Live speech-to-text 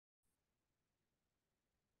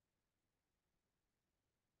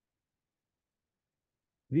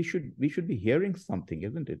we should be hearing something,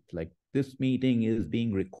 isn't it? Like this meeting is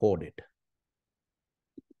being recorded.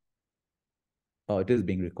 Oh, it is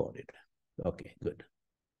being recorded. Okay, good.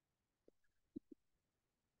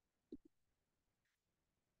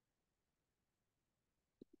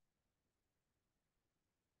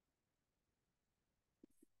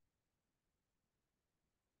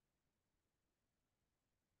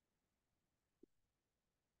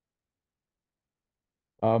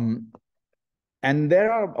 And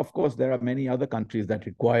there are, of course, there are many other countries that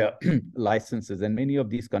require licenses, and many of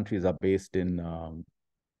these countries are based in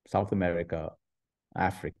South America,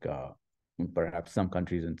 Africa, perhaps some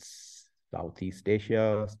countries in Southeast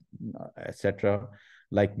Asia, etc.,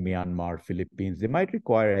 like Myanmar, Philippines. They might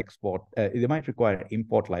require they might require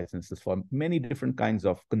import licenses for many different kinds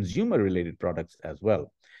of consumer-related products as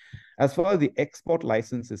well. As far as the export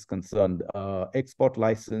license is concerned, export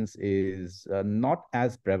license is not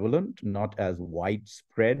as prevalent, not as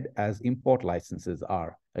widespread as import licenses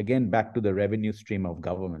are. Again, back to the revenue stream of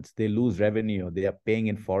governments. They lose revenue, they are paying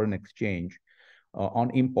in foreign exchange on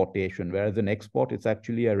importation, whereas in export, it's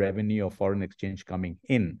actually a revenue of foreign exchange coming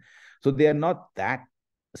in. So they are not that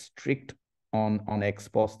strict on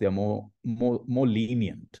exports. They're more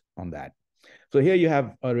lenient on that. So here you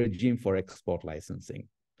have a regime for export licensing.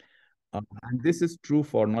 And this is true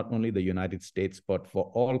for not only the United States, but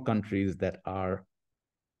for all countries that are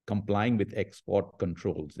complying with export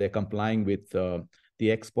controls. They're complying with the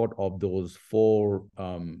export of those four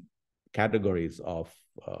categories of,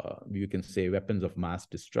 you can say, weapons of mass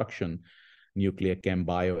destruction, nuclear, chem,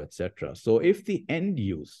 bio, etc. So if the end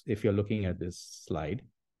use, if you're looking at this slide,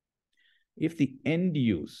 if the end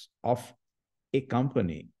use of a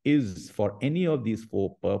company is for any of these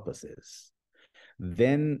four purposes,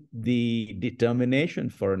 then the determination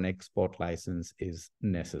for an export license is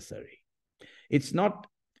necessary. It's not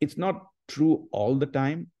true all the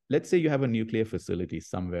time. Let's say you have a nuclear facility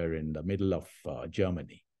somewhere in the middle of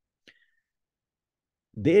Germany.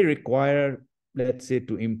 They require, let's say,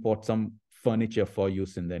 to import some furniture for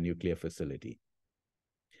use in their nuclear facility.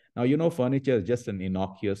 Now, you know, furniture is just an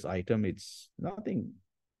innocuous item. It's nothing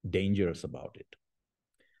dangerous about it.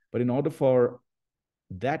 But in order for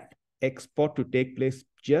that export to take place,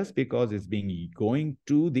 just because it's going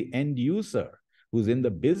to the end user who's in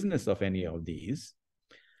the business of any of these,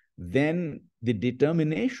 then the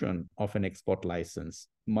determination of an export license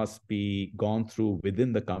must be gone through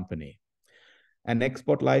within the company. An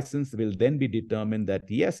export license will then be determined that,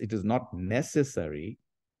 yes, it is not necessary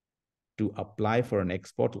to apply for an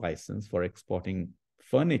export license for exporting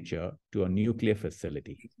furniture to a nuclear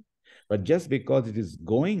facility. But just because it is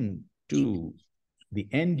going to the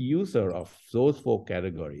end user of those four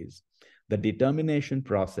categories, the determination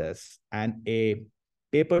process and a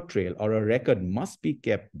paper trail or a record must be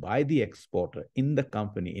kept by the exporter in the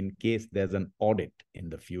company in case there's an audit in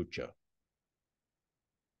the future.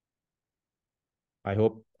 I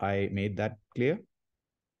hope I made that clear.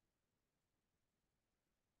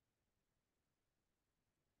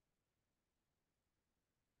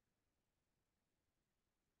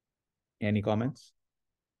 Any comments?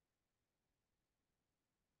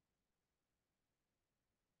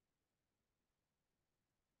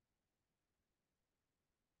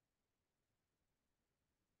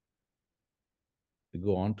 We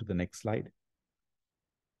go on to the next slide.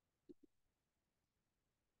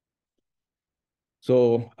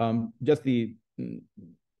 So just the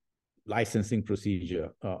licensing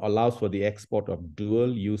procedure allows for the export of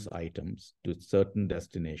dual-use items to certain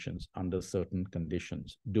destinations under certain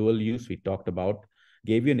conditions. Dual use, we talked about,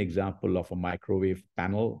 gave you an example of a microwave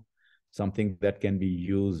panel, something that can be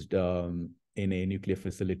used in a nuclear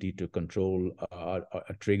facility to control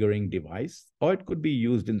a triggering device, or it could be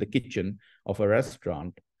used in the kitchen of a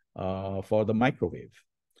restaurant for the microwave.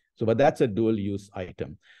 So, but that's a dual-use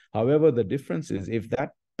item. However, the difference is if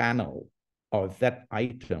that panel or if that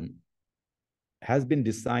item has been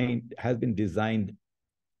designed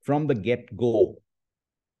from the get-go,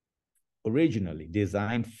 originally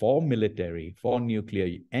designed for military, for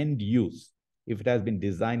nuclear end use, if it has been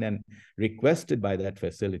designed and requested by that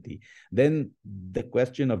facility, then the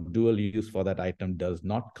question of dual use for that item does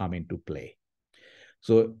not come into play.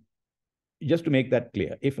 So just to make that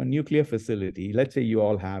clear, if a nuclear facility, let's say you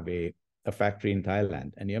all have a factory in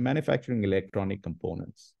Thailand and you're manufacturing electronic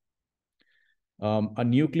components, a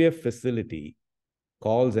nuclear facility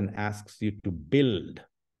calls and asks you to build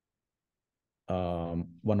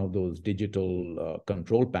one of those digital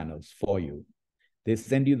control panels for you. They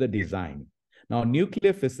send you the design. Now,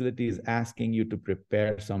 nuclear facility is asking you to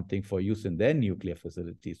prepare something for use in their nuclear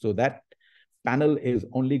facility. So that panel is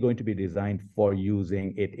only going to be designed for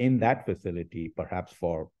using it in that facility, perhaps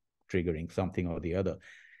for triggering something or the other,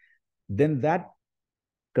 then that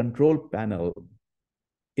control panel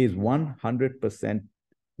is 100%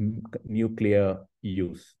 nuclear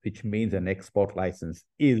use, which means an export license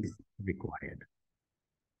is required.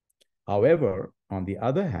 However, on the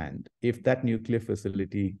other hand, if that nuclear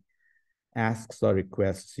facility asks or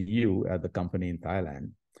requests you as the company in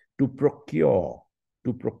Thailand to procure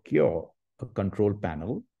a control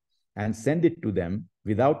panel and send it to them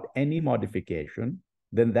without any modification,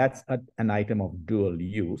 then that's an item of dual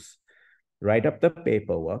use. Write up the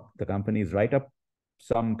paperwork, the companies write up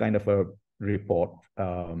some kind of a report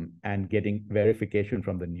and getting verification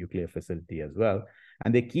from the nuclear facility as well.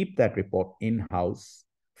 And they keep that report in-house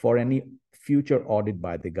for any future audit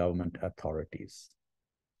by the government authorities.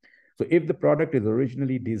 So if the product is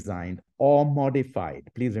originally designed or modified,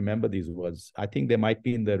 please remember these words. I think they might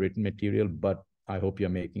be in the written material, but I hope you're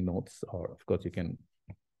making notes, or of course you can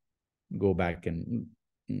go back and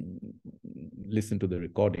listen to the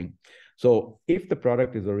recording. So if the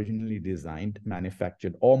product is originally designed,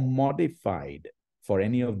 manufactured, or modified for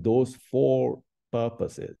any of those 4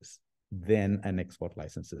 purposes, then an export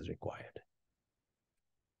license is required.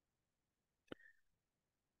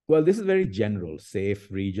 Well, this is very general.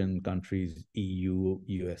 SAFE region countries, EU,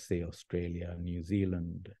 USA, Australia, New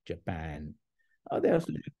Zealand, Japan. There are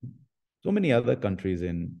so many other countries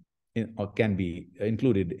or can be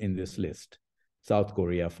included in this list. South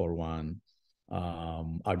Korea, for one,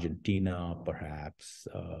 Argentina, perhaps,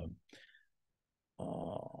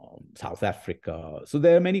 South Africa. So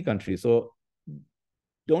there are many countries. So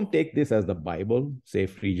don't take this as the Bible,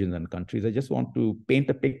 safe regions and countries. I just want to paint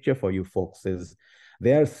a picture for you folks.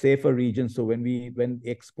 They are safer regions. So when the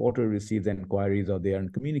exporter receives inquiries or they are in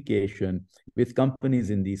communication with companies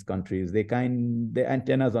in these countries, the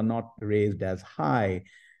antennas are not raised as high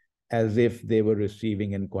as if they were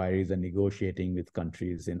receiving inquiries and negotiating with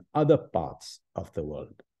countries in other parts of the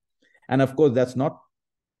world. And of course, that's not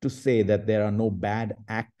to say that there are no bad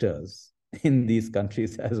actors in these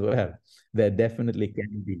countries as well. There definitely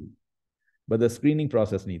can be. But the screening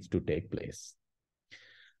process needs to take place.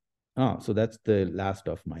 So that's the last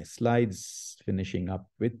of my slides, finishing up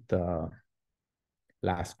with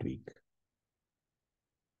last week.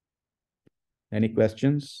 Any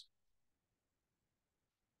questions?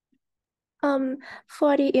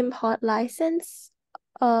 For the import license,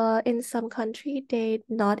 in some country, they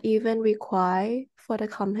not even require for the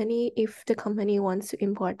company if the company wants to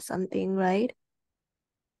import something, right?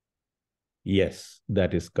 Yes,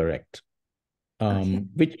 that is correct. Okay.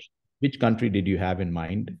 Which country did you have in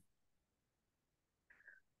mind?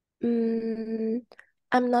 I'm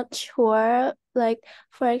not sure. Like,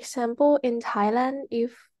 for example, in Thailand,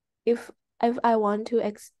 if I want to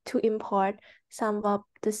import some of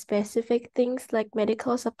the specific things like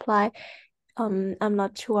medical supply, I'm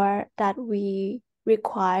not sure that we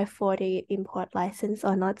require for the import license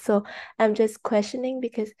or not. So I'm just questioning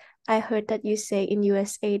because I heard that you say in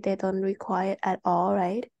USA they don't require it at all,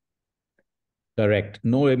 right? Correct.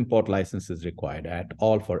 No import license is required at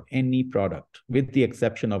all for any product, with the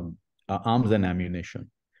exception of arms and ammunition,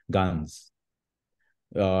 guns.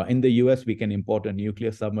 In the US, we can import a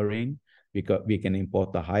nuclear submarine. We can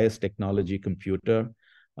import the highest technology computer.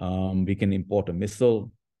 We can import a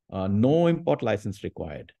missile. No import license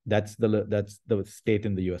required. That's the state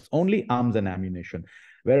in the US. Only arms and ammunition.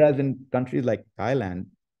 Whereas in countries like Thailand,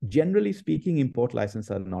 generally speaking, import licenses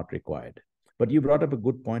are not required. But you brought up a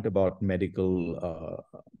good point about medical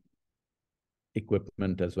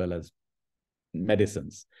equipment as well as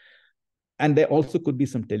medicines. And there also could be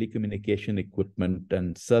some telecommunication equipment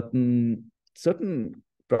and certain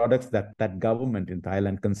products that government in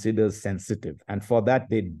Thailand considers sensitive. And for that,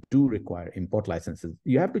 they do require import licenses.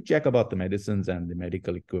 You have to check about the medicines and the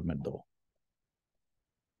medical equipment, though.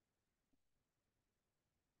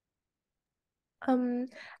 I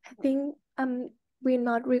think we're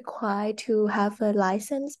not required to have a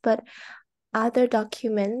license, but other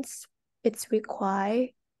documents it's required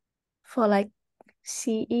for like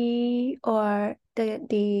CE or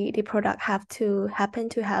the product have to happen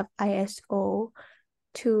to have ISO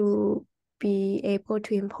to be able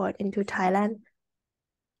to import into Thailand.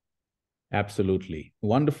 Absolutely.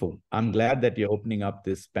 Wonderful. I'm glad that you're opening up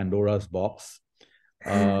this Pandora's box.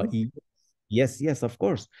 Yes, of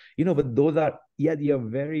course. But those are, you're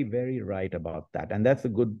very, very right about that. And that's a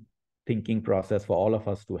good thinking process for all of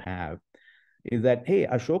us to have, is that, hey,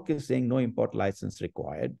 Ashok is saying no import license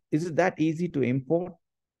required. Is it that easy to import?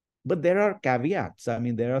 But there are caveats. I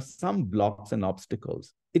mean, there are some blocks and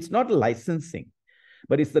obstacles. It's not licensing.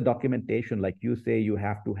 but it's the documentation. Like you say, you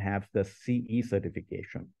have to have the CE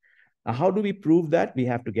certification. Now, how do we prove that? We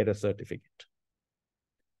have to get a certificate.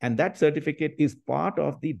 And that certificate is part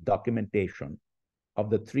of the documentation of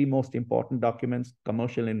the three most important documents: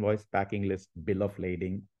 commercial invoice, packing list, bill of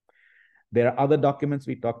lading. There are other documents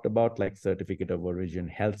we talked about, like certificate of origin,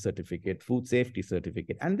 health certificate, food safety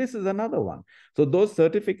certificate, and this is another one. So those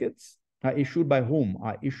certificates are issued by whom?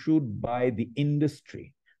 Are issued by the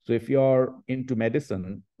industry. So if you're into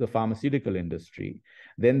medicine, the pharmaceutical industry,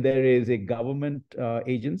 then there is a government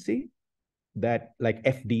agency that, like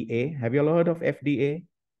FDA. Have you all heard of FDA?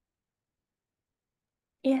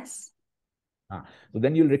 Yes. So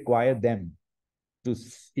then you'll require them to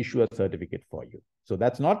issue a certificate for you. So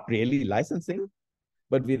that's not really licensing,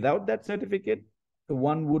 but without that certificate,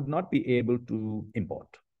 one would not be able to import.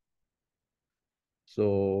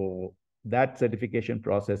 So that certification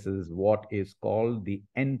process is what is called the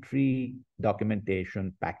entry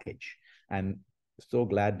documentation package. And so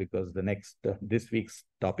glad, because the next, this week's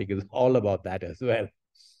topic is all about that as well.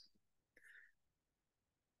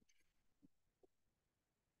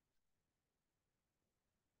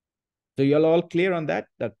 So you're all clear on that?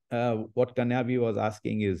 That what Kanyavi was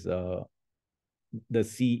asking is the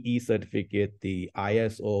CE certificate, the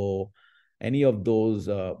ISO, any of those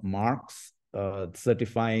marks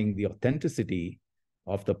certifying the authenticity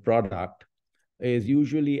of the product is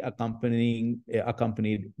usually accompanied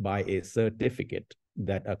by a certificate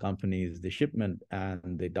that accompanies the shipment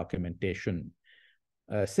and the documentation,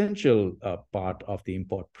 essential part of the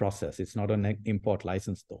import process. It's not an import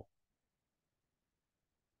license though.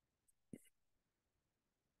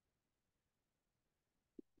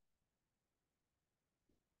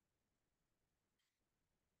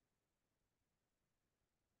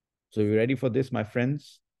 So you ready for this, my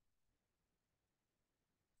friends?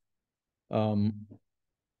 Now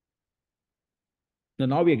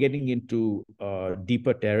we are getting into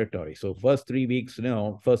deeper territory. So first 3 weeks,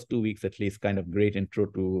 first 2 weeks at least, kind of great intro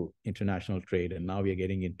to international trade. And now we are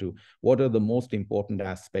getting into what are the most important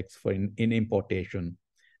aspects for in importation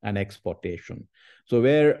and exportation. So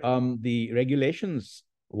where the regulations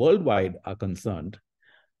worldwide are concerned,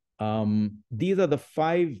 these are the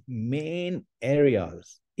 5 main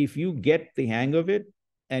areas. If you get the hang of it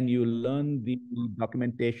and you learn the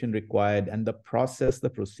documentation required and the process, the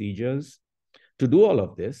procedures to do all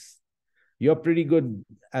of this, you're pretty good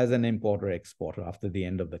as an importer exporter after the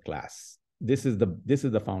end of the class. This is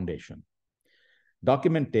the foundation.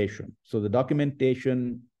 Documentation. So the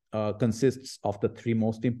documentation consists of the 3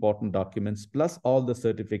 most important documents plus all the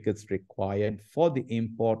certificates required for the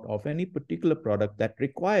import of any particular product that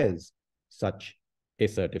requires such a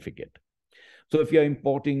certificate. So if you're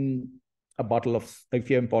importing a bottle of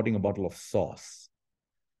sauce,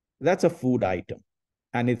 that's a food item,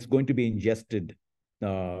 and it's going to be ingested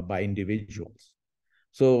by individuals.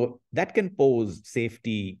 So that can pose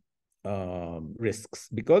safety risks.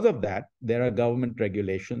 Because of that, there are government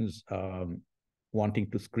regulations wanting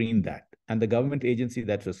to screen that. And the government agency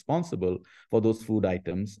that's responsible for those food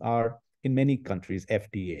items are, in many countries,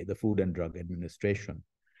 FDA, the Food and Drug Administration.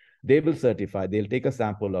 They will certify, they'll take a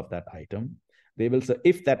sample of that item. They will say,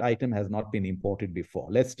 if that item has not been imported before,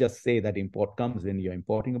 let's just say that import comes in, you're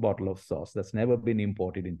importing a bottle of sauce that's never been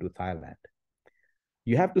imported into Thailand.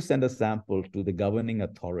 You have to send a sample to the governing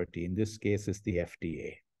authority. In this case, it's the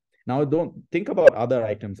FDA. Now, don't think about other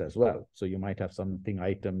items as well. So you might have some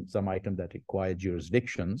item that require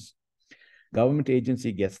jurisdictions. Government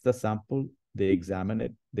agency gets the sample, they examine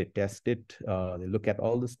it, they test it, they look at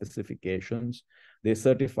all the specifications, they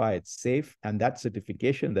certify it's safe, and that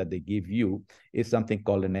certification that they give you is something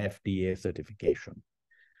called an FDA certification.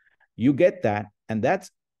 You get that, and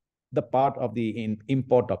that's the part of the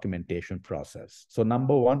import documentation process. So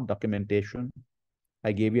number 1, documentation.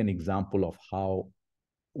 I gave you an example of how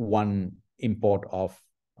one import of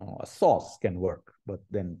a sauce can work, but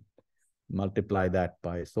then multiply that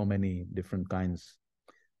by so many different kinds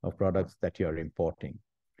of products that you're importing.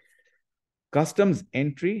 Customs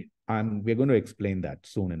entry, and we're going to explain that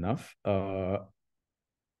soon enough,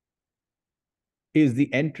 is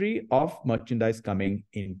the entry of merchandise coming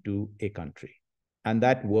into a country. And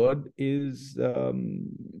that word is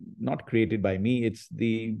not created by me. It's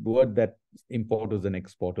the word that importers and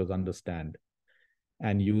exporters understand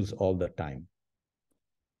and use all the time.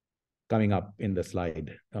 Coming up in the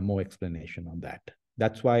slide, more explanation on that.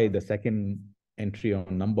 That's why the second entry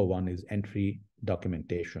on number 1 is entry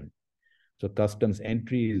documentation. So customs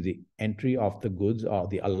entry is the entry of the goods or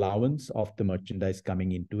the allowance of the merchandise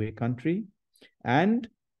coming into a country and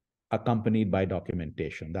accompanied by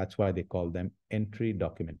documentation. That's why they call them entry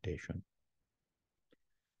documentation.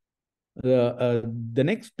 The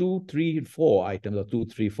next 2, 3, 4 items, or 2,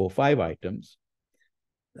 3, 4, 5 items,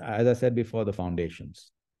 as I said before, the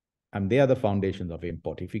foundations. And they are the foundations of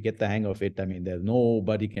import. If you get the hang of it, I mean, there's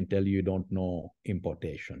nobody can tell you don't know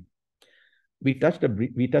importation. We touched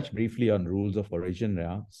briefly on rules of origin,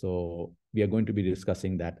 yeah? So we are going to be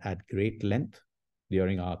discussing that at great length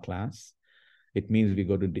during our class. It means we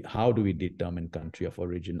go to how do we determine country of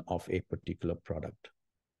origin of a particular product.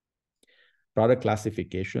 Product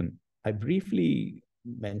classification, I briefly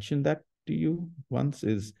mentioned that to you once,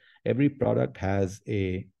 is every product has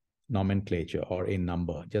a nomenclature or a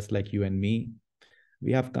number, just like you and me.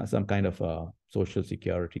 We have some kind of a social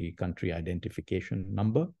security country identification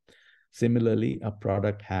number. Similarly, a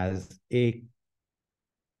product has a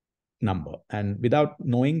number, and without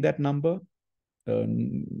knowing that number,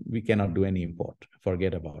 we cannot do any import.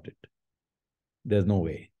 Forget about it. There's no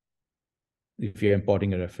way. If you're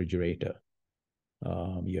importing a refrigerator,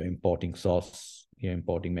 you're importing sauce, you're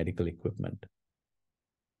importing medical equipment.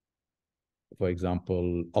 For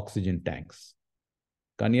example, oxygen tanks.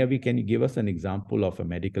 Kanyavi, can you give us an example of a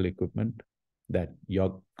medical equipment that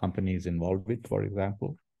your company is involved with, for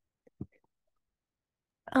example?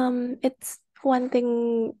 It's one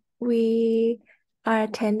thing we are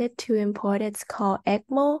tended to import. It's called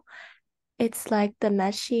ECMO. It's like the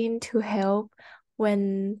machine to help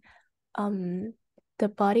when the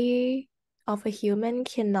body of a human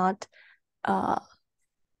cannot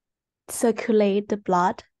circulate the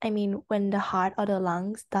blood. I mean, when the heart or the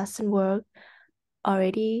lungs doesn't work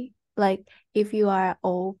already, like if you are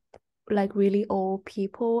old, like really old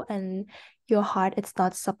people, and your heart it's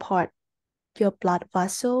not support your blood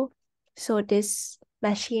vessel, so this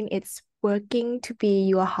machine it's working to be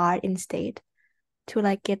your heart instead, to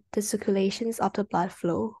like get the circulations of the blood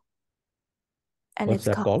flow, and What's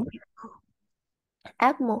it's that called?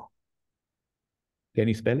 ECMO. Can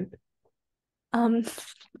you spell it? Um,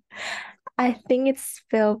 I think it's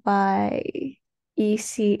spelled by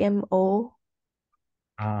ECMO.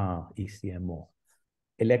 ECMO.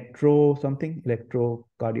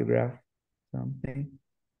 Electrocardiograph something.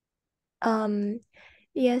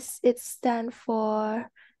 Yes, it stands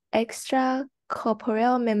for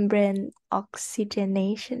extracorporeal membrane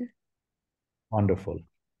oxygenation. Wonderful,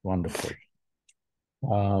 wonderful.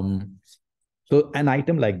 So an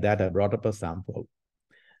item like that, I brought up a sample.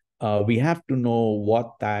 We have to know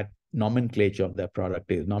what that nomenclature of that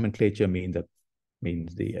product is. Nomenclature means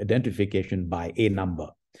the identification by a number,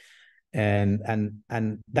 and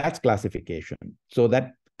that's classification. So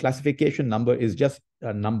that classification number is just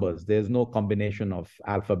numbers. There's no combination of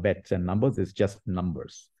alphabets and numbers. It's just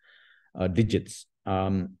numbers, digits.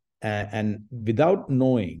 And without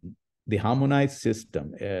knowing the harmonized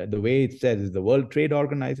system, the way it says is the World Trade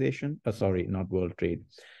Organization, sorry, not World Trade,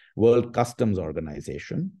 World Customs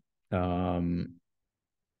Organization.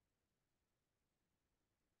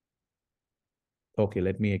 Okay,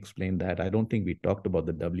 let me explain that. I don't think we talked about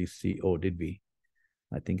the WCO, did we?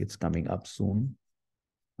 I think it's coming up soon.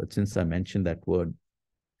 But since I mentioned that word,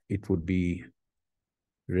 it would be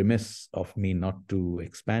remiss of me not to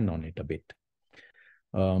expand on it a bit.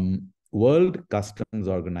 World Customs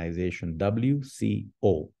Organization,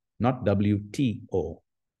 WCO, not WTO.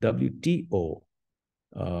 WTO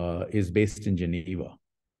is based in Geneva.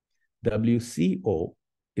 WCO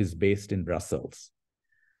is based in Brussels.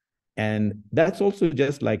 And that's also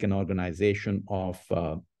just like an organization of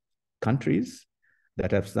countries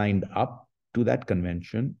that have signed up to that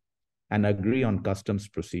convention and agree on customs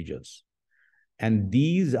procedures. And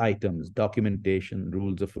these items, documentation,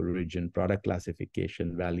 rules of origin, product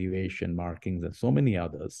classification, valuation, markings, and so many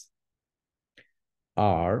others,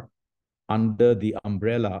 are under the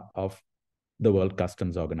umbrella of the World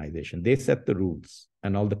Customs Organization. They set the rules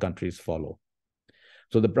and all the countries follow.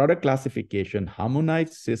 So the product classification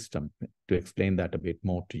harmonized system, to explain that a bit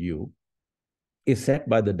more to you, is set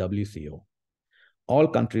by the WCO. All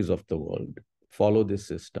countries of the world follow this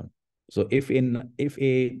system. So if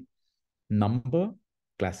a number,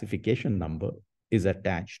 classification number, is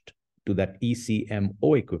attached to that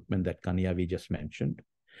ECMO equipment that Kanyavi just mentioned,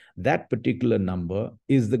 that particular number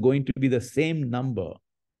is going to be the same number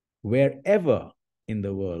wherever in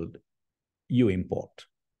the world you import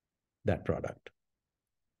that product.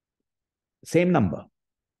 Same number.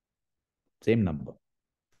 Same number.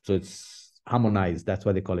 So it's harmonized. That's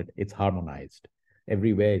why they call it, it's harmonized.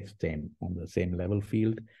 Everywhere it's same, on the same level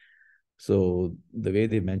field. So the way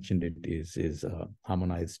they mentioned it is a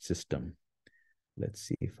harmonized system. Let's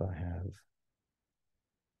see if I have.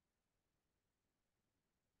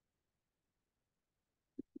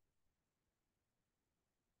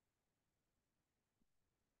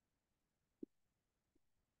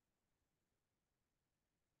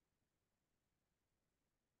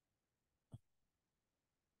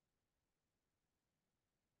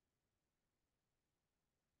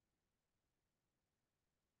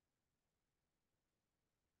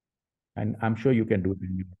 And I'm sure you can do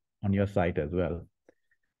it on your site as well.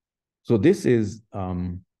 So this is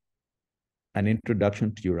an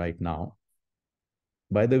introduction to you right now.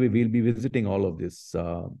 By the way, we'll be visiting all of this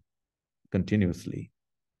continuously.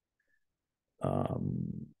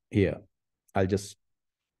 Here, I'll just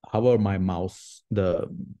hover my mouse, the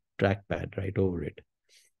trackpad right over it.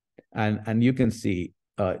 And you can see,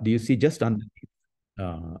 do you see just underneath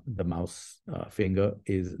the mouse finger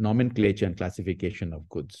is nomenclature and classification of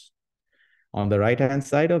goods. On the right-hand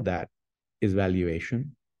side of that is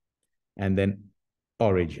valuation, and then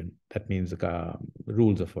origin. That means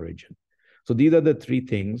rules of origin. So these are the three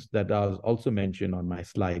things that are also mentioned on my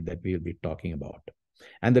slide that we'll be talking about.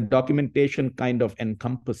 And the documentation kind of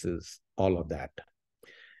encompasses all of that.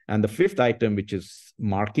 And the fifth item, which is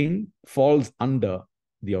marking, falls under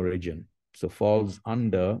the origin. So falls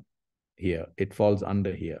under here. It falls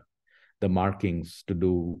under here. The markings to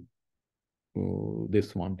do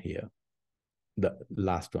this one here. The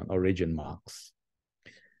last one, origin marks.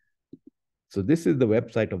 So this is the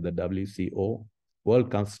website of the WCO,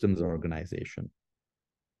 World Customs Organization.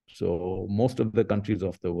 So most of the countries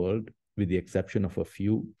of the world, with the exception of a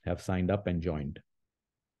few, have signed up and joined.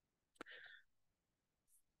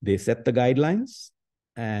 They set the guidelines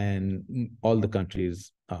and all the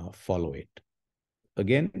countries follow it.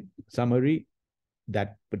 Again, summary,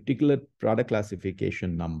 that particular product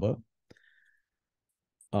classification number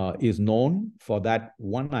is known for that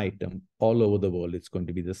one item all over the world. It's going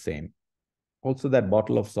to be the same. Also, that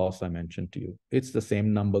bottle of sauce I mentioned to you, it's the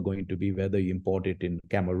same number going to be whether you import it in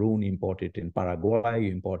Cameroon, import it in Paraguay,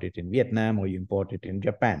 you import it in Vietnam, or you import it in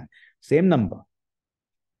Japan. Same number.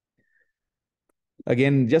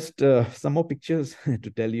 Again, just some more pictures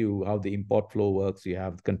to tell you how the import flow works. You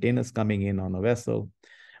have containers coming in on a vessel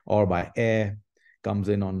or by air, comes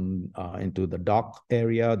in on into the dock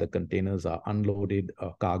area. The containers are unloaded.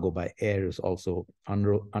 Cargo by air is also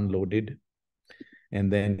unloaded.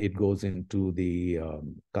 And then it goes into the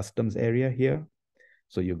customs area here.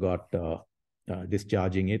 So you got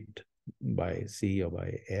discharging it by sea or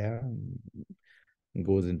by air,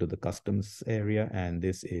 goes into the customs area. And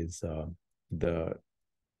this is the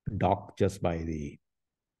dock just by the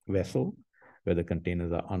vessel where the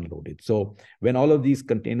containers are unloaded. So when all of these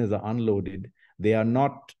containers are unloaded, they are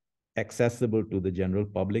not accessible to the general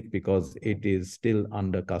public because it is still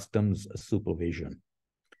under customs supervision.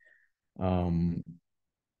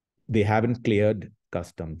 They haven't cleared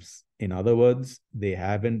customs. In other words, they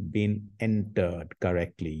haven't been entered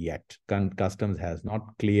correctly yet. Customs has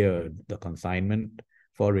not cleared the consignment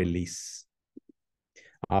for release.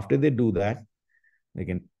 After they do that, they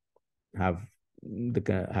can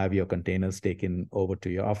have your containers taken over to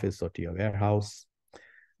your office or to your warehouse.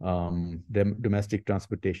 Domestic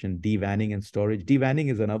transportation, devanning and storage. Devanning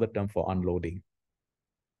is another term for unloading.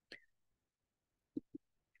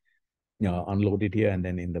 Unloaded here and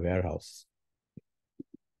then in the warehouse.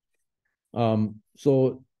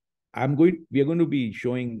 So we are going to be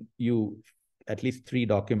showing you at least 3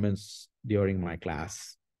 documents during my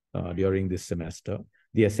class, during this semester.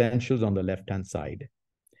 The essentials on the left-hand side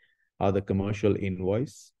are the commercial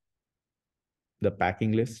invoice, the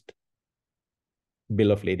packing list,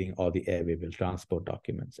 bill of lading, or the airway transport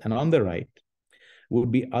documents. And on the right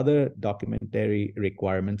would be other documentary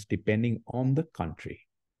requirements depending on the country.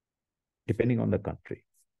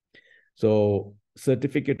 So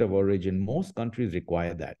certificate of origin, most countries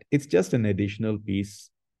require that. It's just an additional piece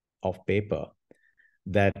of paper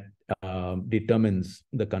that determines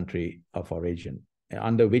the country of origin,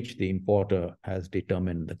 under which the importer has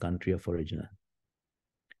determined the country of origin.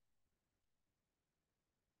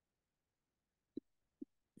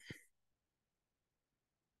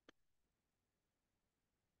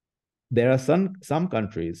 There are some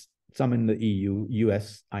countries, some in the EU,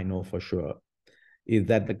 US, I know for sure, is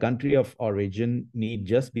that the country of origin need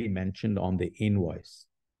just be mentioned on the invoice.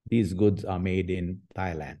 These goods are made in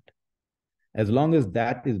Thailand. As long as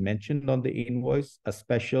that is mentioned on the invoice, a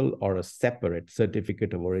special or a separate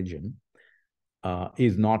certificate of origin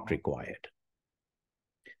is not required.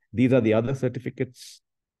 These are the other certificates.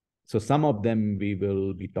 So some of them we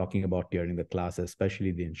will be talking about during the class,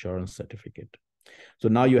 especially the insurance certificate. So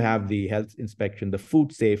now you have the health inspection, the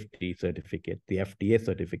food safety certificate, the FDA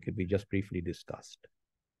certificate we just briefly discussed.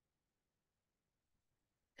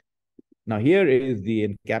 Now here is the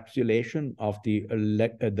encapsulation of the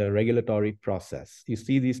regulatory process. You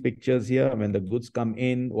see these pictures here. When the goods come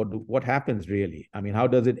in, what happens really? I mean, how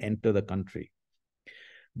does it enter the country?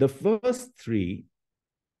 The first 3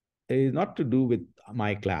 is not to do with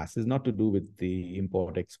my class. It's not to do with the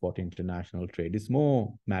import, export, international trade. It's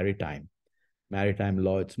more maritime. maritime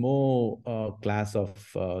law. It's more class of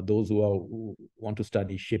those who want to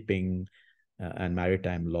study shipping and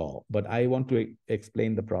maritime law. But I want to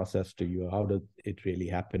explain the process to you. How does it really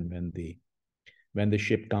happen when the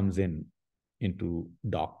ship comes into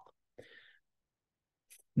dock?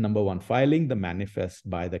 Number one, filing the manifest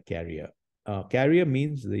by the carrier. Carrier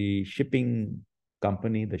means the shipping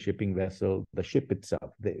company, the shipping vessel, the ship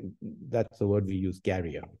itself. That's the word we use,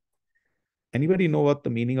 carrier. Anybody know what the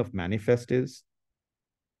meaning of manifest is?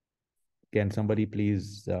 Can somebody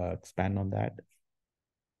please expand on that?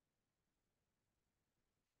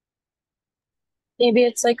 Maybe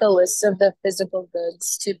it's like a list of the physical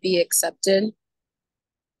goods to be accepted.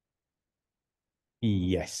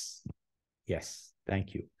 Yes. Yes.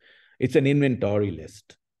 Thank you. It's an inventory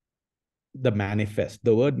list. The manifest.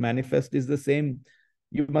 The word manifest is the same.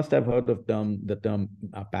 You must have heard of the term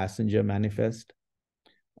passenger manifest.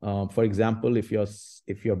 For example, if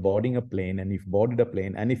you're boarding a plane and you've boarded a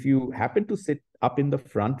plane, and if you happen to sit up in the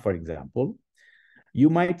front, for example, you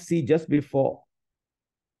might see just before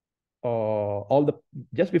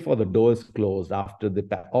just before the doors closed, after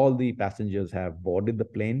all the passengers have boarded the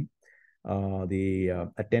plane, the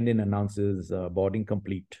attendant announces boarding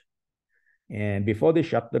complete. And before they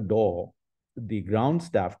shut the door, the ground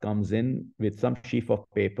staff comes in with some sheaf of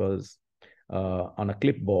papers on a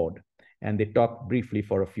clipboard, and they talk briefly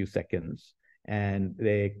for a few seconds, and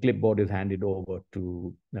the clipboard is handed over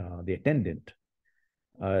to the attendant.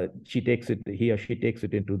 He or she takes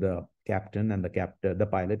it into the captain and the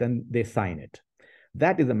pilot, and they sign it.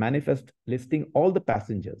 That is a manifest listing all the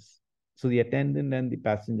passengers. So the attendant and the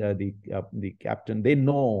passenger, the captain, they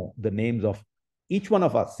know the names of each one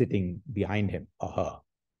of us sitting behind him or her.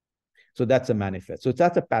 So that's a manifest. So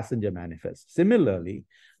that's a passenger manifest. Similarly,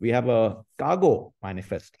 we have a cargo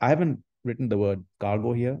manifest. I haven't written the word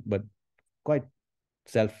cargo here, but quite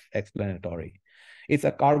self-explanatory. It's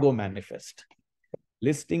a cargo manifest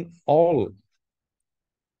listing all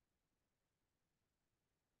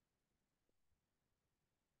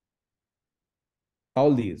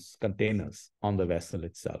these containers on the vessel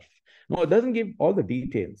itself. No, it doesn't give all the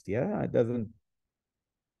details. Yeah, it doesn't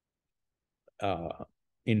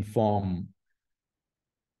inform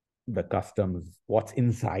the customs what's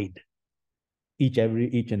inside each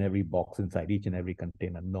and every box, inside each and every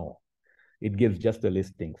container. No, it gives just a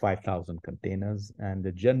listing, 5,000 containers, and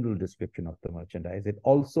the general description of the merchandise. It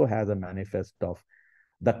also has a manifest of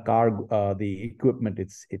the cargo, the equipment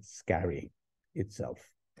it's carrying itself.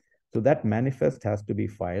 So that manifest has to be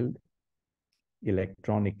filed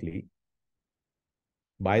electronically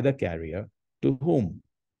by the carrier. To whom?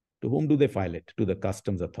 To whom do they file it? To the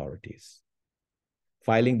customs authorities.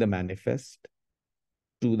 Filing the manifest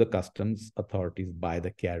to the customs authorities by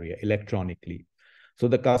the carrier electronically. So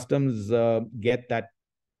the customs get that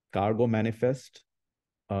cargo manifest.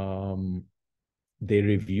 They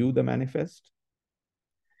review the manifest,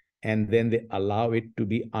 and then they allow it to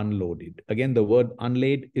be unloaded. Again, the word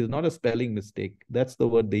unlaid is not a spelling mistake. That's the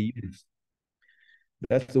word they use.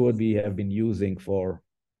 That's the word we have been using for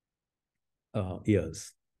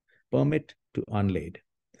years. Permit to unlaid.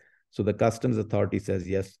 So the customs authority says,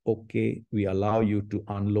 yes, okay, we allow you to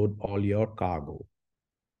unload all your cargo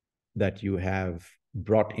that you have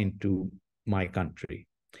brought into my country.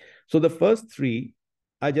 So the first three,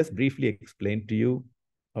 I just briefly explained to you.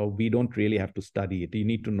 We don't really have to study it. You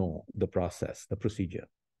need to know the process, the procedure,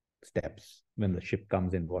 steps. When the ship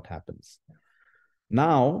comes in, what happens?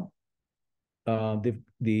 Now, the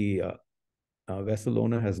vessel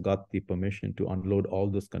owner has got the permission to unload all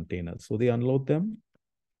those containers. So they unload them.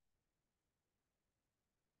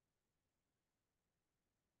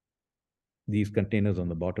 These containers on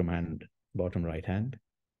the bottom right hand,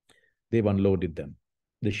 they've unloaded them.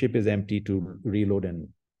 The ship is empty to reload and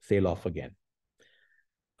sail off again.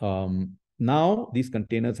 Now these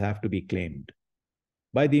containers have to be claimed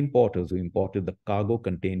by the importers who imported the cargo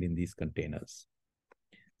contained in these containers.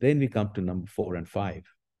 Then we come to number 4 and 5.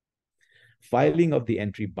 Filing of the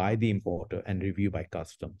entry by the importer and review by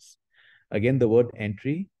customs. Again, the word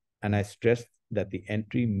entry, and I stress that the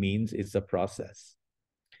entry means it's a process.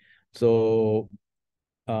 So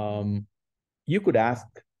you could ask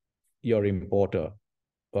your importer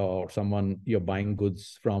or someone you're buying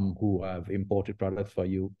goods from who have imported products for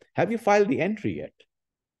you, have you filed the entry yet?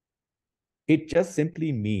 It just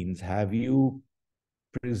simply means, have you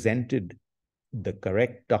presented the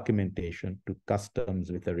correct documentation to customs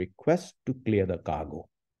with a request to clear the cargo?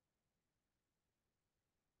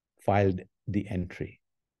 Filed the entry.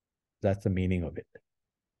 That's the meaning of it.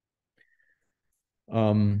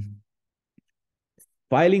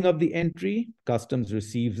 Filing of the entry, customs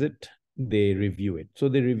receives it they review it. So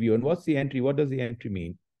they review. And what's the entry? What does the entry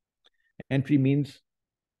mean? Entry means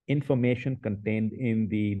information contained in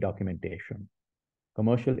the documentation.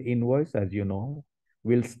 Commercial invoice, as you know,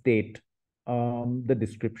 will state the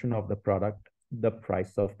description of the product, the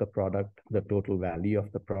price of the product, the total value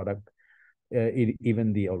of the product,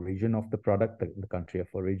 even the origin of the product, the country of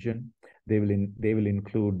origin. They will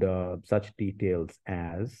include such details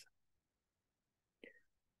as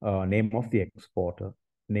name of the exporter,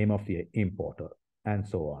 name of the importer, and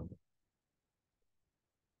so on.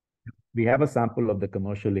 We have a sample of the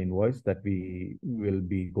commercial invoice that we will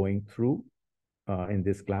be going through in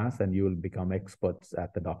this class, and you will become experts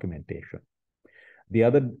at the documentation. The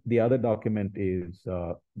other document is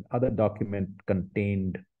other document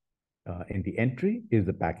contained in the entry is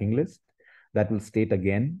the packing list that will state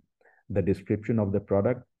again the description of the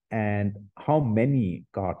product and how many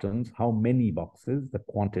cartons, how many boxes, the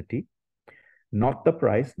quantity, not the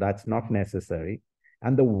price, that's not necessary,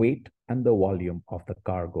 and the weight and the volume of the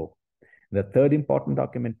cargo. The third important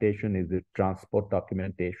documentation is the transport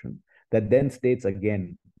documentation that then states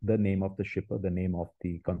again the name of the shipper, the name of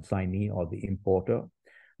the consignee or the importer,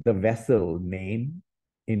 the vessel name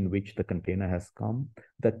in which the container has come,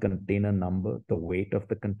 the container number, the weight of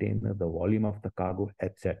the container, the volume of the cargo,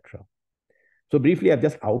 etc. So briefly, I've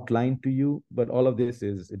just outlined to you, but all of this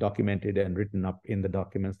is documented and written up in the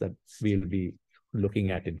documents that we'll be looking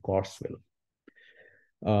at in Courseville.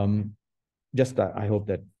 I hope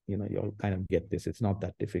that you all kind of get this. It's not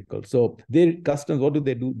that difficult. So customs, what do?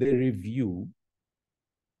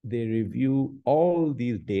 They review all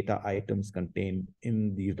these data items contained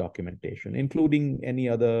in these documentation, including any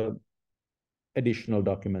other additional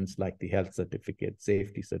documents like the health certificate,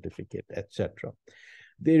 safety certificate, etc.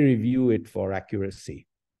 They review it for accuracy.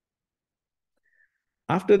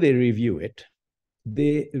 After they review it,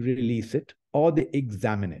 they release it or they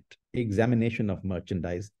examine it, examination of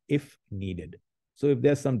merchandise if needed. So if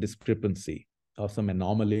there's some discrepancy or some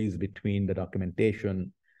anomalies between the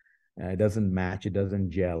documentation, it doesn't match, it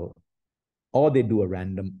doesn't gel, or they do a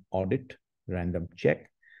random audit, random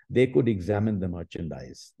check, they could examine the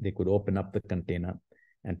merchandise. They could open up the container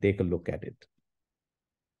and take a look at it.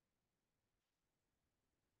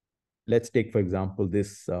 Let's take, for example,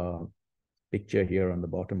 this picture here on the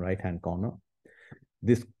bottom right-hand corner.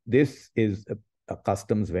 This is a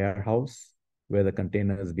customs warehouse where the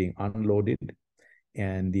container is being unloaded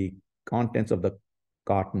and the contents of the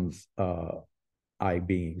cartons are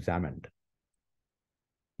being examined.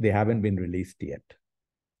 They haven't been released yet.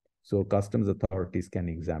 So customs authorities can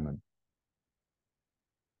examine.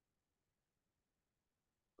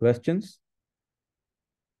 Questions?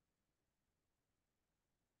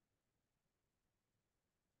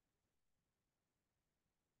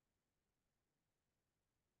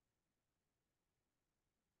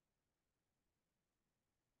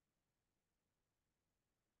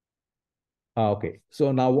 Okay,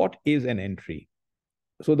 so now what is an entry?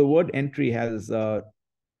 So the word entry has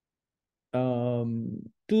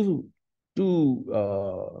two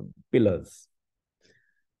pillars.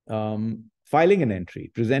 Filing an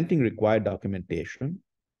entry, presenting required documentation,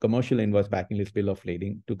 commercial invoice, packing list, bill of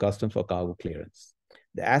lading to customs for cargo clearance.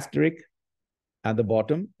 The asterisk at the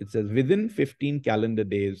bottom, it says within 15 calendar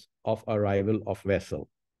days of arrival of vessel.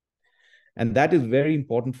 And that is very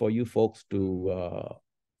important for you folks to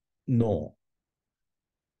know.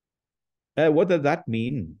 What does that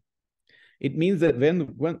mean? It means that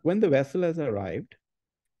when the vessel has arrived,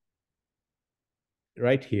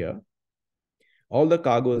 right here, all the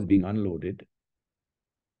cargo is being unloaded.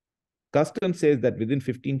 Customs says that within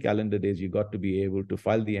 15 calendar days, you got to be able to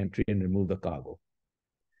file the entry and remove the cargo.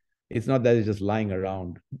 It's not that it's just lying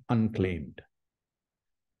around unclaimed.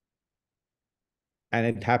 And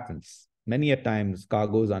it happens. Many a times,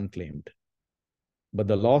 cargo is unclaimed. But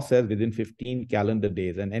the law says within 15 calendar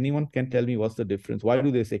days. And anyone can tell me what's the difference? Why do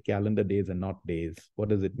they say calendar days and not days? What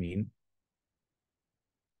does it mean?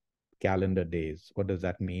 Calendar days. What does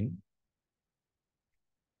that mean?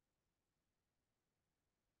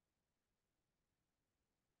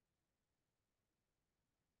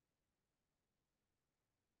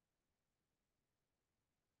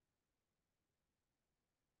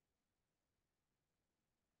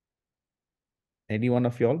 Any one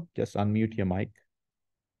of y'all, just unmute your mic.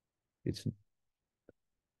 It's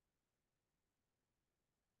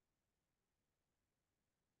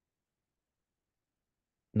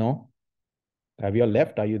no. Have you all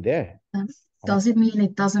left? Are you there? Does it mean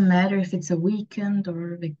it doesn't matter if it's a weekend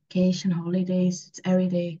or vacation, holidays? It's every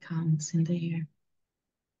day counts in the year.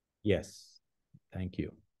 Yes. Thank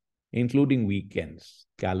you. Including weekends,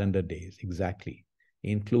 calendar days, exactly.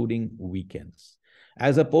 including weekends.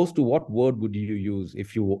 As opposed to, what word would you use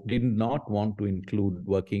if you did not want to include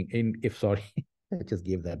working in, I just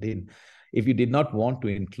gave that in. If you did not want to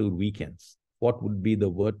include weekends, what would be the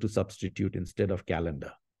word to substitute instead of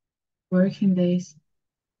calendar? Working days.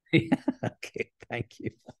 Okay, thank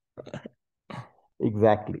you.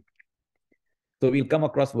 Exactly. So we'll come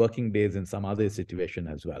across working days in some other situation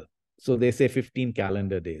as well. So they say 15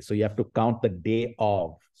 calendar days. So you have to count the day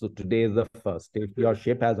of. So today is the first. If your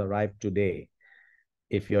ship has arrived today,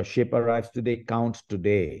 if your ship arrives today, count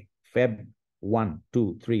today. Feb 1,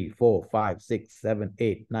 2, 3, 4, 5, 6, 7,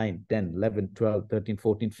 8, 9, 10, 11, 12, 13,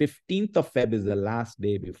 14. 15th of Feb is the last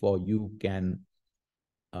day before you can,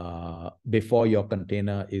 before your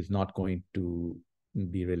container is not going to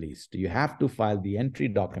be released. You have to file the entry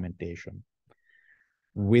documentation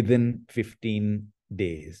within 15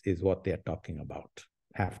 days is what they're talking about.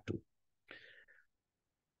 Have to.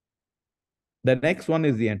 The next one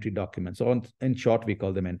is the entry document. So in short, we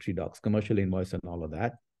call them entry docs, commercial invoice and all of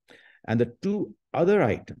that. And the two other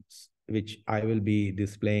items, which I will be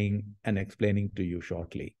displaying and explaining to you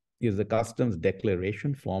shortly, is the customs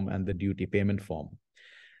declaration form and the duty payment form.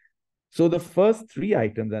 So the first three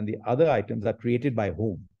items and the other items are created by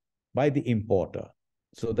whom? By the importer.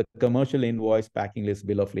 So the commercial invoice, packing list,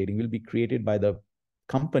 bill of lading will be created by the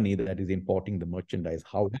company that is importing the merchandise.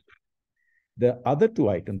 However, the other two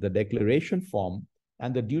items, the declaration form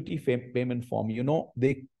and the duty payment form, you know,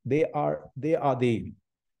 they are the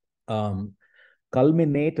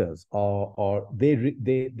culminators, or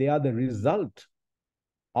they are the result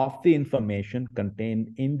of the information contained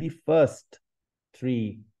in the first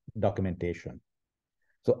three documentation.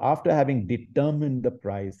 So after having determined the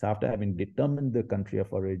price, after having determined the country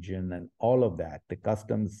of origin and all of that, the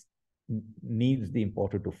customs needs the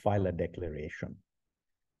importer to file a declaration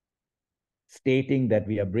stating that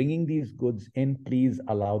we are bringing these goods in, please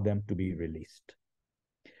allow them to be released.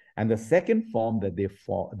 And the second form that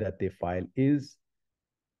they file is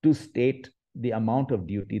to state the amount of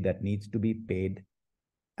duty that needs to be paid.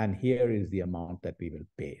 And here is the amount that we will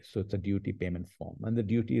pay. So it's a duty payment form. And the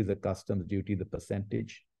duty is a customs duty, the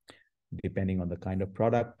percentage, depending on the kind of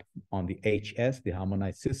product, on the HS, the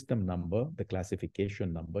harmonized system number, the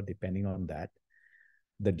classification number, depending on that,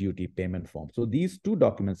 the duty payment form. So these two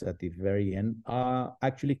documents at the very end are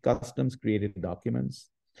actually customs created documents,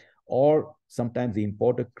 or sometimes the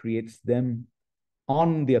importer creates them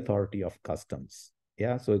on the authority of customs.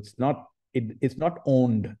 Yeah, so it's not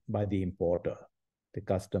owned by the importer. The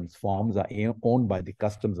customs forms are owned by the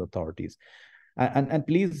customs authorities. And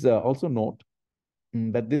please also note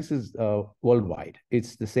that this is worldwide.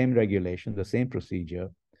 It's the same regulation, the same procedure,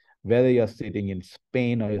 whether you're sitting in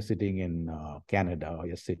Spain or you're sitting in Canada or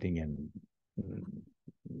you're sitting in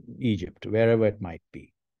Egypt, wherever it might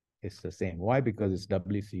be. It's the same. Why? Because it's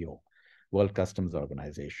WCO, World Customs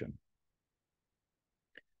Organization.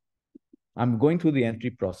 I'm going through the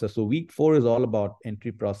entry process. So week 4 is all about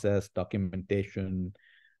entry process, documentation,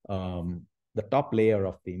 the top layer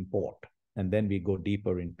of the import. And then we go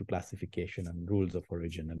deeper into classification and rules of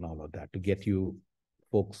origin and all of that to get you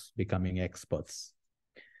folks becoming experts.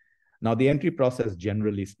 Now, the entry process,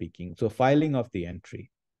 generally speaking, so filing of the entry,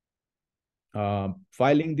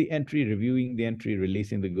 filing the entry, reviewing the entry,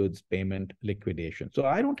 releasing the goods, payment, liquidation. So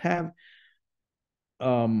I don't have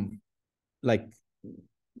like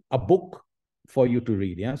a book for you to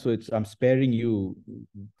read. Yeah, so I'm sparing you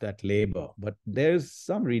that labor, but there's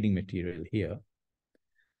some reading material here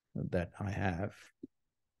that I have.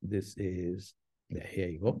 This is, yeah, here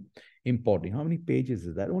you go. Importing. How many pages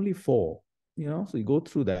is that? Only 4. You know, so you go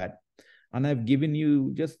through that, and I've given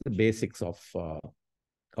you just the basics of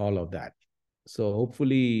all of that. So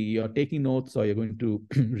hopefully you're taking notes, or you're going to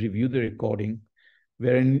review the recording.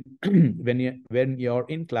 Wherein when you're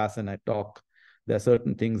in class and I talk, there are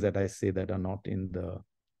certain things that I say that are not in the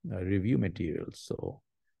review materials. So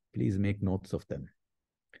please make notes of them.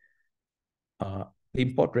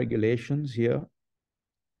 Import regulations here.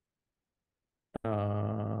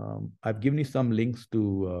 I've given you some links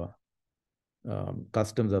to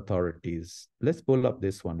customs authorities. Let's pull up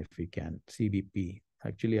this one if we can, CBP.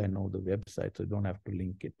 Actually, I know the website, so I don't have to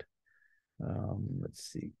link it. Let's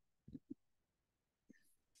see.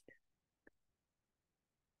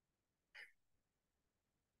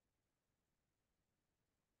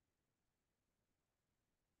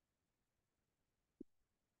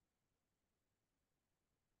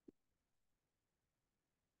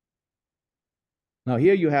 Now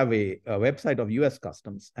here you have a website of US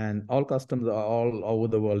Customs, and all customs all over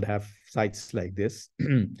the world have sites like this.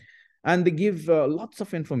 And they give lots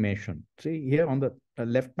of information. See here on the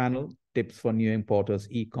left panel, tips for new importers,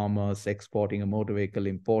 e-commerce, exporting a motor vehicle,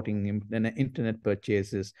 importing internet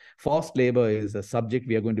purchases. Forced labor is a subject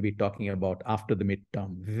we are going to be talking about after the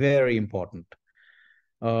midterm. Very important.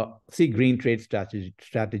 See, green trade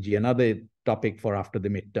strategy, another topic for after the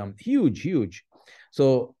midterm. Huge, huge.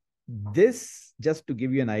 So this, just to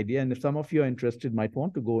give you an idea, and if some of you are interested, might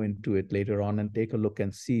want to go into it later on and take a look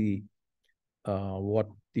and see what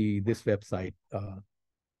this website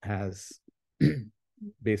has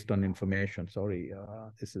based on information. Sorry,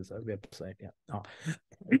 this is a website. Yeah. Oh.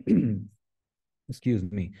 Excuse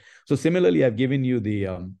me. So similarly, I've given you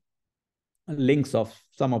the links of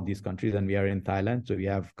some of these countries, and we are in Thailand, so we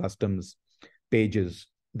have customs pages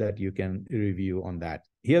that you can review on that.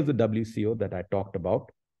 Here's the WCO that I talked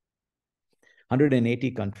about.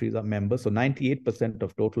 180 countries are members, so 98%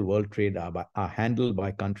 of total world trade are handled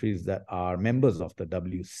by countries that are members of the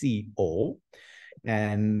WCO,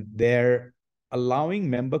 and they're allowing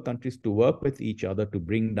member countries to work with each other to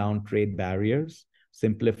bring down trade barriers,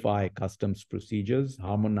 simplify customs procedures,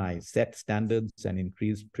 harmonize set standards, and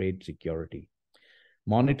increase trade security.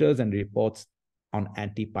 Monitors and reports on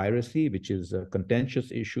anti-piracy, which is a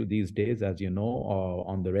contentious issue these days, as you know,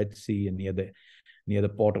 on the Red Sea and near the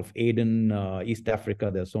port of Aden, East Africa.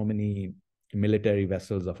 There are so many military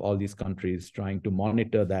vessels of all these countries trying to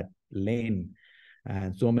monitor that lane.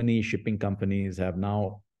 And so many shipping companies have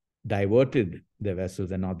now diverted their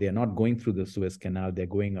vessels, and now they're not going through the Suez Canal, they're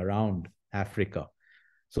going around Africa.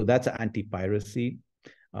 So that's anti-piracy.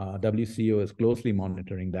 WCO is closely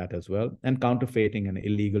monitoring that as well. And counterfeiting and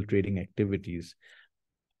illegal trading activities,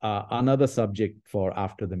 another subject for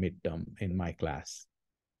after the midterm in my class.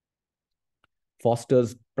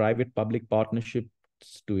 Fosters private-public partnerships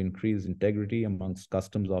to increase integrity amongst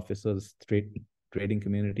customs officers, trading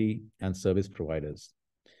community, and service providers.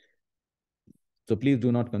 So please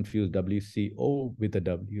do not confuse WCO with the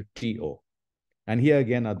WTO. And here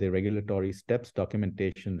again are the regulatory steps,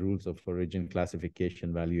 documentation, rules of origin,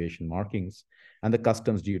 classification, valuation, markings, and the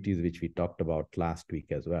customs duties, which we talked about last week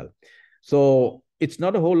as well. So it's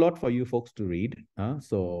not a whole lot for you folks to read.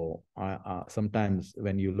 So sometimes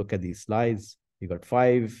when you look at these slides, you got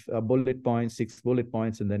 5 bullet points, 6 bullet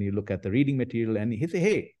points, and then you look at the reading material and you say,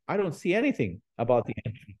 hey, I don't see anything about the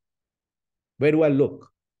entry. Where do I look?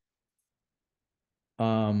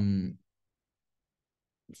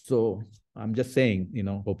 So I'm just saying, you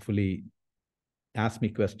know, hopefully ask me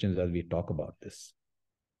questions as we talk about this.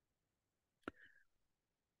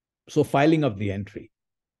 So filing of the entry.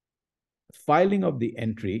 Filing of the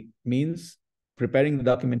entry means preparing the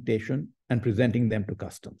documentation and presenting them to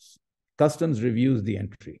customs. Customs reviews the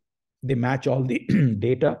entry. They match all the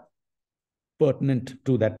data pertinent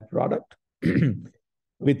to that product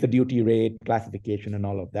with the duty rate, classification, and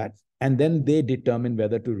all of that. And then they determine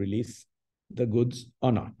whether to release the goods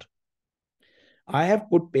or not. I have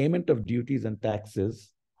put payment of duties and taxes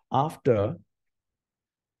after,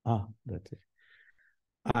 that's it.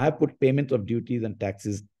 I have put payment of duties and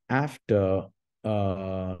taxes after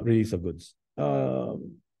release of goods.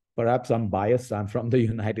 Perhaps I'm biased, I'm from the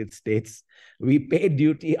United States. We pay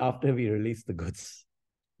duty after we release the goods.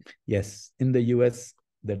 Yes, in the US,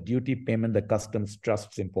 the duty payment, the customs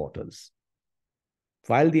trusts importers.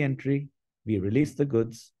 File the entry, we release the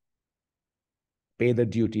goods, pay the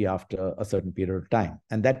duty after a certain period of time.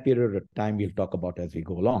 And that period of time we'll talk about as we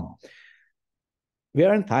go along. We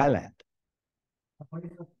are in Thailand.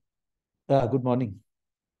 Good morning.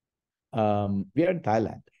 We are in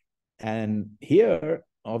Thailand. And here,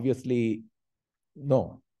 obviously,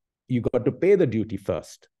 no, you got to pay the duty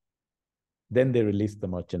first. Then they release the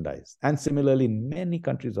merchandise. And similarly, in many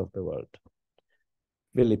countries of the world,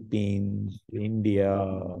 Philippines, India,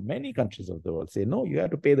 many countries of the world say, no, you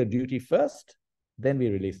have to pay the duty first, then we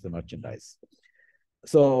release the merchandise.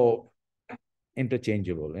 So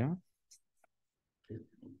interchangeable, yeah.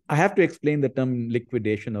 I have to explain the term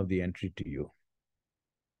liquidation of the entry to you.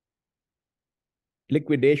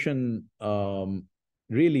 Liquidation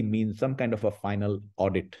really means some kind of a final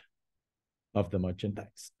audit of the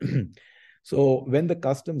merchandise. So when the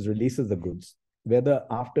customs releases the goods, whether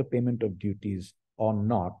after payment of duties or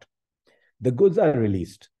not, the goods are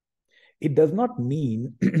released. It does not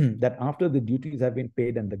mean that after the duties have been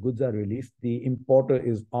paid and the goods are released, the importer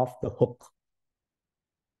is off the hook.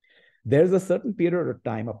 There's a certain period of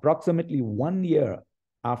time, approximately 1 year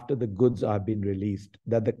after the goods have been released,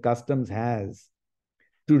 that the customs has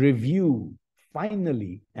to review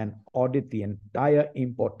finally and audit the entire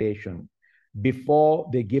importation before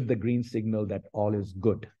they give the green signal that all is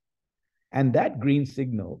good. And that green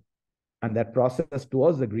signal and that process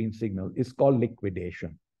towards the green signal is called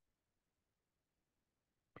liquidation.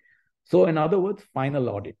 So in other words, final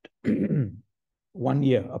audit, 1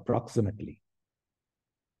 year approximately.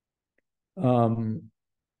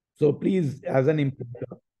 So please, as an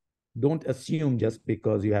importer, don't assume just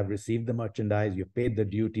because you have received the merchandise, you paid the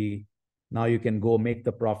duty, now you can go make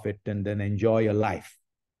the profit and then enjoy your life.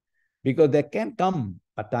 Because there can come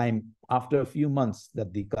a time after a few months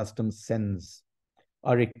that the customs sends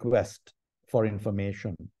a request for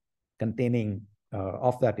information containing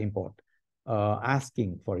of that import,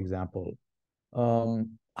 asking, for example,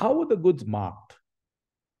 how were the goods marked?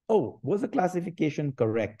 Oh, was the classification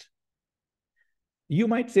correct? You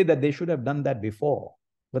might say that they should have done that before,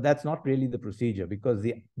 but that's not really the procedure, because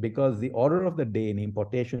the order of the day in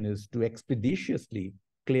importation is to expeditiously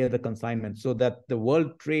clear the consignment so that the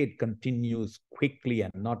world trade continues quickly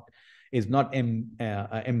and is not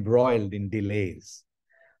embroiled in delays.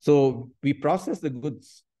 So we process the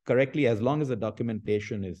goods correctly as long as the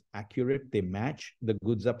documentation is accurate, they match, the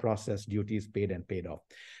goods are processed, duties paid and paid off.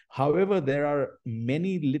 However, there are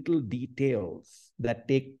many little details that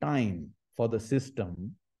take time for the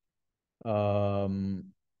system to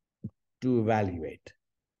evaluate.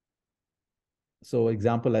 So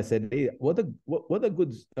example, I said, hey, were the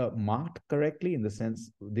goods marked correctly, in the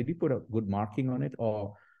sense, did you put a good marking on it?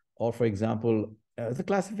 Or for example, the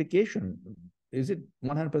classification, is it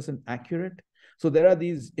 100% accurate? So there are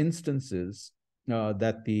these instances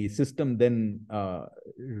that the system then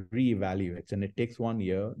reevaluates, and it takes 1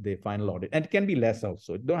 year, the final audit. And it can be less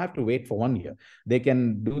also. You don't have to wait for 1 year. They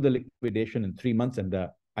can do the liquidation in 3 months and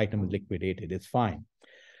the item is liquidated. It's fine.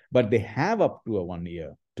 But they have up to 1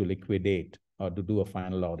 year to liquidate or to do a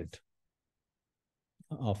final audit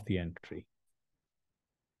of the entry.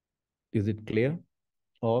 Is it clear?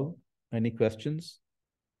 All? Any questions?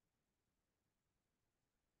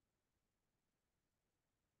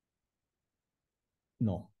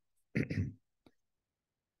 No.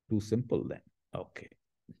 Too simple then. Okay.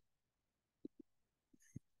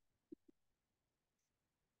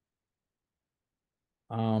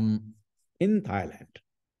 In Thailand,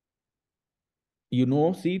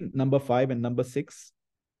 see number 5 and number 6?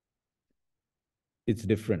 It's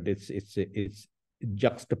different. It's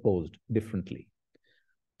juxtaposed differently.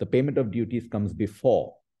 The payment of duties comes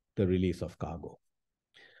before the release of cargo.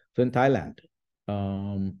 So in Thailand,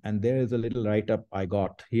 and there is a little write-up I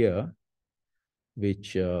got here,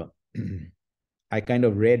 which I kind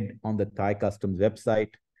of read on the Thai Customs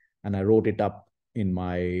website, and I wrote it up in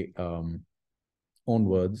my own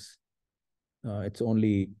words. It's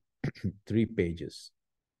only 3 pages.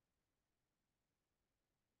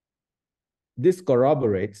 This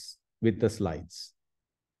corroborates with the slides.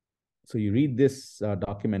 So you read this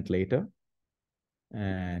document later,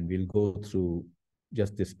 and we'll go through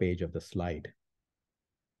just this page of the slide.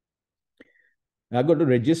 I got to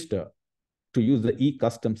register to use the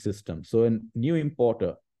e-custom system. So a new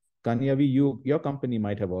importer, Kanyavi, your company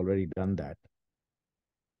might have already done that.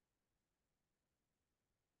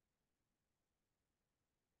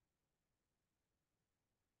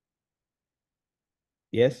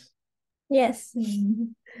 Yes? Yes.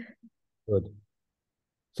 Good.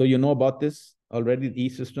 So you know about this already,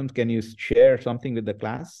 e-systems. Can you share something with the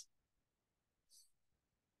class?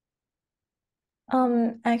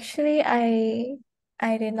 Actually, I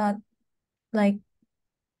did not like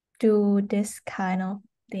do this kind of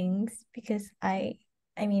things because I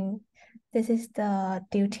mean, this is the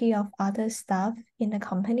duty of other staff in the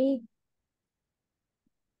company.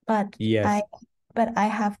 But Yes. I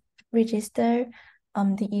have registered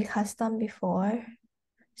the e-custom before.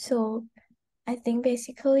 So I think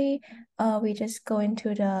basically we just go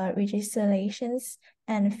into the registrations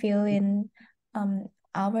and fill in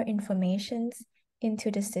our informations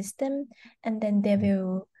into the system, and then they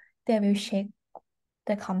will check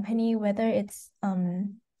the company whether it's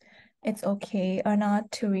okay or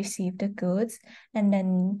not to receive the goods, and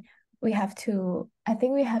then I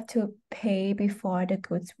think we have to pay before the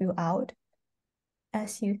goods will out.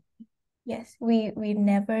 Yes, we will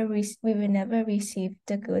never receive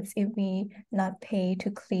the goods if we not pay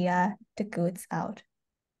to clear the goods out.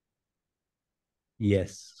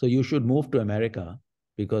 Yes. So you should move to America,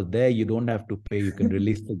 because there you don't have to pay. You can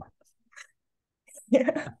release the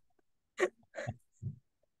Yeah.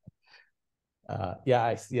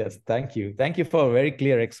 Yes. Thank you. Thank you for a very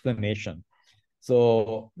clear explanation.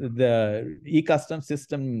 So the e-custom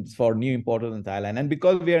systems for new importers in Thailand, and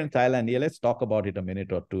because we are in Thailand, let's talk about it a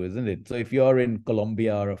minute or two, isn't it? So if you're in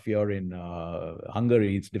Colombia or if you're in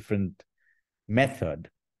Hungary, it's different method.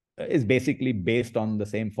 It's basically based on the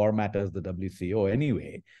same format as the WCO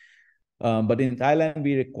anyway. But in Thailand,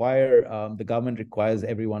 we require, the government requires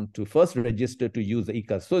everyone to first register to use the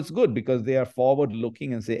e-custom. So it's good because they are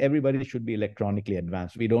forward-looking and say everybody should be electronically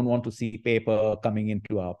advanced. We don't want to see paper coming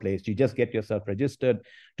into our place. You just get yourself registered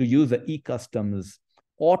to use the e-customs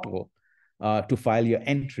portal to file your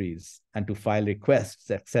entries and to file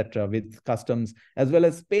requests, etc., with customs, as well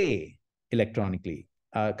as pay electronically.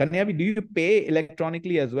 Kanyavi, do you pay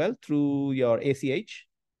electronically as well through your ACH?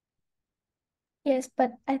 Yes,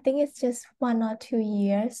 but I think it's just 1 or 2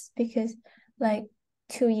 years because like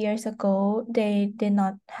 2 years ago they did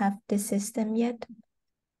not have the system yet.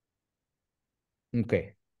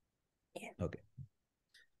 Okay. Yeah. Okay.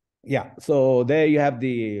 Yeah, so there you have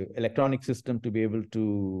the electronic system to be able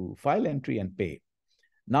to file entry and pay.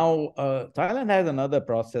 Now, Thailand has another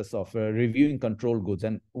process of reviewing controlled goods,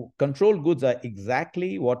 and controlled goods are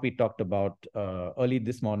exactly what we talked about early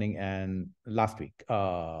this morning and last week,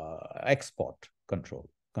 export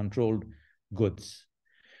controlled goods.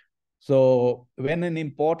 So when an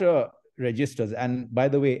importer registers, and by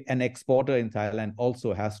the way, an exporter in Thailand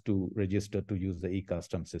also has to register to use the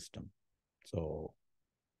e-custom system. So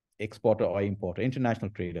exporter or importer,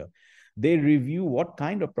 international trader, they review what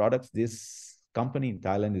kind of products this company in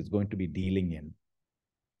Thailand is going to be dealing in.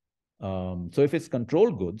 So if it's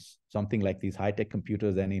controlled goods, something like these high-tech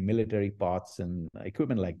computers, any military parts and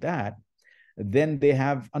equipment like that, then they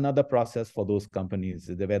have another process for those companies,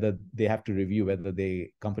 whether they have to review whether the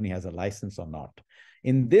company has a license or not.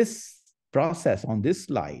 In this process, on this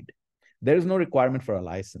slide, there is no requirement for a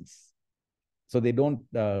license. So they don't,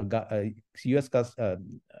 Thai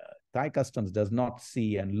Customs does not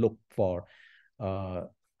see and look for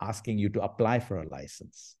asking you to apply for a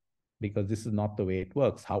license, because this is not the way it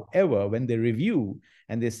works. However, when they review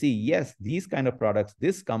and they see, yes, these kind of products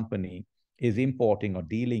this company is importing or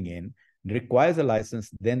dealing in requires a license,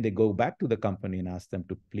 then they go back to the company and ask them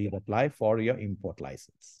to please apply for your import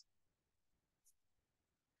license.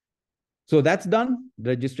 So that's done.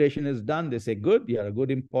 Registration is done. They say, good, you're a good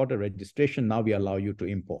importer, registration. Now we allow you to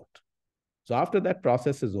import. So after that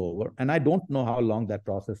process is over, and I don't know how long that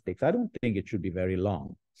process takes. I don't think it should be very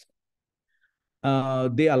long.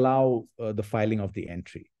 They allow the filing of the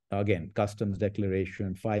entry. Again, customs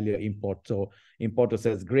declaration, file your import. So importer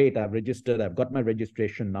says, great, I've registered, I've got my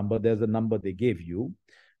registration number. There's a number they gave you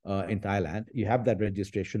in Thailand. You have that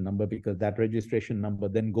registration number because that registration number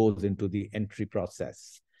then goes into the entry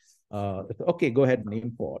process. Okay, go ahead and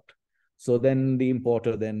import. So then the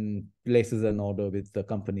importer then places an order with the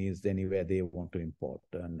companies anywhere they want to import,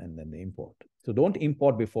 and then they import. So don't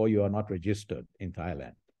import before you are not registered in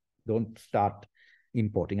Thailand. Don't start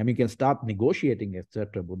importing. I mean, you can start negotiating,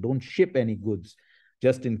 etc., but don't ship any goods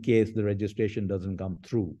just in case the registration doesn't come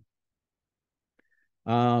through.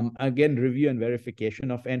 Again, review and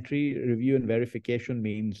verification of entry. Review and verification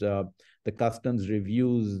means the customs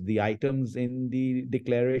reviews the items in the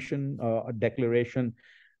declaration,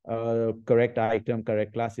 correct item,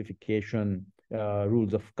 correct classification,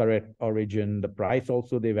 rules of correct origin, the price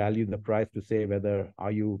also, they value the price to say whether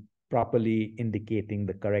are you properly indicating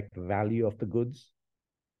the correct value of the goods.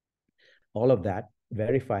 All of that,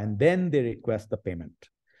 verify, and then they request the payment.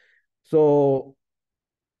 So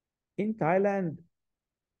in Thailand,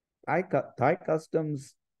 Thai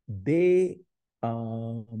Customs, they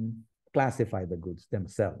classify the goods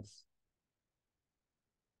themselves.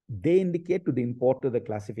 They indicate to the importer the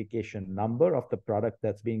classification number of the product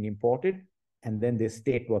that's being imported, and then they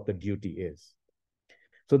state what the duty is.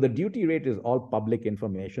 So the duty rate is all public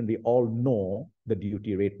information. We all know the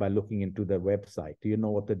duty rate by looking into the website. Do you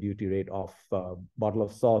know what the duty rate of a bottle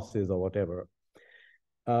of sauce is or whatever?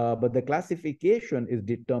 But the classification is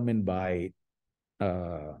determined by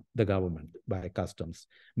the government, by customs.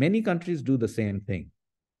 Many countries do the same thing.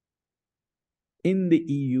 In the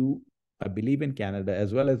EU, I believe in Canada,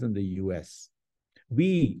 as well as in the US,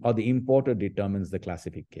 we or the importer determines the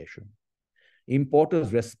classification.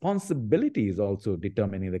 Importer's responsibility is also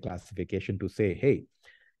determining the classification to say, hey,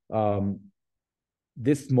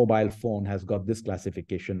 this mobile phone has got this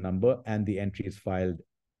classification number and the entry is filed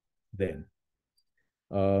then.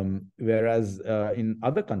 Whereas in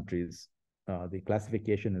other countries, the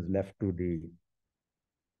classification is left to the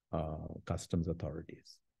customs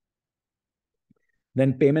authorities.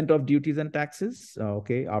 Then payment of duties and taxes.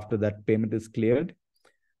 Okay, after that payment is cleared,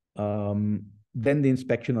 then the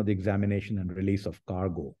inspection or the examination and release of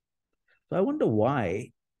cargo. So I wonder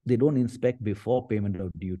why they don't inspect before payment of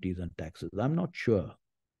duties and taxes. I'm not sure.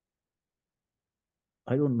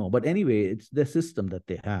 I don't know. But anyway, it's the system that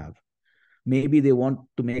they have. Maybe they want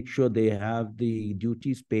to make sure they have the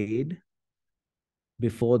duties paid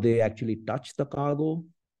before they actually touch the cargo.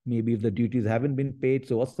 Maybe if the duties haven't been paid,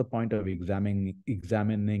 so what's the point of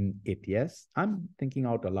examining it? Yes, I'm thinking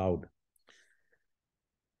out aloud.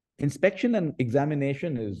 Inspection and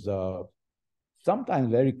examination is sometimes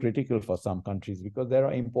very critical for some countries because there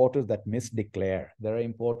are importers that misdeclare. There are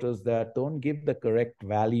importers that don't give the correct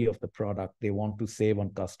value of the product. They want to save on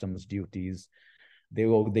customs duties. They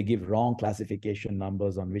give wrong classification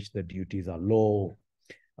numbers on which the duties are low.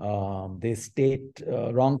 They state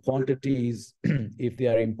wrong quantities if they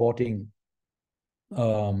are importing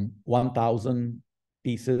 1,000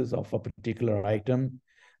 pieces of a particular item.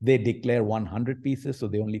 They declare 100 pieces, so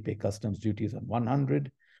they only pay customs duties on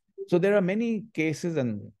 100. So there are many cases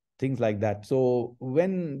and things like that. So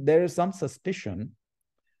when there is some suspicion,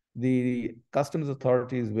 the customs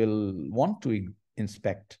authorities will want to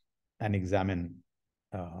inspect and examine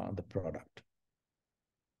the product.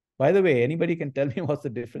 By the way, anybody can tell me what's the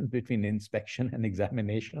difference between inspection and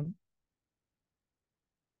examination?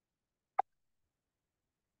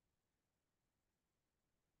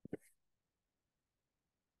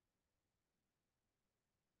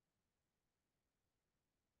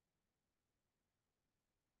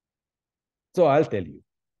 So I'll tell you.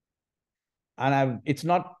 And it's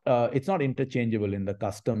not interchangeable in the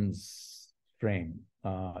customs frame.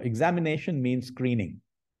 Examination means screening.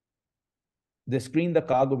 They screen the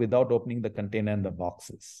cargo without opening the container and the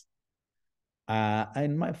boxes.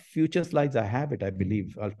 In my future slides, I have it, I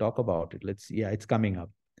believe. I'll talk about it. Let's see. Yeah, it's coming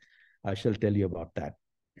up. I shall tell you about that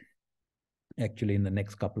actually in the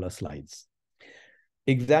next couple of slides.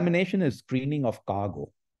 Examination is screening of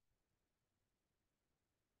cargo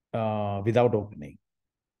without opening.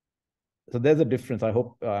 So there's a difference. I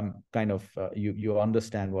hope you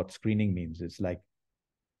understand what screening means. It's like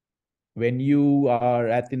when you are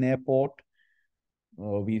at an airport,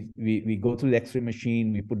 we go through the X-ray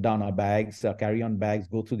machine, we put down our bags, carry-on bags,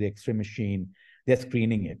 go through the X-ray machine. They're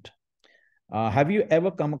screening it. Have you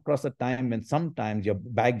ever come across a time when sometimes your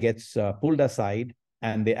bag gets pulled aside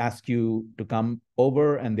and they ask you to come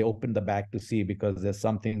over and they open the bag to see because there's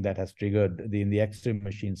something that has triggered in the X-ray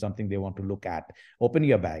machine, something they want to look at. Open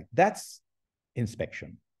your bag. That's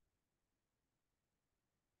inspection.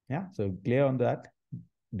 Yeah, so clear on that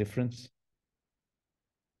difference?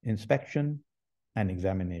 Inspection and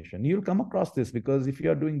examination. You'll come across this because if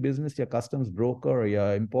you're doing business, your customs broker or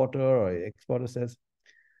your importer or your exporter says,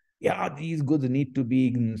 yeah, these goods need to be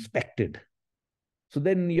inspected. So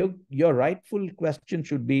then your rightful question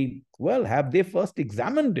should be, well, have they first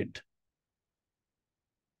examined it?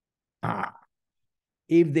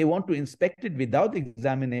 If they want to inspect it without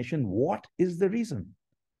examination, what is the reason?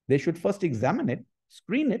 They should first examine it,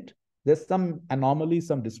 screen it. There's some anomaly,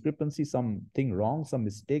 some discrepancy, something wrong, some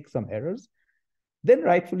mistake, some errors. Then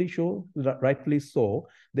rightfully so,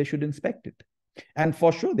 they should inspect it. And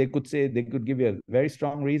for sure, they could give you a very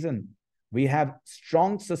strong reason. We have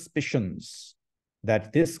strong suspicions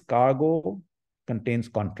that this cargo contains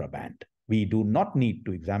contraband. We do not need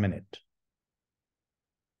to examine it.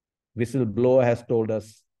 Whistleblower has told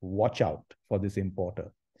us, watch out for this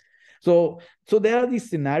importer. So there are these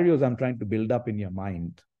scenarios I'm trying to build up in your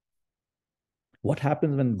mind. What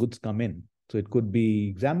happens when goods come in? So it could be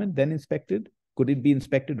examined, then inspected. Could it be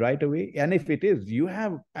inspected right away? And if it is, you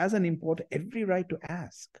have, as an importer, every right to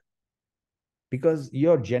ask. Because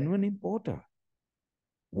you're a genuine importer.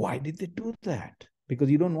 Why did they do that? Because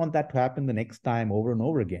you don't want that to happen the next time over and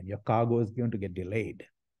over again. Your cargo is going to get delayed.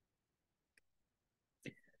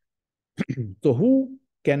 So who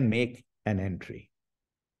can make an entry?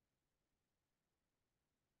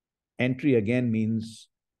 Entry again means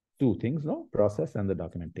two things, no? Process and the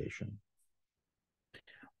documentation.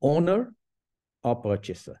 Owner or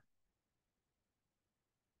purchaser.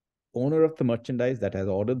 Owner of the merchandise that has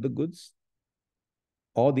ordered the goods,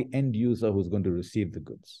 or the end user who's going to receive the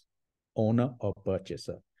goods. Owner or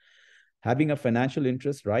purchaser. Having a financial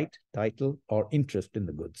interest, right, title, or interest in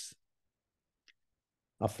the goods.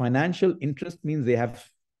 A financial interest means they have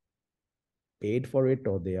paid for it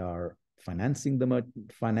or they are financing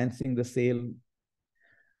the sale.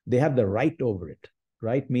 They have the right over it.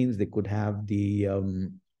 Right means they could have the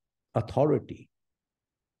authority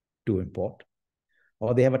to import,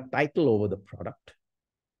 or they have a title over the product.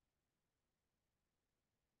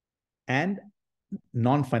 And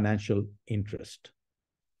non-financial interest.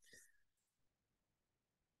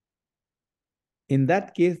 In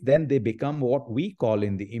that case, then they become what we call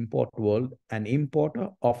in the import world an importer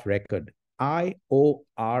of record,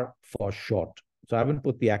 IOR for short. So I haven't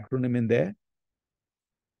put the acronym in there.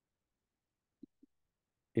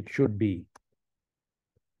 It should be.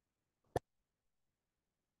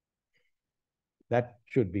 That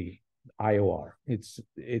should be IOR. It's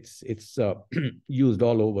used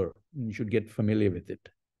all over. You should get familiar with it.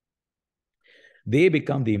 They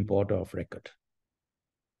become the importer of record.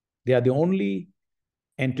 They are the only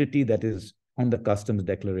entity that is on the customs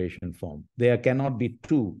declaration form. There cannot be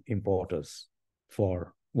two importers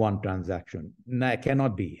for one transaction. No,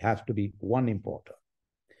 cannot be. Has to be one importer.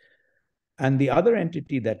 And the other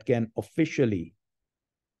entity that can officially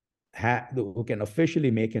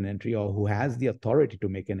make an entry, or who has the authority to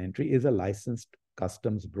make an entry, is a licensed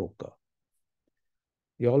customs broker.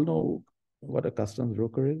 You all know what a customs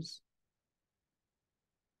broker is?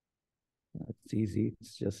 It's easy.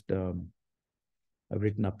 It's just I've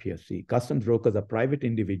written up here. See, customs brokers are private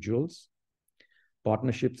individuals,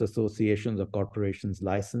 partnerships, associations, or corporations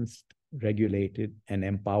licensed, regulated, and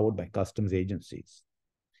empowered by customs agencies.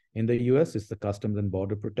 In the US, it's the Customs and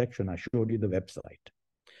Border Protection. I showed you the website,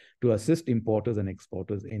 to assist importers and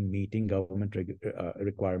exporters in meeting government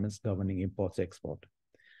requirements governing imports, export.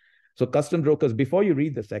 So customs brokers, before you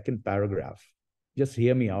read the second paragraph, just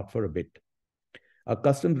hear me out for a bit. A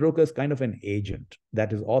customs broker is kind of an agent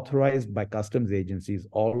that is authorized by customs agencies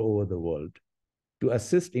all over the world to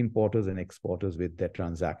assist importers and exporters with their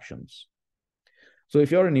transactions. So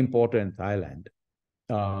if you're an importer in Thailand,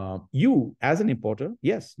 you, as an importer,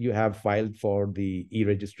 yes, you have filed for the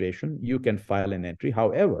e-registration. You can file an entry.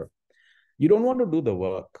 However, you don't want to do the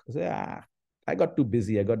work. Say, I got too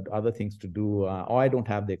busy. I got other things to do, or I don't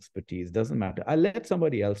have the expertise. Doesn't matter. I'll let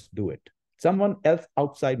somebody else do it. Someone else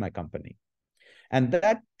outside my company. And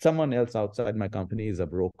that someone else outside my company is a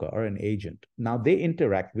broker or an agent. Now they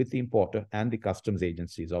interact with the importer and the customs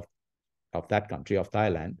agencies of that country, of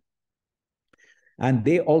Thailand. And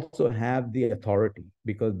they also have the authority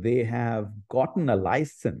because they have gotten a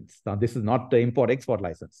license. Now, this is not the import-export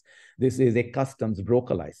license. This is a customs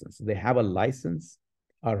broker license. They have a license,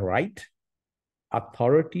 a right,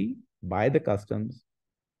 authority by the customs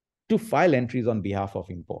to file entries on behalf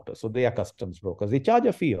of importers. So they are customs brokers. They charge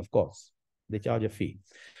a fee, of course. They charge a fee.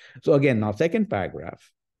 So again, now second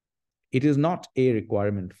paragraph, it is not a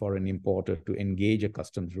requirement for an importer to engage a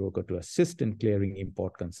customs broker to assist in clearing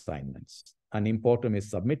import consignments. An importer may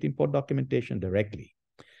submit import documentation directly.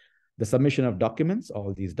 The submission of documents,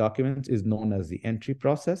 all these documents, is known as the entry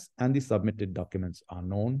process, and the submitted documents are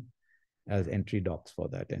known as entry docs for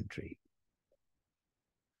that entry.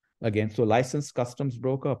 Again, so licensed customs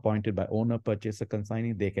broker appointed by owner, purchaser,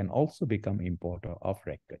 consignee, they can also become importer of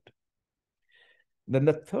record. Then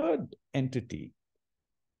the third entity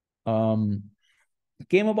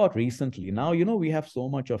came about recently. Now, you know, we have so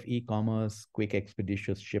much of e-commerce, quick,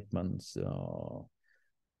 expeditious shipments. You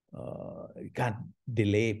can't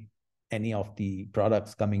delay any of the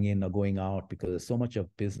products coming in or going out because there's so much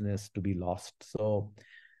of business to be lost. So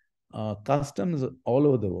customs all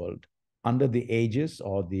over the world, under the aegis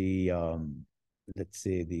or the, let's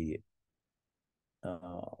say, the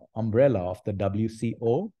umbrella of the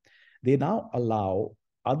WCO, they now allow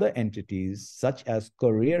other entities such as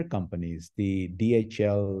courier companies, the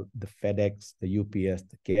DHL, the FedEx, the UPS,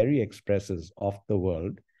 the Carry Expresses of the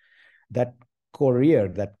world, that courier,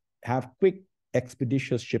 that have quick,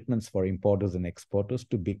 expeditious shipments for importers and exporters,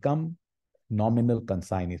 to become nominal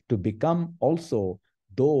consignees, to become also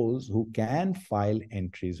those who can file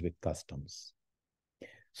entries with customs.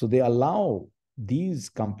 So they allow these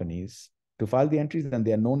companies to file the entries, and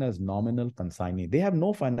they are known as nominal consignee. They have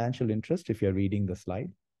no financial interest if you're reading the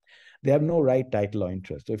slide. They have no right, title, or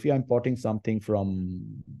interest. So if you're importing something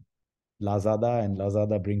from Lazada and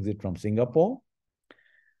Lazada brings it from Singapore,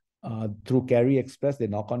 through Carry Express, they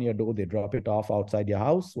knock on your door, they drop it off outside your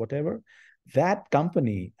house, whatever. That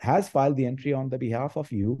company has filed the entry on the behalf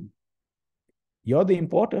of you. You're the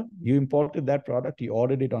importer. You imported that product. You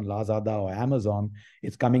ordered it on Lazada or Amazon.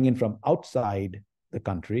 It's coming in from outside the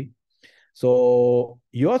country. So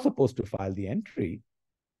you're supposed to file the entry.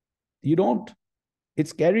 You don't.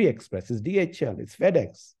 It's Carry Express, it's DHL, it's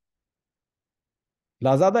FedEx.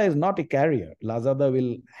 Lazada is not a carrier. Lazada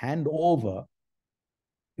will hand over,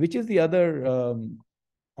 which is the other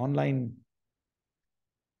online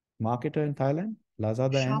marketer in Thailand?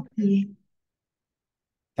 Lazada and? Shopee.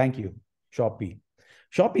 Thank you, Shopee.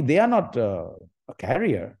 Shopee, they are not a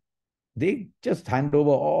carrier. They just hand over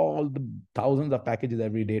all the thousands of packages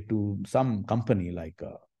every day to some company like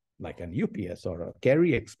an UPS or a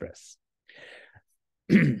Carry Express.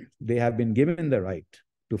 They have been given the right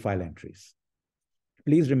to file entries.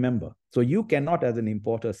 Please remember, so you cannot, as an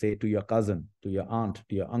importer, say to your cousin, to your aunt,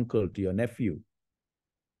 to your uncle, to your nephew,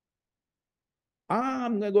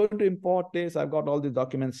 I'm going to import this. I've got all these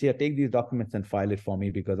documents here. Take these documents and file it for me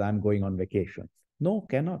because I'm going on vacation. No,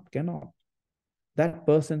 cannot. That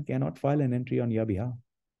person cannot file an entry on your behalf.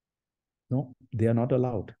 No, they are not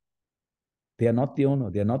allowed. They are not the owner.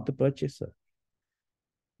 They are not the purchaser.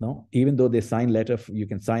 No, even though they sign letter, you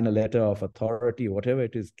can sign a letter of authority, whatever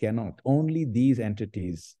it is, cannot. Only these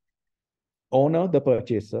entities, owner, the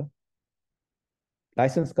purchaser,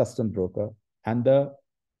 licensed custom broker, and the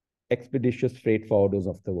expeditious freight forwarders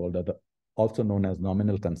of the world, also known as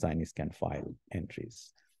nominal consignees, can file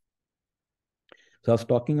entries. So I was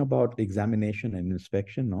talking about examination and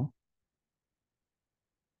inspection, no?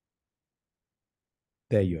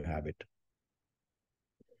 There you have it.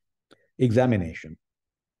 Examination.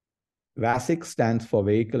 VASIC stands for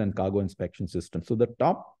Vehicle and Cargo Inspection System. So the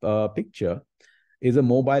top picture is a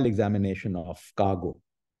mobile examination of cargo,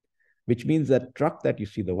 which means that truck that you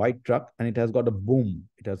see, the white truck, and it has got a boom.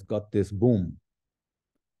 It has got this boom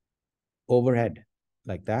overhead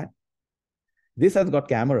like that. This has got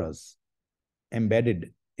cameras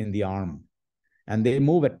embedded in the arm, and they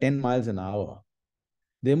move at 10 miles an hour.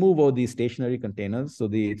 They move over these stationary containers, so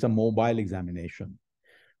it's a mobile examination.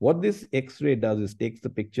 What this X-ray does is takes the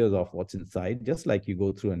pictures of what's inside, just like you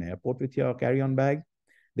go through an airport with your carry-on bag.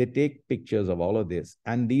 They take pictures of all of this,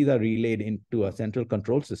 and these are relayed into a central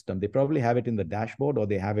control system. They probably have it in the dashboard, or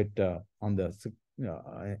they have it in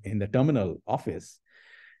the terminal office.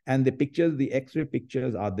 And the pictures, the X-ray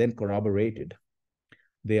pictures, are then corroborated.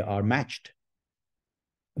 They are matched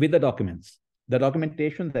with the documents, the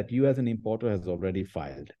documentation that you as an importer has already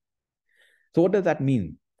filed. So what does that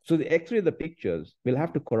mean? So the X-ray, the pictures will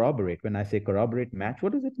have to corroborate. When I say corroborate, match,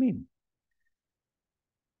 what does it mean?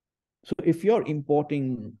 So if you're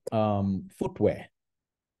importing footwear,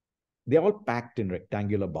 they're all packed in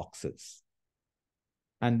rectangular boxes.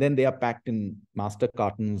 And then they are packed in master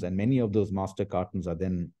cartons, and many of those master cartons are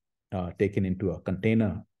then taken into a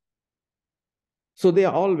container. So they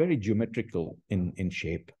are all very geometrical in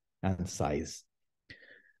shape and size.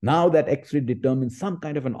 Now that X-ray determines some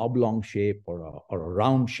kind of an oblong shape or a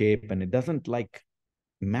round shape, and it doesn't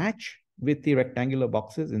match with the rectangular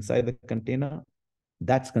boxes inside the container,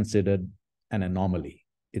 that's considered an anomaly.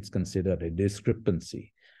 It's considered a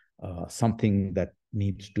discrepancy, something that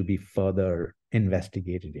needs to be further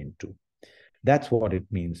investigated into. That's what it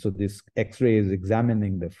means. So this X-ray is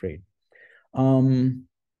examining the freight.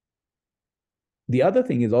 The other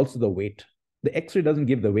thing is also the weight. The X-ray doesn't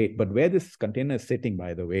give the weight, but where this container is sitting,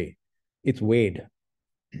 by the way, it's weighed.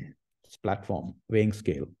 It's platform, weighing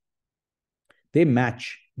scale. They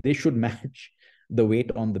should match the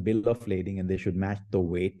weight on the bill of lading, and they should match the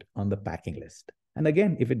weight on the packing list. And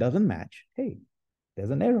again, if it doesn't match, hey,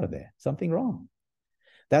 there's an error there, something wrong.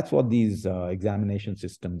 That's what these examination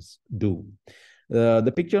systems do.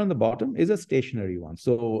 The picture on the bottom is a stationary one.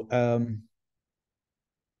 So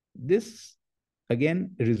this,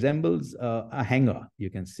 again, resembles a hangar, you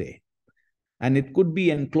can say. And it could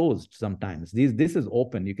be enclosed sometimes. This is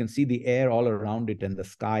open. You can see the air all around it and the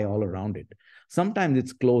sky all around it. Sometimes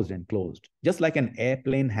it's closed and closed, just like an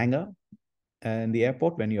airplane hangar. In the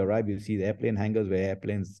airport, when you arrive, you see the airplane hangars where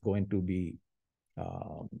airplanes going to be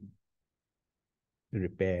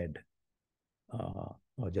repaired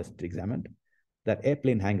or just examined. That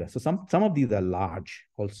airplane hangar. So some of these are large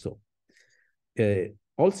also.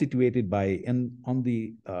 All situated on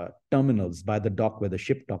the terminals by the dock where the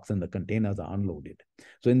ship docks and the containers are unloaded.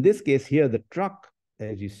 So in this case here, the truck,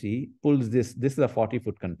 as you see, pulls this. This is a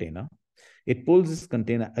 40-foot container. It pulls this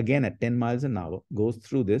container again at 10 miles an hour, goes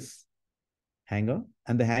through this hangar,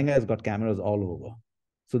 and the hangar has got cameras all over.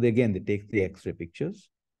 So they take the X-ray pictures.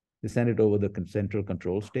 They send it over the central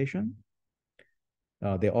control station.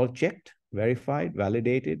 They're all checked, verified,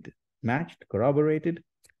 validated, matched, corroborated.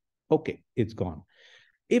 Okay, it's gone.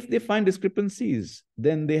 If they find discrepancies,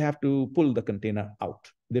 then they have to pull the container out.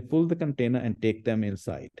 They pull the container and take them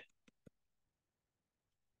inside.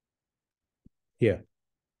 Here,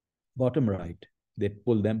 bottom right, they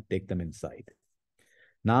pull them, take them inside.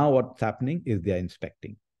 Now what's happening is they're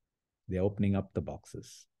inspecting. They're opening up the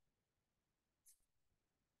boxes.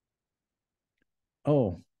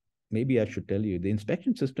 Oh, maybe I should tell you, the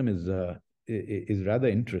inspection system is rather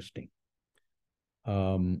interesting.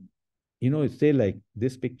 Say like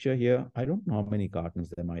this picture here, I don't know how many cartons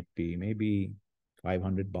there might be, maybe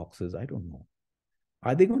 500 boxes, I don't know.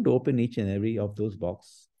 Are they going to open each and every of those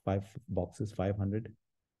 500?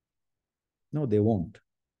 No, they won't.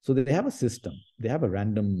 So they have a system. They have a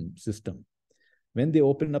random system. When they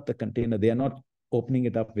open up the container, they are not opening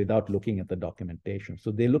it up without looking at the documentation.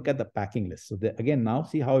 So they look at the packing list. So again, now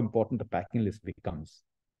see how important the packing list becomes.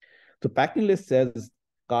 So packing list says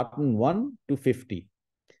carton 1 to 50.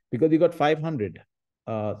 Because you got 500.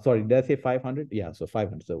 Sorry, did I say 500? Yeah, so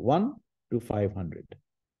 500. So 1 to 500.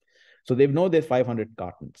 So they know there's 500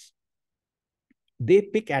 cartons. they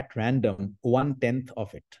pick at random 1/10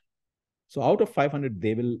 of it. So out of 500,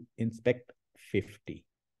 they will inspect 50.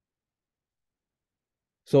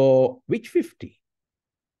 So which 50?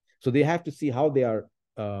 So they have to see how they are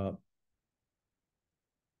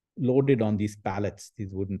loaded on these pallets,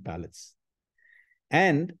 these wooden pallets.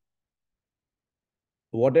 And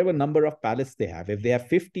whatever number of pallets they have, if they have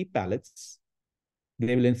 50 pallets,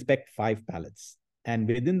 they will inspect 5 pallets. And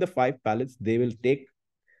within the 5 pallets, they will take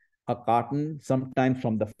a carton, sometimes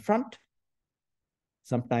from the front,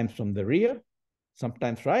 sometimes from the rear,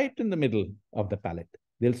 sometimes right in the middle of the pallet.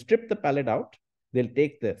 They'll strip the pallet out. They'll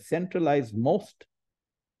take the centralized most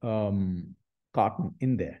carton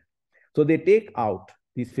in there. So they take out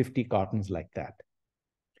these 50 cartons like that.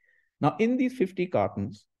 Now, in these 50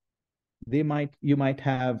 cartons, you might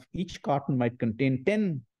have, each carton might contain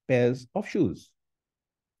 10 pairs of shoes.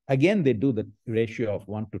 Again, they do the ratio of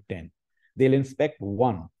 1 to 10. They'll inspect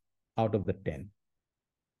 1 out of the 10.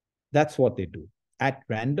 That's what they do at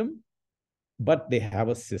random, but they have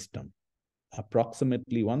a system.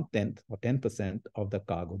 Approximately 1/10 or 10% of the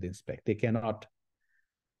cargo they inspect. They cannot,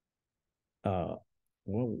 well,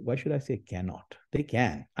 why should I say cannot? They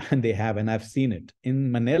can, and they have, and I've seen it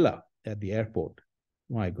in Manila at the airport.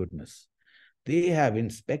 My goodness. They have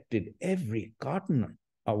inspected every carton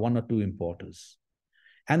of 1 or 2 importers.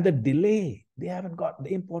 And the delay, they haven't got,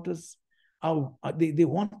 the importers, they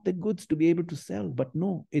want the goods to be able to sell, but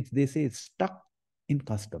no, they say it's stuck in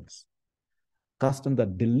customs. Customs are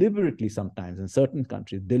deliberately, sometimes in certain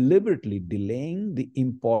countries, deliberately delaying the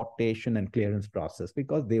importation and clearance process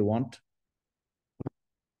because they want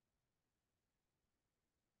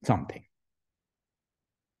something.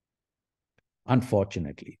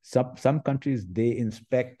 Unfortunately, some countries, they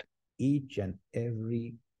inspect each and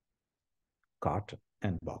every carton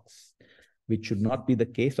and box, which should not be the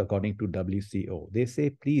case according to WCO. They say,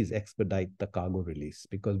 please expedite the cargo release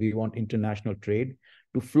because we want international trade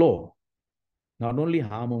to flow, not only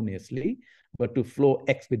harmoniously, but to flow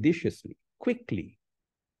expeditiously, quickly,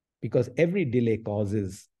 because every delay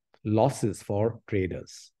causes losses for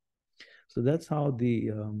traders. So that's how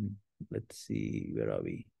the, let's see, where are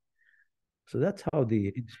we? So that's how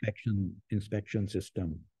the inspection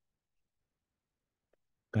system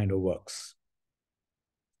kind of works.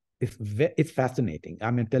 It's fascinating.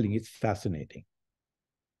 I'm telling you, it's fascinating.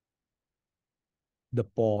 The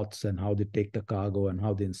ports and how they take the cargo and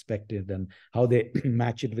how they inspect it and how they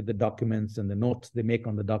match it with the documents and the notes they make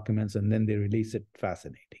on the documents, and then they release it.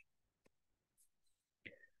 Fascinating.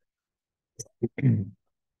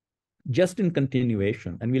 Just in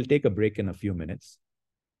continuation, and we'll take a break in a few minutes.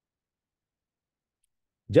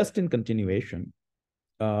 Just in continuation,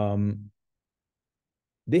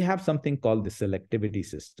 they have something called the selectivity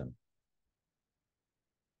system.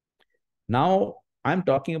 Now, I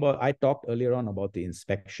talked earlier on about the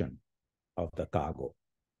inspection of the cargo.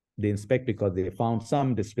 They inspect because they found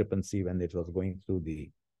some discrepancy when it was going through the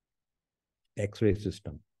X-ray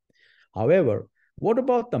system. However, what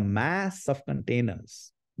about the mass of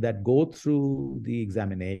containers that go through the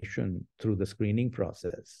examination, through the screening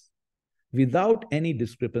process, without any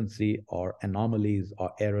discrepancy or anomalies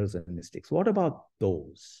or errors and mistakes? What about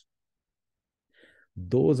those?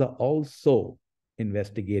 Those are also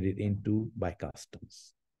investigated into by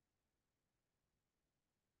customs.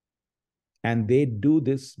 And they do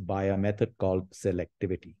this by a method called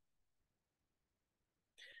selectivity.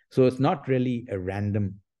 So it's not really a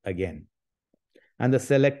random again. And the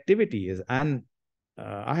selectivity is, and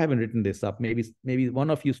I haven't written this up. Maybe one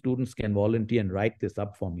of you students can volunteer and write this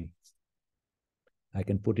up for me. I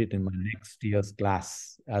can put it in my next year's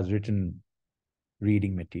class as written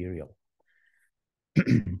reading material.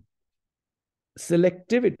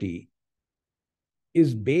 Selectivity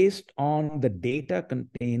is based on the data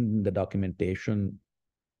contained in the documentation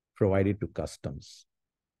provided to customs.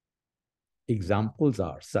 Examples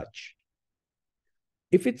are such.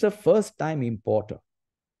 If it's a first-time importer,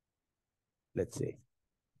 let's say,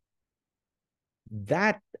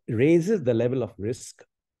 that raises the level of risk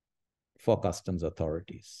for customs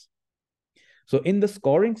authorities. So in the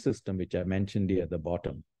scoring system, which I mentioned here at the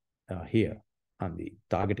bottom, here on the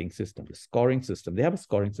targeting system, the scoring system, they have a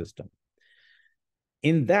scoring system.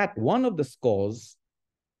 In that, one of the scores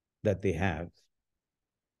that they have,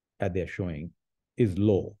 that they're showing, is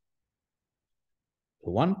low.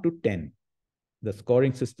 1 to 10, the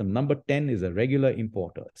scoring system, number 10 is a regular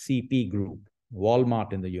importer, CP Group,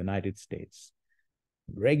 Walmart in the United States,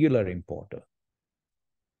 regular importer.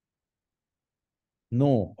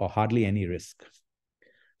 No or hardly any risk.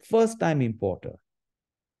 First-time importer,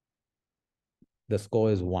 the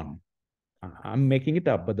score is 1. I'm making it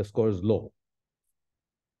up, but the score is low.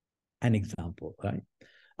 An example, right?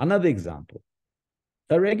 Another example,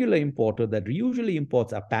 a regular importer that usually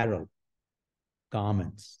imports apparel,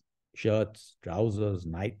 garments, shirts, trousers,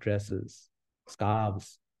 night dresses,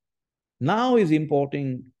 scarves, now is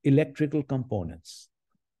importing electrical components.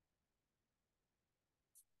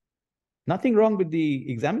 Nothing wrong with the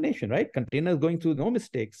examination, right? Containers going through, no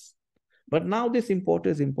mistakes. But now this importer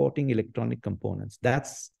is importing electronic components.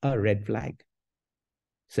 That's a red flag.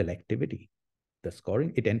 Selectivity. The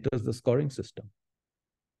scoring, it enters the scoring system.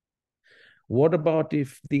 What about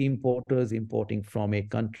if the importer is importing from a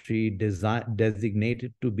country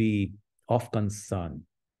designated to be of concern?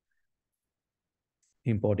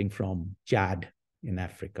 Importing from Chad in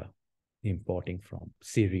Africa, importing from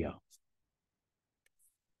Syria.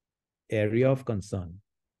 Area of concern,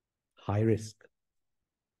 high risk.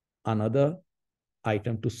 Another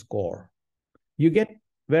item to score. You get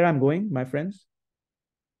where I'm going, my friends?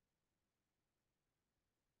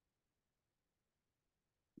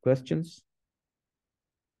 Questions?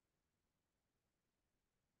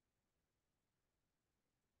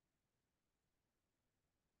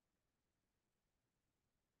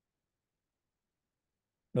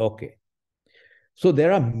 Okay. So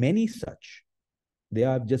there are many such.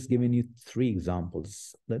 I've just given you 3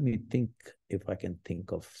 examples. Let me think if I can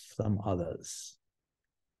think of some others.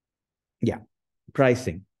 Yeah,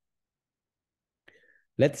 pricing.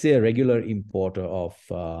 Let's say a regular importer of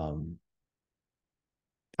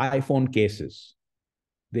iPhone cases.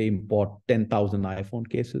 They import 10,000 iPhone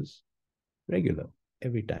cases. Regular,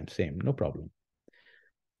 every time, same, no problem.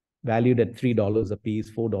 Valued at $3 a piece,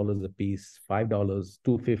 $4 a piece, $5,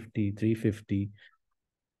 $2.50, $3.50.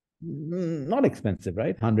 Not expensive,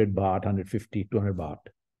 right? 100 baht, 150, 200 baht.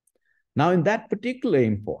 Now, in that particular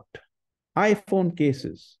import, iPhone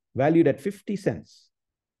cases valued at 50 cents.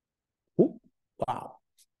 Ooh, wow.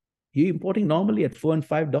 You're importing normally at $4 and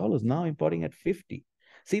 $5, now importing at 50.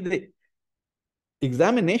 See, the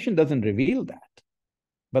examination doesn't reveal that,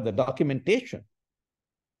 but the documentation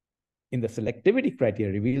in the selectivity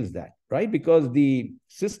criteria reveals that, right? Because the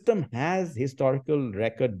system has historical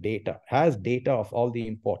record data, has data of all the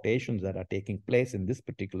importations that are taking place in this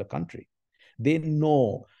particular country. They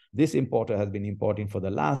know this importer has been importing for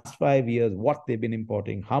the last 5 years, what they've been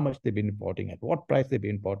importing, how much they've been importing, at what price they've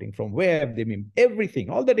been importing, from where have they been, everything,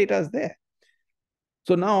 all the data is there.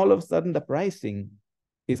 So now all of a sudden the pricing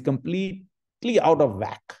is completely out of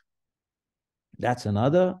whack. That's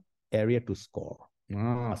another area to score.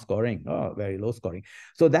 Scoring, very low scoring.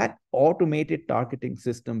 So that automated targeting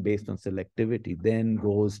system based on selectivity then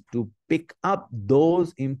goes to pick up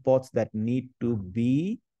those imports that need to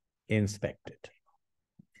be inspected.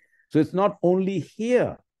 So it's not only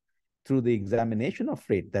here through the examination of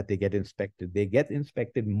freight that they get inspected. They get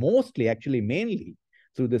inspected mostly, actually mainly,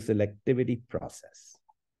 through the selectivity process.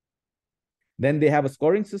 Then they have a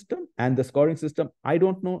scoring system, and the scoring system, I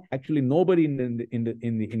don't know, actually nobody in the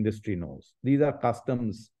industry knows. These are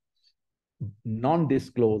customs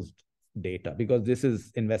non-disclosed data because this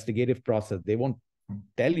is investigative process. They won't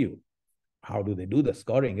tell you how do they do the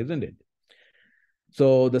scoring, isn't it?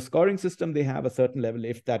 So the scoring system, they have a certain level.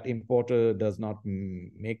 If that importer does not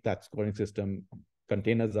make that scoring system,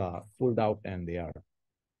 containers are pulled out and they are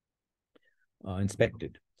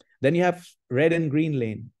inspected. Then you have red and green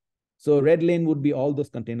lane. So red lane would be all those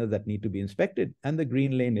containers that need to be inspected. And the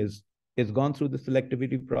green lane is gone through the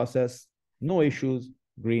selectivity process, no issues,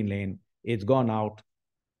 green lane, it's gone out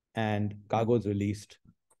and cargo is released,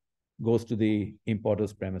 goes to the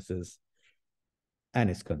importer's premises and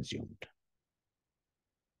is consumed.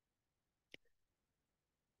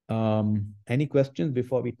 Any questions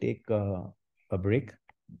before we take a break?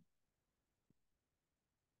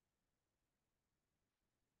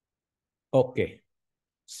 Okay.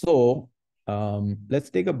 So let's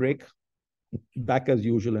take a break. Back as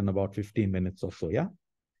usual in about 15 minutes or so, yeah?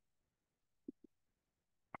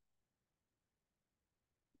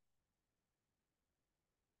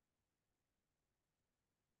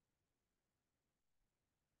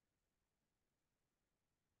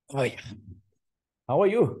 Oh, yeah. How are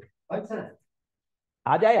you? Fine, sir.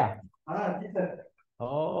 Ajaya? Yes, sir.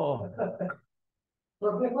 Oh.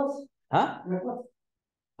 So breakfast? Huh? Breakfast?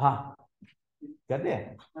 हाँ कहते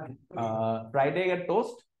हैं Friday का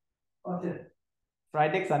toast Okay.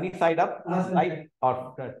 Friday sunny side up sunny right side.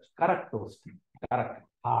 और correct toast correct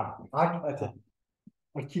hard Hot? अच्छा.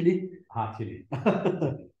 और chili? हाँ chilli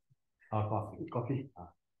और coffee Coffee?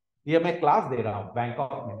 ये मैं क्लास दे रहा हूँ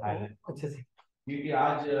बैंकॉक में थाईलैंड अच्छा सर. क्योंकि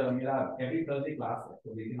आज मेरा एवरी थर्सडे क्लास है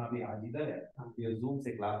तो लेकिन अभी आज इधर है ये जूम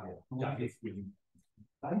से क्लास ले रहा हूँ जाके स्कूल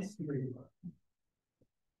Nice. Very good.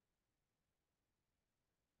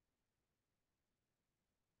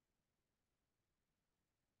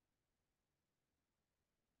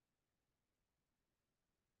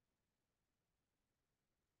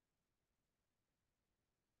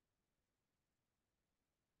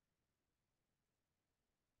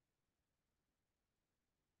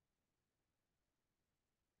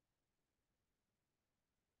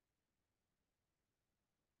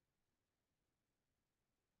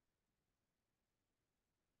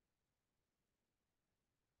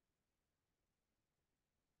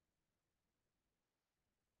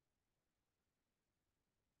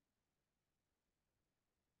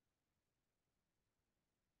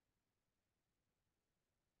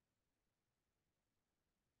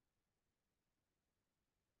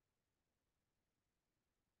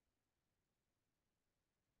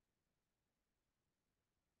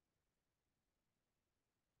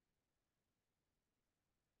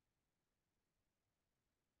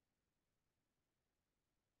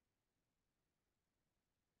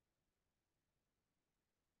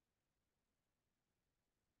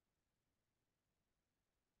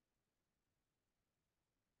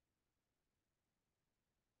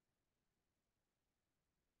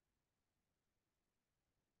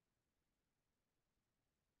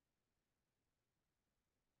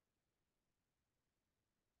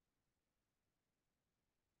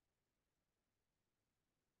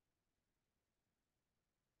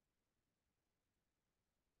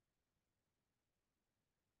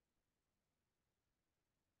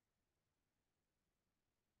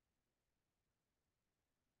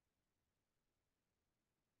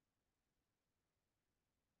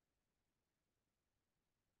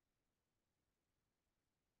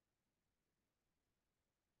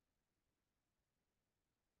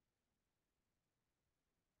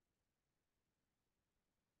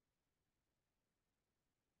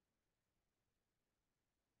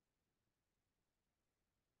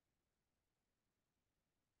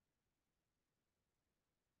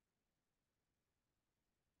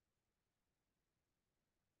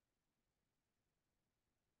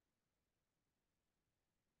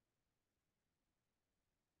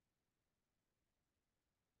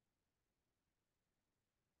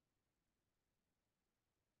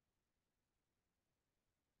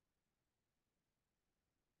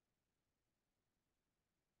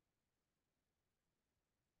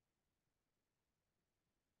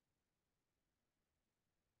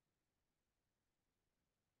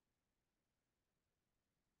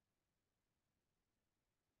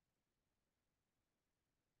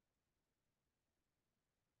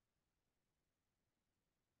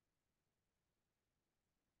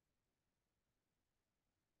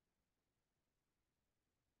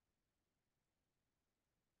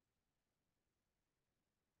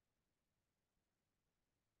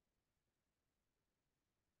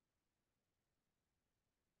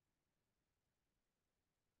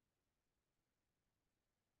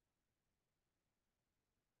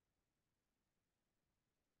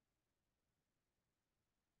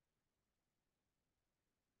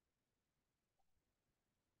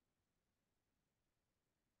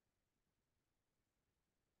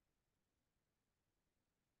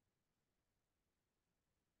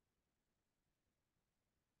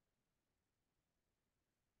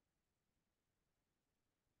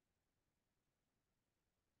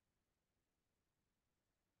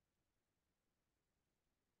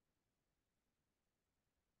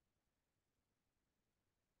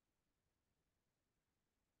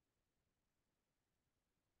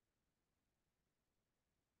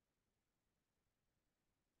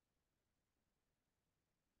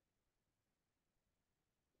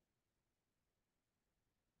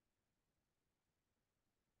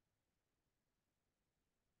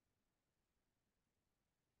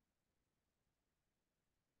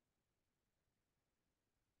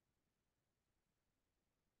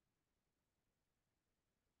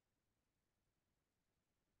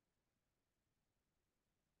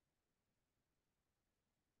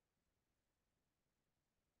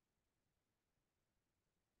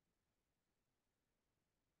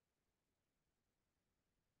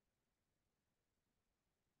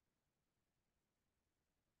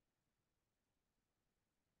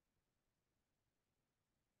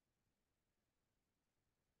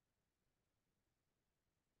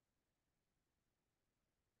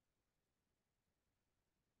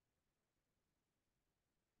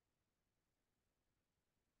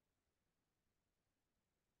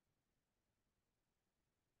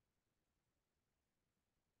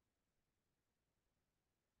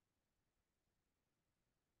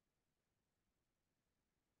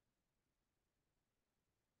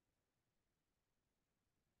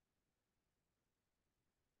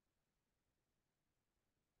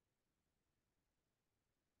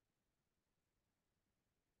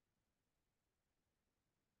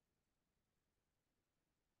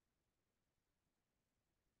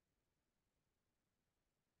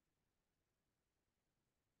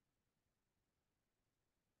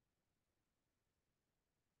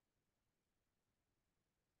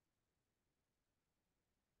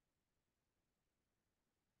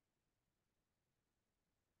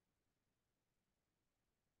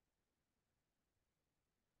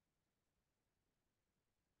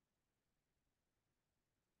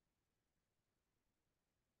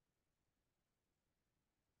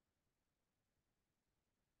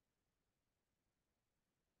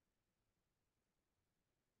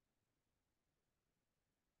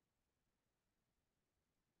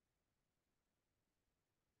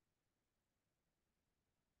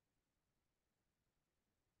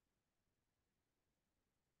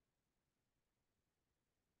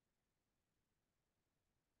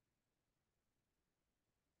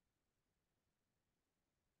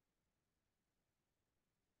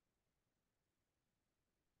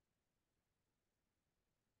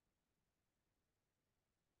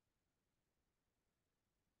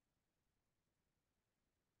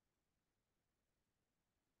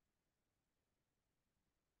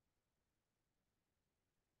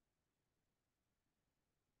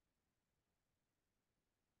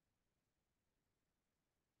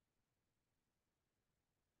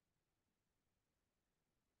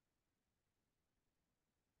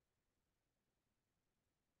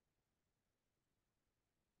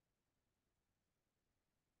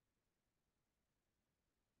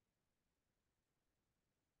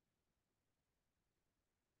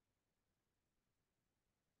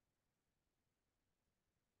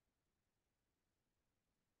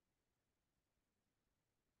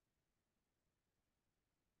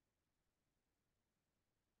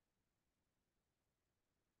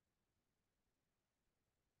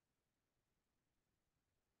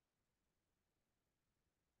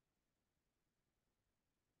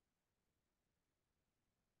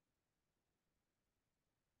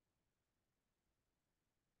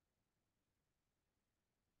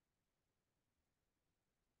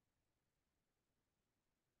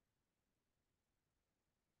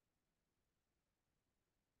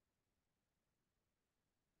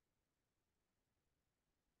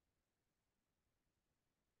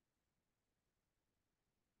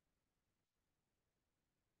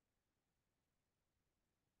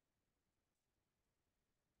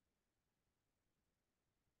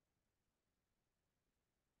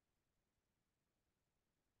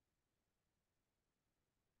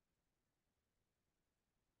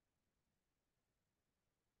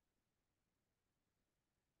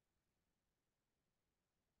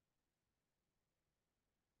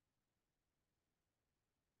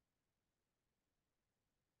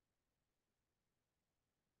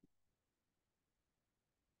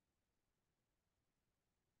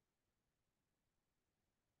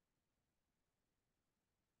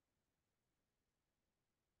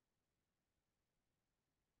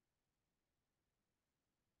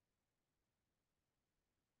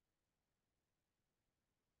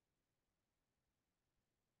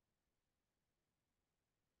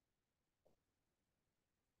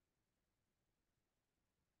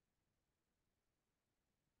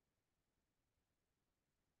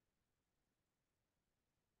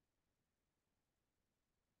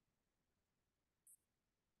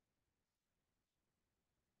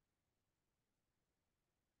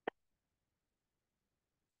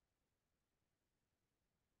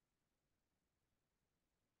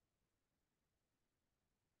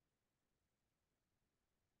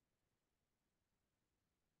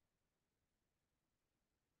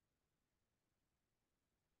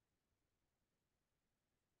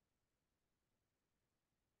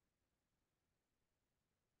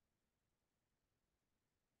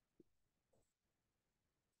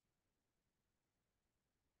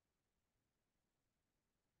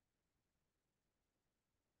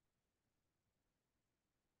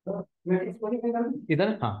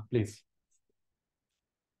 इधर हाँ please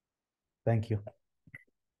Thank you.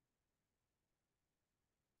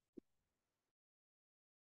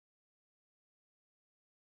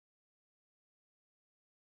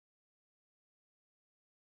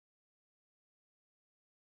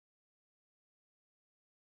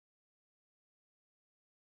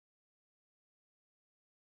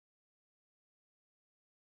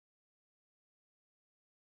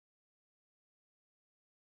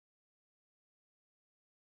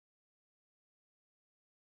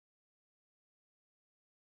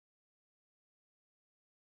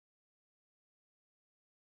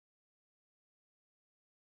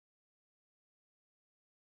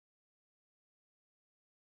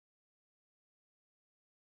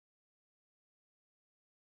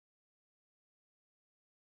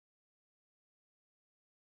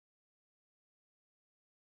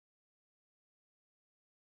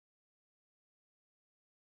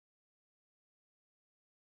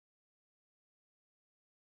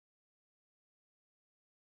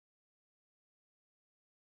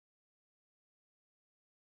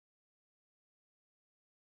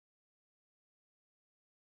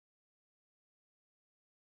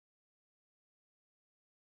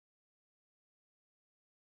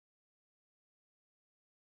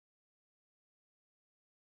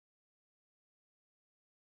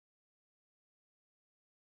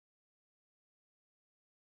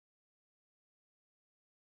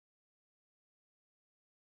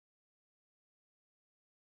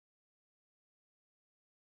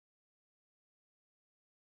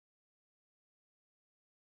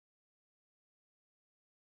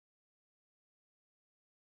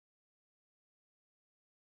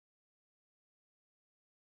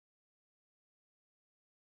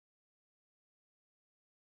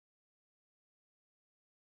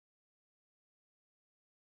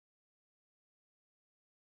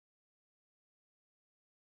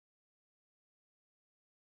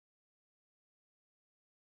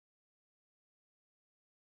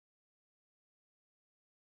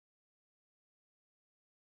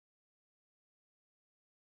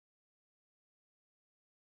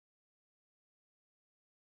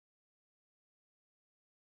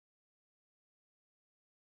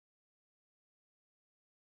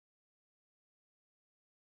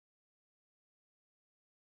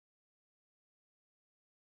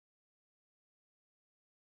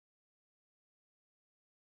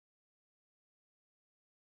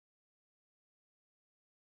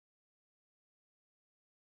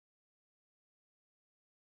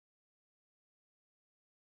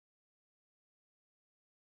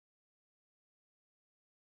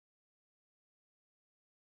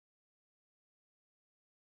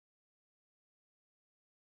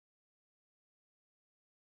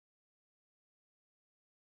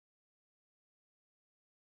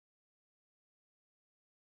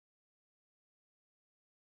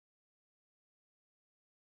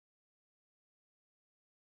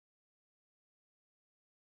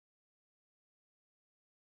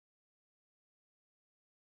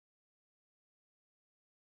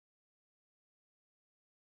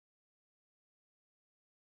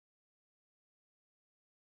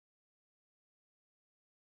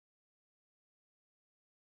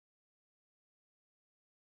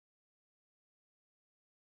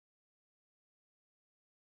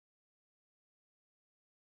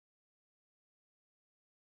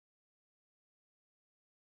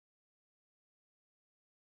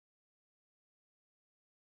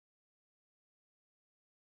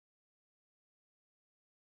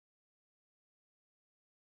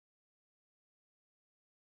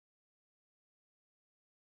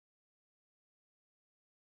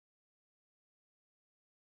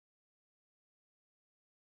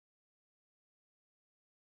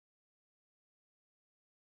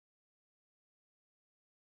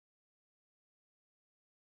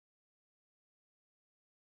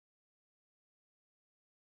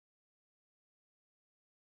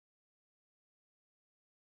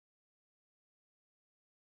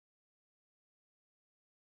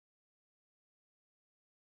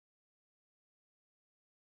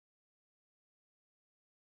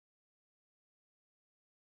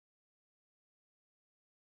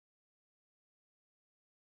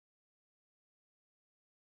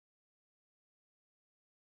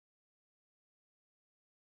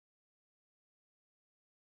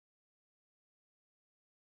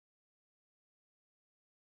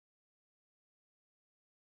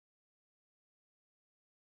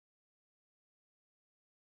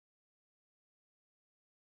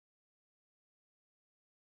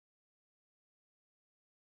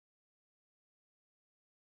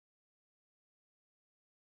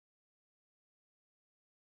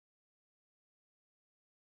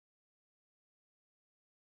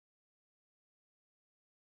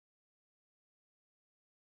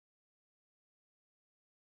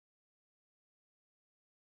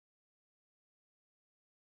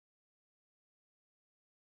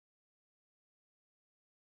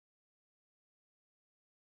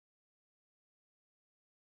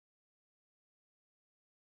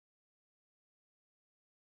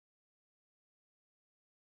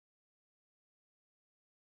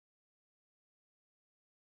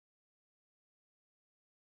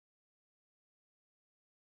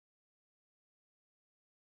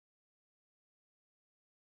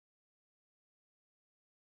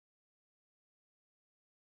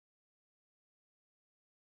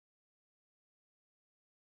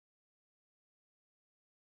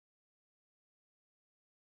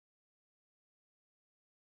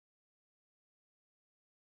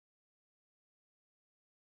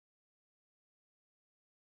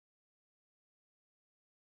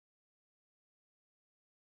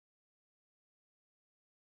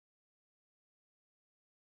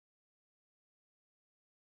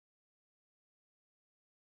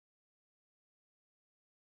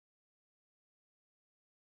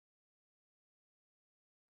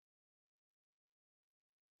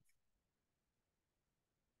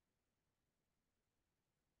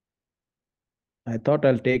 I thought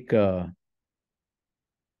I'll take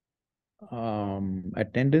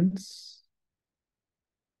attendance.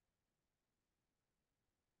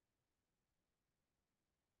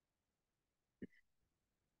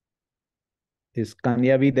 Is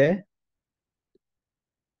Kanyavi there?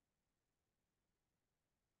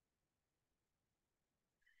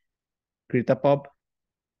 Kritapop?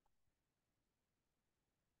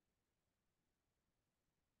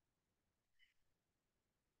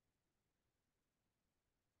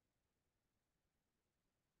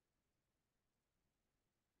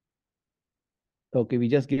 Okay, we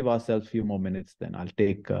just give ourselves a few more minutes, then I'll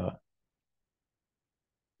take,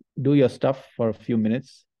 do your stuff for a few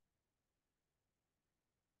minutes.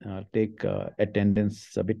 I'll take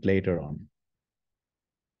attendance a bit later on.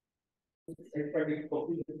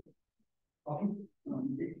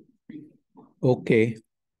 Okay.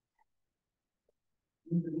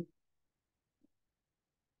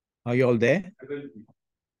 Are you all there?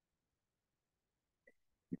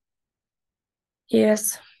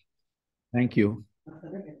 Yes. Thank you.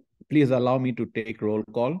 Please allow me to take roll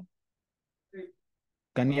call.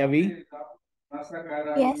 Kanyavi?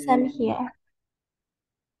 Yes, I'm here.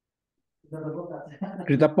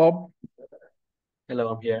 Kritapop?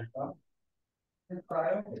 Hello, I'm here.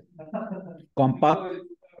 Kompak?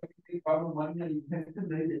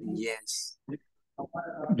 Yes.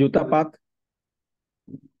 Jutapat?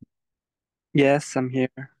 Yes, I'm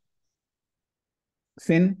here.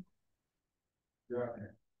 Sin?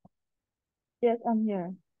 Yes, I'm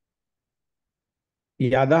here.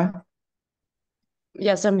 Yada?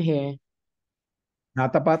 Yes, I'm here.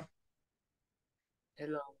 Natapat?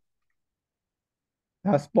 Hello.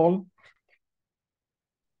 Haspol?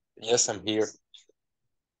 Yes, I'm here.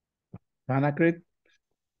 Thanakrit?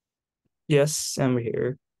 Yes, I'm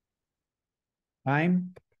here.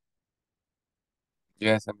 Time?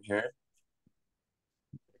 Yes, I'm here.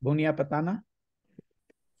 Bunia Patana?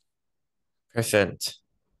 Present.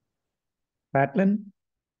 Patlin?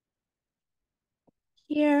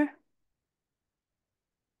 Here.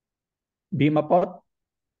 Bhimapot?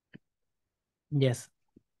 Yes.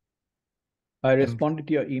 I responded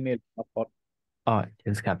to your email. Bhimapot. Oh,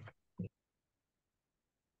 yes, Cap.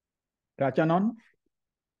 Rachanon?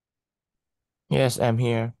 Yes, I'm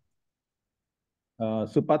here.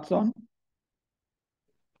 Supatson?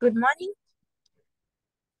 Good morning.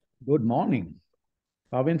 Good morning.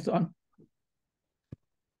 Pavinson?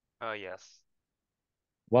 Yes.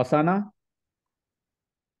 Vasana?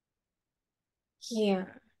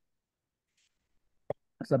 Here.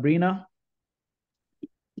 Sabrina?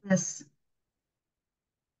 Yes.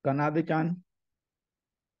 Kanadichan?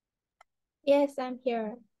 Yes, I'm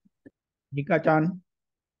here. Nika-chan?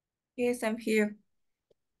 Yes, I'm here.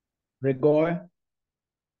 Regoy?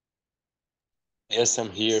 Yes, I'm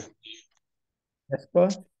here. Esper?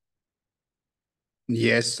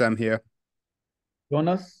 Yes, I'm here.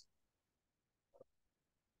 Jonas?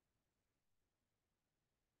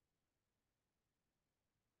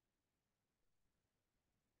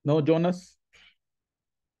 No Jonas?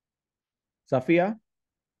 Safia?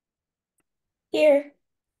 Here.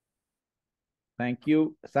 Thank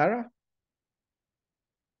you. Sarah?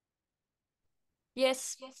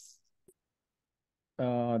 Yes.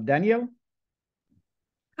 Daniel?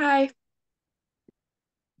 Hi.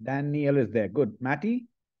 Daniel is there. Good. Matty?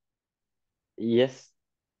 Yes.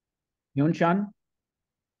 Yunshan?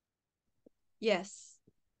 Yes.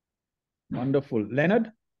 Wonderful.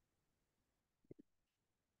 Leonard?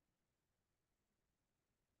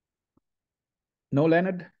 No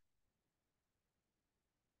Leonard?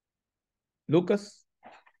 Lucas?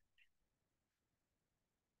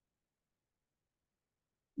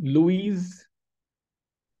 Louise?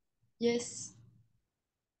 Yes.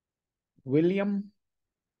 William?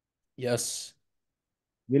 Yes.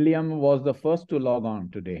 William was the first to log on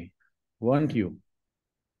today, weren't you?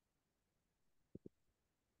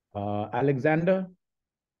 Alexander?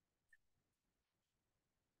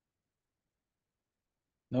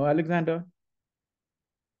 No Alexander?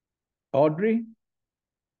 Audrey?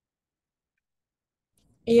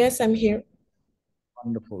 Yes, I'm here.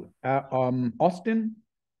 Wonderful. Austin?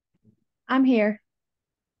 I'm here.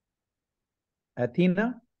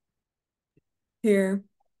 Athena? Here.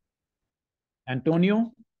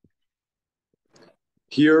 Antonio?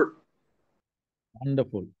 Here.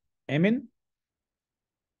 Wonderful. Emin?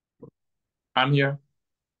 I'm here.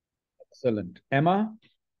 Excellent. Emma?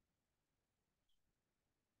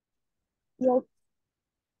 Yes.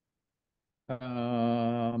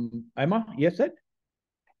 Emma, yes, sir?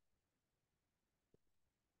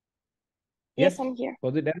 Yes, I'm here.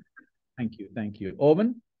 Was it Emma? Thank you. Thank you.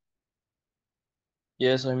 Owen?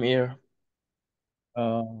 Yes, I'm here.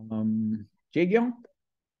 Jaegyong?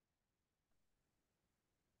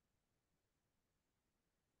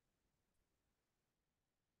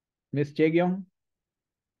 Miss Jaegyong?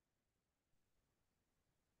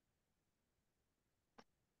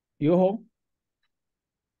 Yoho?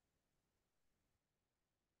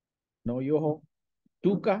 No Yoho?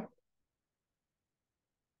 Tuka?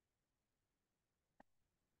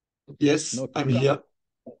 Yes, No I'm Tuka? here.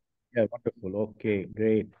 Yeah, wonderful. Okay,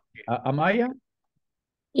 great. Amaya?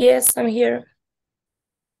 Yes, I'm here.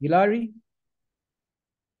 Hilary?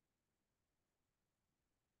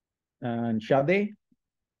 And Shade?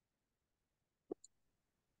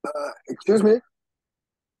 Excuse me.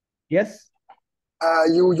 Yes?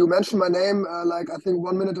 You mentioned my name like I think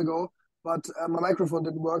 1 minute ago, but my microphone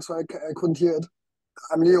didn't work, so I couldn't hear it.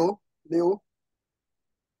 I'm Leo. Leo.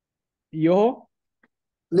 Yoho?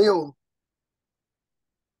 Leo.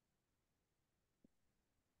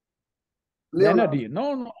 Leonard? Leonard.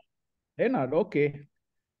 No. Leonard, okay.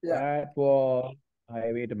 Yeah. That was,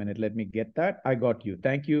 wait a minute, let me get that. I got you.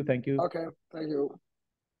 Thank you. Okay, thank you.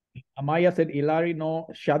 Amaya said Hilary, no.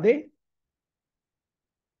 Shade?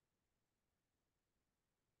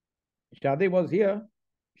 Shade was here.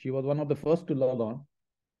 She was one of the first to log on.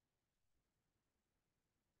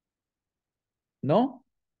 No?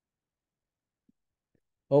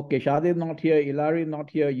 Okay, Shade is not here. Hilary is not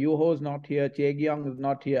here. Yuho is not here. Chaegyong is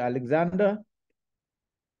not here. Alexander?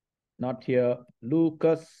 Not here.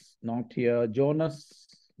 Lucas? Not here. Jonas?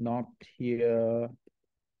 Not here.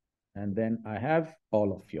 And then I have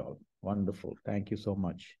all of y'all. Wonderful. Thank you so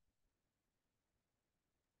much.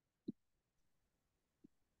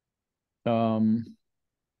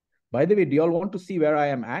 By the way, do you all want to see where I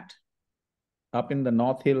am at? Up in the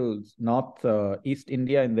North Hills, East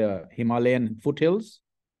India in the Himalayan foothills?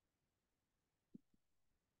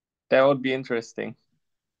 That would be interesting.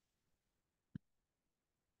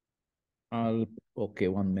 Okay,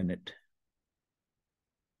 1 minute.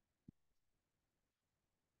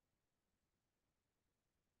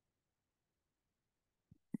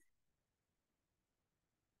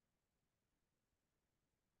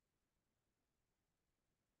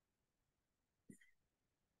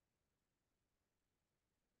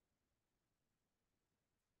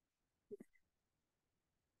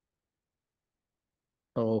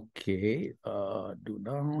 Okay, do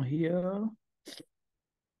down here.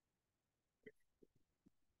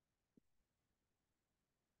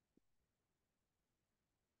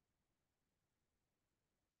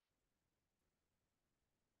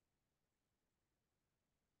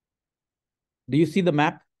 Do you see the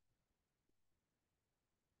map?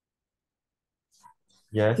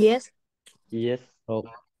 Yes. Oh,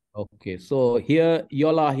 okay. So here,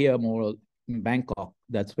 y'all are here more in Bangkok.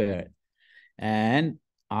 That's where. And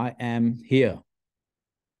I am here.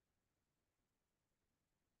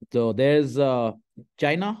 So there's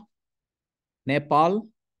China, Nepal,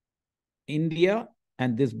 India,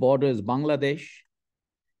 and this border is Bangladesh.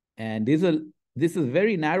 And this is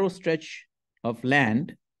very narrow stretch of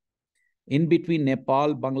land in between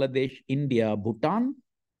Nepal, Bangladesh, India. Bhutan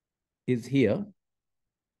is here.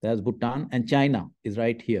 There's Bhutan, and China is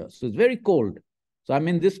right here. So it's very cold. So I'm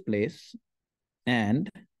in this place, and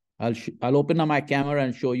I'll open up my camera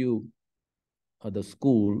and show you the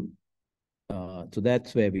school. So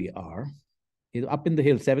that's where we are. It's up in the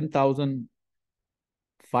hill,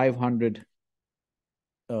 7,500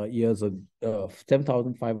 years of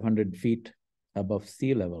 7,500 feet above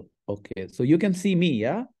sea level. Okay, so you can see me,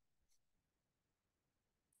 yeah?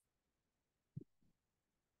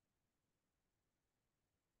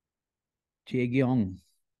 Chaegyong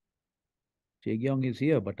is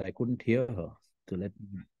here, but I couldn't hear her. So let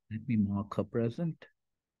me mark her present.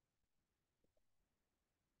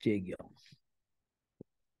 Chaegyong.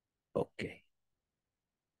 Okay.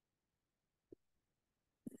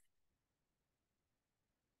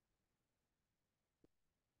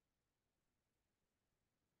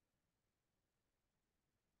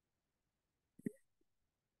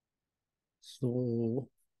 So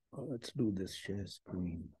let's do this share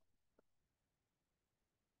screen.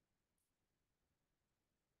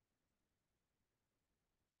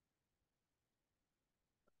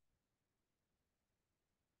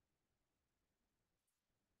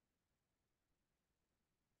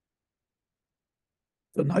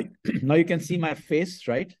 So now, now you can see my face,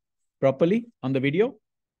 right? Properly on the video.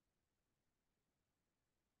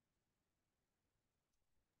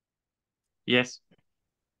 Yes.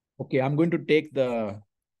 Okay, I'm going to take the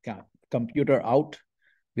computer out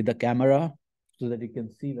with the camera so that you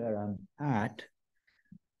can see where I'm at.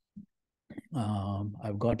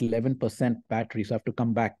 I've got 11% battery, so I have to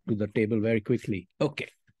come back to the table very quickly. Okay.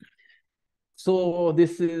 So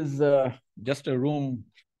this is just a room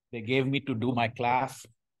they gave me to do my class.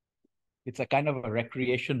 It's a kind of a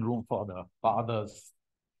recreation room for the fathers.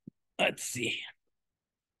 Let's see.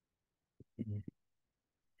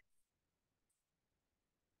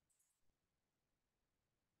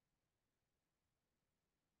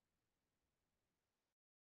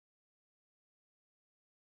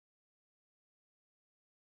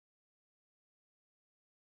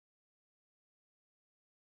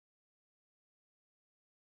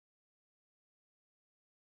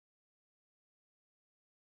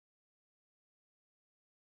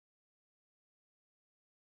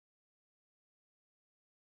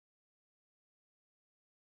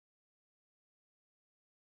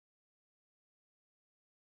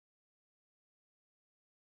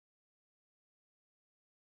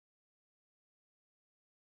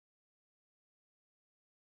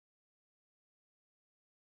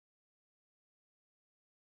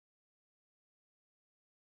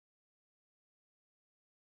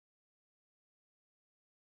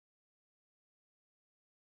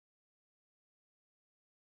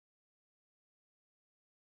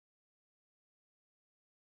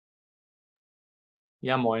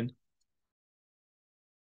 Ja, moin.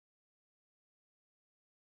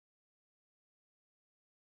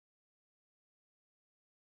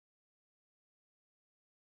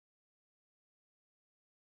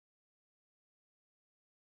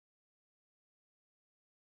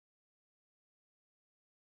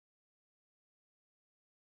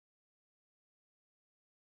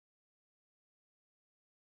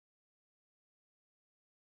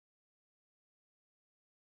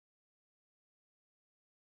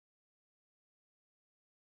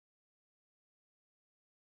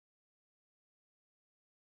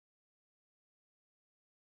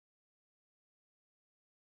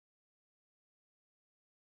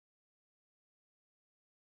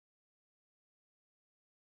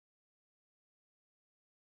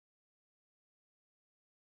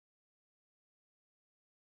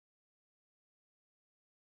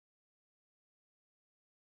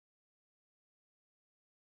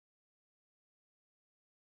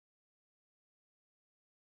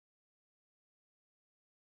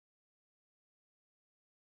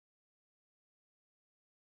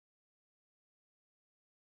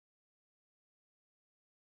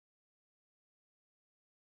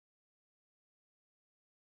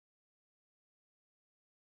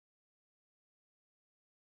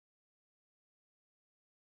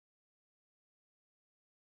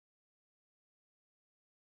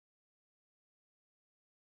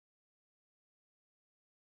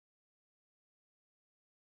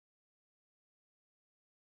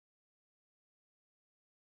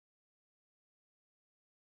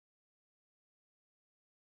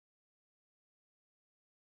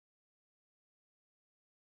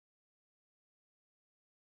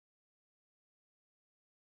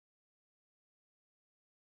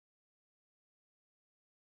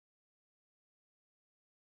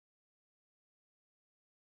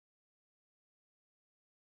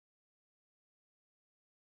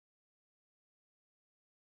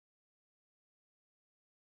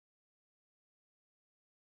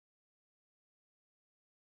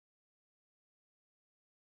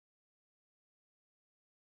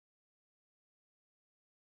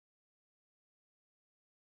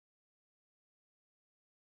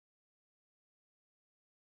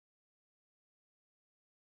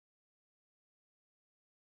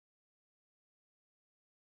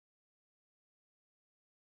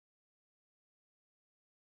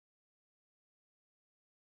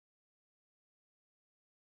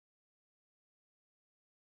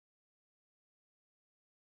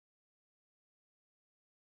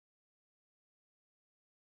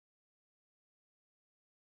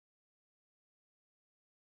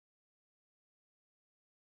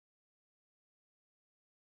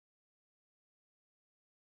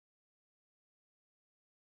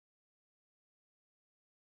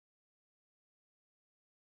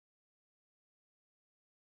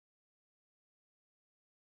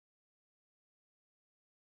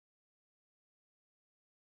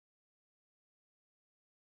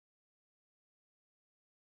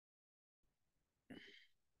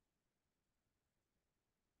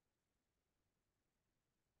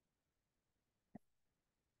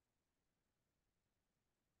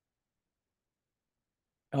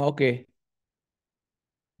 Okay.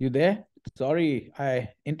 You there? Sorry,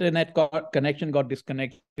 internet connection got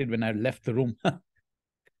disconnected when I left the room.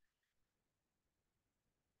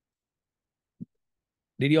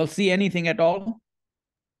 Did you all see anything at all?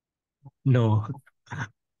 No.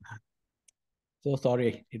 So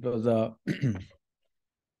sorry. It was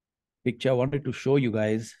picture I wanted to show you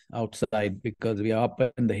guys outside because we are up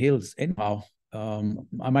in the hills. Anyhow,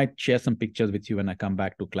 I might share some pictures with you when I come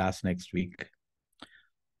back to class next week.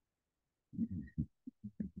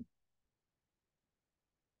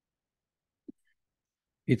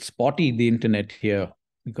 It's spotty, the internet here,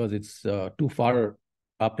 because it's too far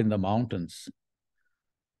up in the mountains.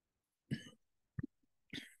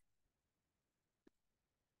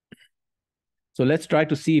 So let's try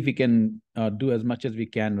to see if we can do as much as we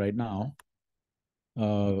can right now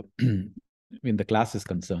when the class is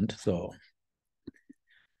concerned. So,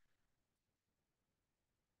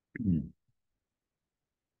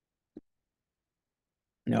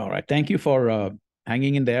 all right. Thank you for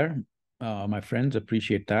hanging in there, my friends.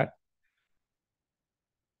 Appreciate that.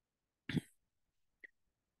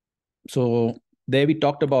 So there we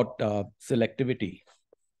talked about selectivity.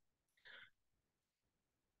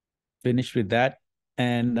 Finished with that.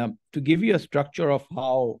 And to give you a structure of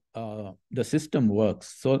how the system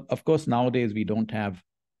works. So of course, nowadays we don't have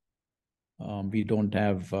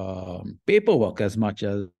paperwork as much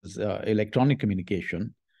as electronic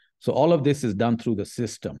communication. So all of this is done through the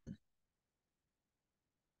system.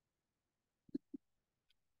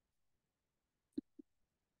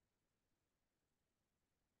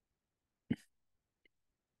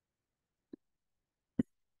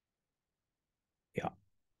 Yeah,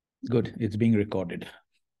 good. It's being recorded.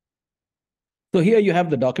 So here you have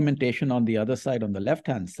the documentation on the other side, on the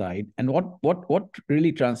left-hand side. And what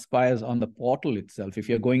really transpires on the portal itself, if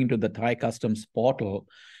you're going into the Thai Customs portal,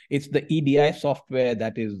 it's the EDI software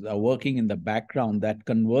that is working in the background that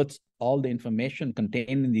converts all the information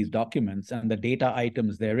contained in these documents and the data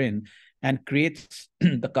items therein and creates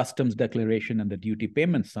the customs declaration and the duty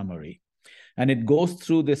payment summary. And it goes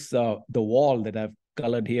through this, the wall that I've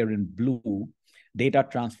colored here in blue, data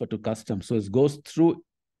transfer to customs. So it goes through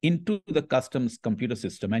into the customs computer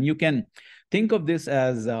system. And you can think of this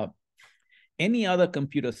as any other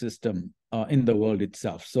computer system in the world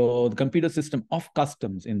itself. So the computer system of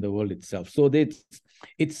customs in the world itself. So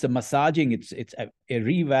it's a massaging, it's a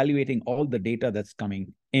reevaluating all the data that's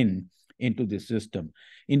coming into the system,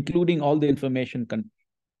 including all the information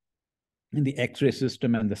in the X-ray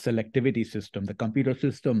system and the selectivity system. The computer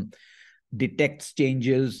system detects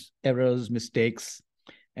changes, errors, mistakes.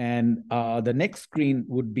 And the next screen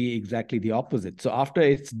would be exactly the opposite. So after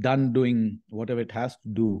it's done doing whatever it has to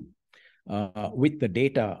do with the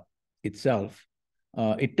data itself,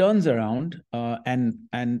 it turns around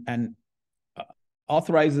and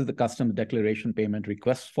authorizes the customs declaration payment,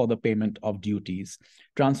 requests for the payment of duties,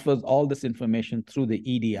 transfers all this information through the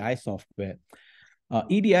EDI software.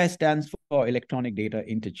 EDI stands for Electronic Data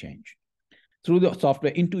Interchange. Through the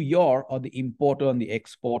software into your or the importer and the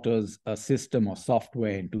exporter's system or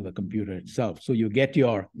software into the computer itself. So you get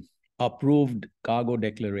your approved cargo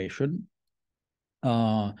declaration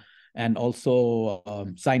and also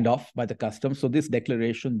signed off by the customs. So this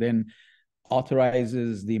declaration then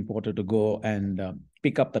authorizes the importer to go and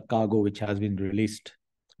pick up the cargo which has been released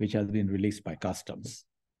by customs.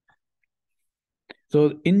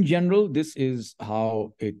 So in general, this is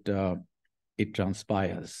how it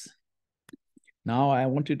transpires. Now, I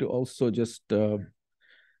wanted to also just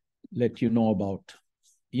let you know about,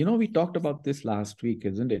 we talked about this last week,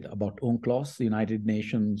 isn't it? About UNCLOS, the United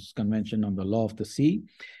Nations Convention on the Law of the Sea,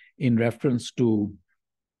 in reference to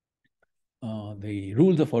the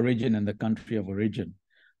rules of origin and the country of origin,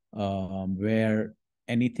 where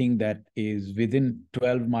anything that is within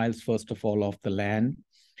 12 miles, first of all, of the land,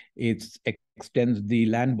 it extends the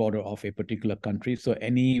land border of a particular country. So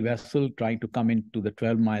any vessel trying to come into the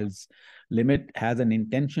 12 miles limit has an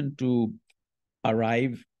intention to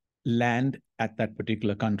land at that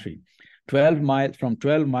particular country. 12 miles, from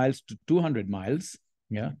 12 miles to 200 miles,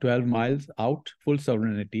 12 miles out, full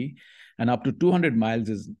sovereignty, and up to 200 miles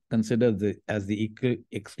is considered as the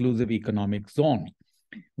exclusive economic zone,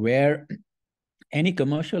 where any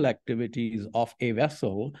commercial activities of a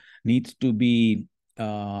vessel needs to be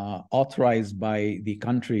authorized by the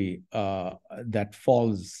country that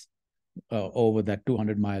falls over that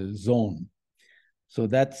 200-mile zone. So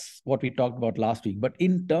that's what we talked about last week. But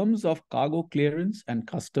in terms of cargo clearance and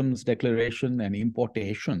customs declaration and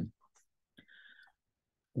importation,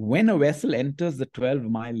 when a vessel enters the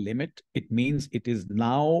 12-mile limit, it means it is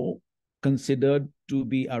now considered to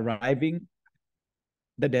be arriving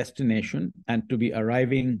the destination and to be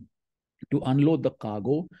arriving to unload the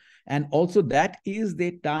cargo. And also that is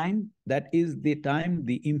the time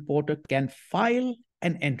the importer can file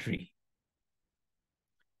an entry.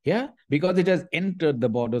 Yeah, because it has entered the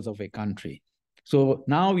borders of a country. So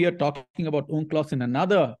now we are talking about UNCLOS in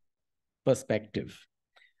another perspective,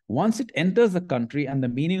 Once it enters the country, and the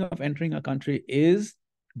meaning of entering a country is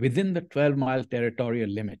within the 12-mile territorial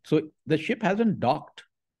limit. So the ship hasn't docked.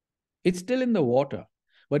 It's still in the water,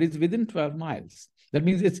 but it's within 12 miles. That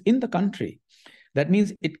means it's in the country. That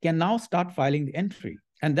means it can now start filing the entry.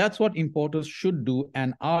 And that's what importers should do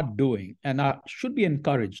and are doing, and should be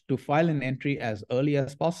encouraged to file an entry as early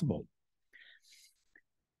as possible.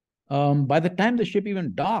 By the time the ship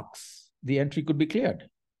even docks, the entry could be cleared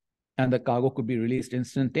and the cargo could be released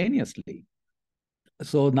instantaneously.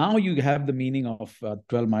 So now you have the meaning of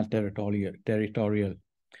 12-mile territorial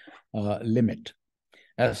limit.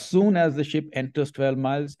 As soon as the ship enters 12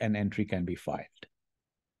 miles, an entry can be filed.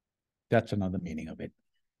 That's another meaning of it.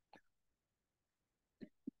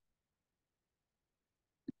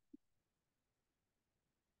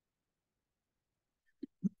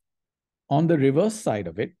 On the reverse side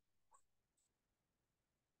of it,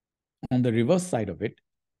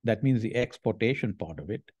 that means the exportation part of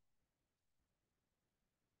it,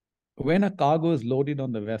 when a cargo is loaded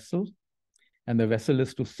on the vessel and the vessel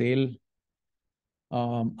is to sail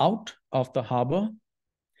out of the harbor,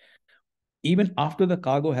 even after the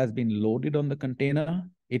cargo has been loaded on the container,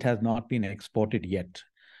 it has not been exported yet.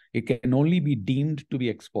 It can only be deemed to be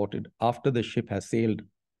exported after the ship has sailed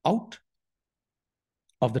out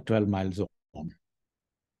of the 12-mile zone.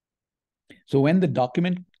 So when the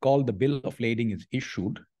document called the bill of lading is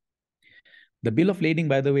issued, the bill of lading,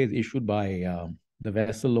 by the way, is issued by the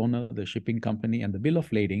vessel owner, the shipping company, and the bill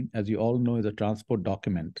of lading, as you all know, is a transport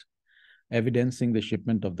document evidencing the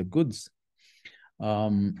shipment of the goods.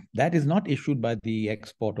 That is not issued by the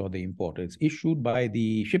exporter or the importer. It's issued by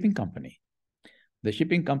the shipping company. The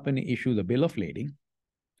shipping company issues a bill of lading.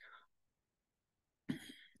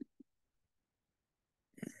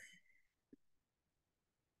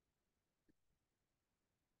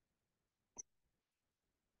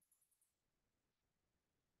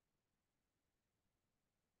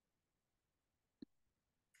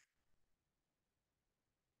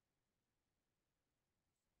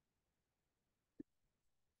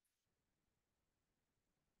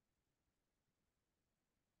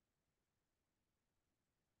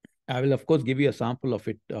 I will, of course, give you a sample of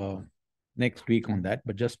it next week on that,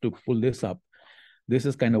 but just to pull this up, this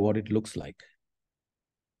is kind of what it looks like.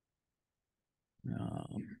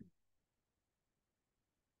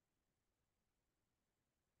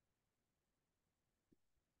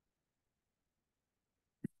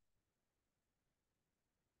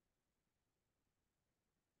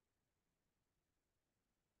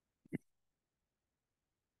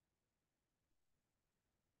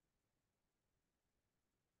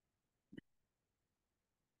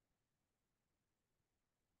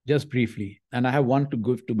 Just briefly, and I have one to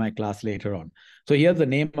give to my class later on. So here's the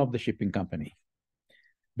name of the shipping company,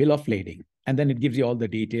 bill of lading, and then it gives you all the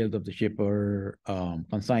details of the shipper,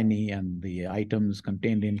 consignee, and the items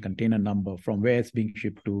contained in, container number, from where it's being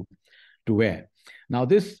shipped to where. Now,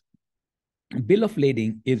 this bill of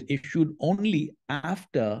lading is issued only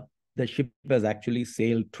after the ship has actually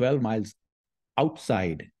sailed 12 miles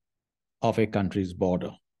outside of a country's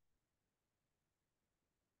border.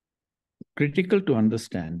 Critical to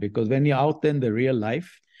understand, because when you're out there in the real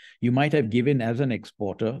life, you might have given as an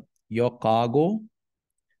exporter your cargo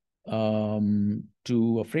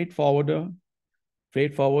to a freight forwarder.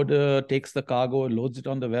 Freight forwarder takes the cargo, loads it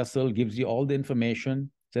on the vessel, gives you all the information,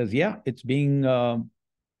 says, yeah, it's being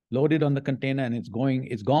loaded on the container and it's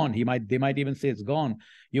gone. They might even say it's gone.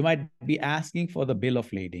 You might be asking for the bill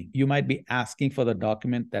of lading. You might be asking for the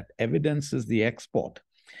document that evidences the export.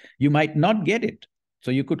 You might not get it. So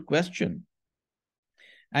you could question.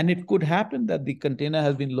 And it could happen that the container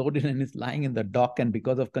has been loaded and is lying in the dock, and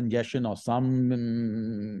because of congestion or some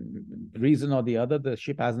reason or the other, the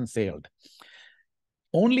ship hasn't sailed.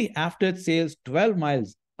 Only after it sails 12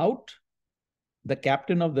 miles out, the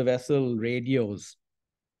captain of the vessel radios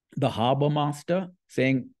the harbor master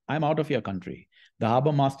saying, I'm out of your country. The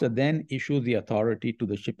harbor master then issues the authority to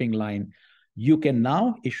the shipping line. You can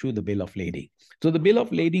now issue the bill of lading. So the bill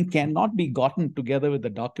of lading cannot be gotten together with the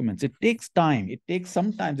documents. It takes time.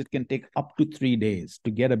 Sometimes it can take up to 3 days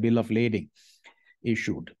to get a bill of lading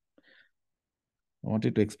issued. I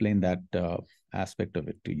wanted to explain that aspect of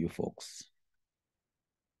it to you folks.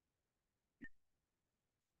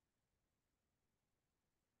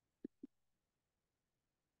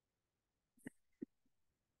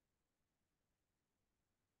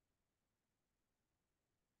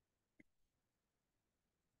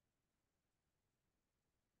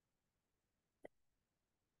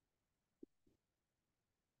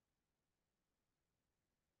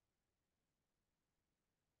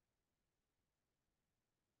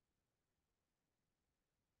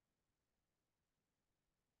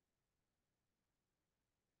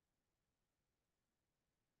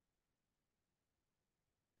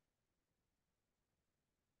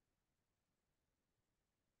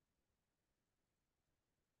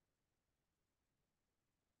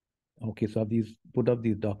 Okay, so I've put up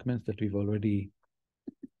these documents that we've already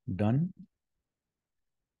done.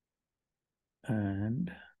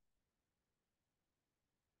 And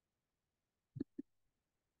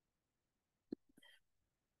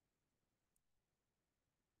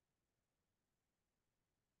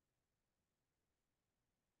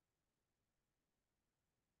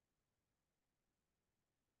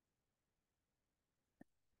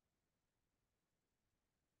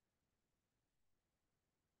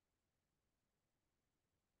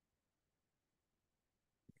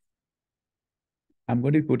I'm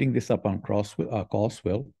going to be putting this up on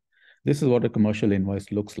Coswell. This is what a commercial invoice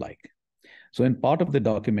looks like. So in part of the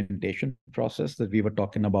documentation process that we were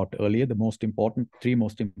talking about earlier, the three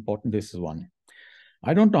most important, this is one.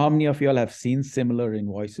 I don't know how many of you all have seen similar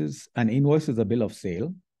invoices. An invoice is a bill of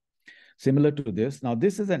sale, similar to this. Now,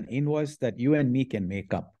 this is an invoice that you and me can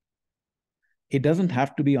make up. It doesn't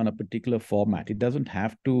have to be on a particular format. It doesn't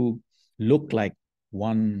have to look like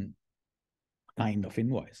one kind of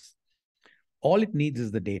invoice. All it needs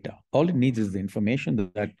is the data. All it needs is the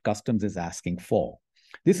information that customs is asking for.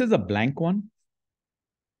 This is a blank one.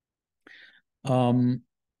 I'm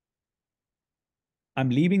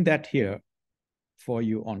leaving that here for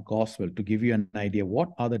you on Coswell to give you an idea what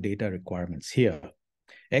are the data requirements here.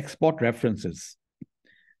 Export references.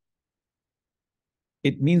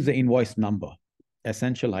 It means the invoice number,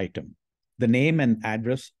 essential item, the name and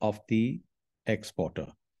address of the exporter.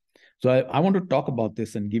 So I want to talk about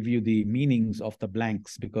this and give you the meanings of the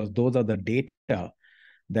blanks, because those are the data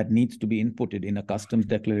that needs to be inputted in a customs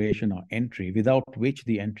declaration or entry, without which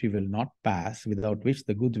the entry will not pass, without which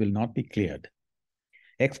the goods will not be cleared.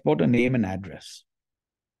 Exporter name and address.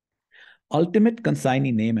 Ultimate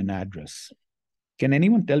consignee name and address. Can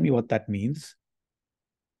anyone tell me what that means?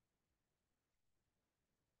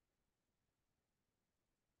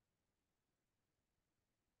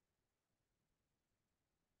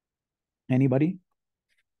 Anybody?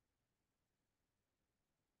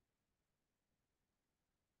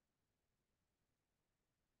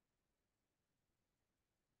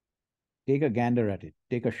 Take a gander at it.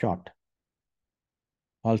 Take a shot.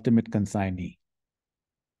 Ultimate consignee.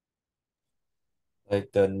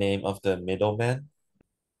 Like the name of the middleman?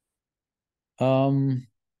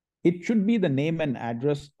 It should be the name and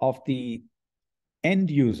address of the end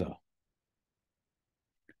user.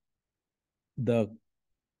 The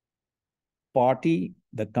party,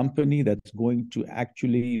 the company that's going to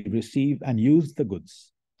actually receive and use the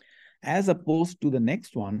goods, as opposed to the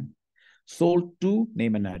next one, sold to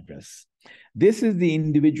name and address. This is the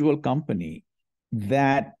individual company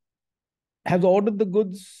that has ordered the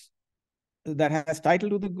goods, that has title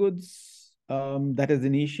to the goods, that has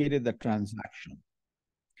initiated the transaction.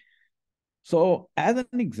 So as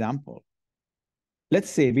an example, let's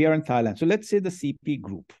say we are in Thailand. So let's say the CP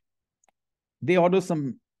Group, they order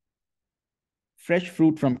some fresh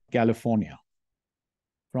fruit from California,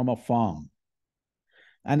 from a farm.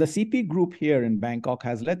 And the CP Group here in Bangkok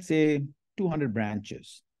has, let's say, 200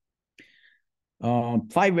 branches, 5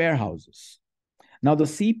 warehouses. Now, the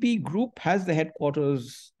CP Group has the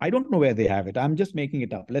headquarters. I don't know where they have it. I'm just making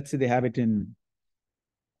it up. Let's say they have it in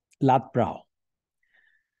Lat Phrao.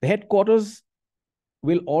 The headquarters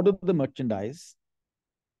will order the merchandise,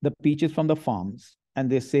 the peaches from the farms, and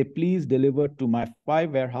they say, please deliver to my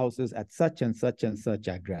 5 warehouses at such and such and such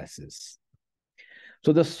addresses.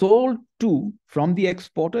 So the sold to from the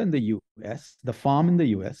exporter in the US, the farm in the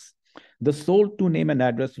US, the sold to name and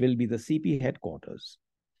address will be the CP headquarters,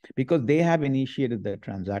 because they have initiated the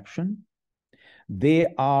transaction. They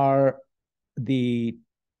are the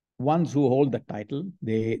ones who hold the title.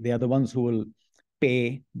 They are the ones who will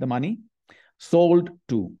pay the money. Sold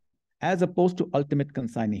to, as opposed to ultimate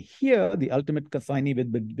consignee. Here, the ultimate consignee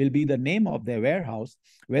will be the name of their warehouse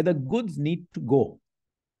where the goods need to go.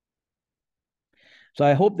 So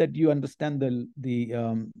I hope that you understand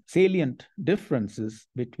the salient differences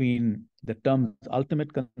between the terms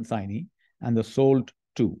ultimate consignee and the sold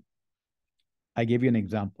to. I gave you an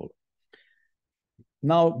example.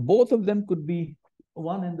 Now, both of them could be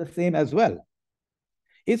one and the same as well.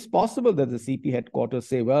 It's possible that the CP headquarters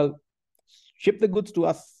say, well, ship the goods to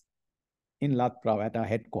us in Lat Phrao at our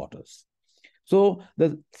headquarters. So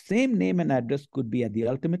the same name and address could be at the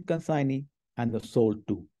ultimate consignee and the sold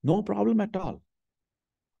to. No problem at all.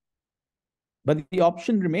 But the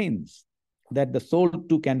option remains that the sold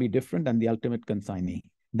to can be different than the ultimate consignee.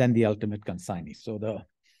 So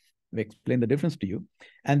we explain the difference to you.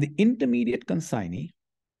 And the intermediate consignee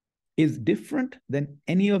is different than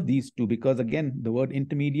any of these two, because again, the word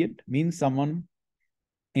intermediate means someone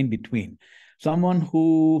in between, someone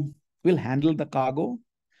who will handle the cargo,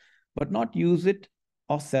 but not use it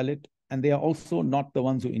or sell it, and they are also not the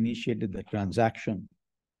ones who initiated the transaction.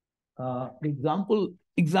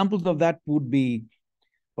 Examples of that would be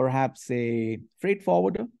perhaps a freight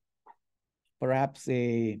forwarder, perhaps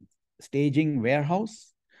a staging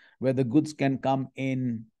warehouse where the goods can come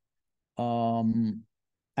in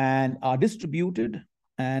and are distributed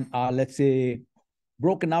and are, let's say,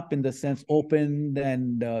 broken up in the sense opened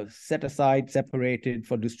and set aside, separated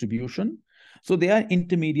for distribution. So they are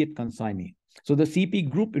intermediate consignee. So the CP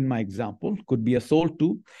group in my example could be a sold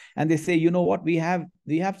to, and they say, you know what, we have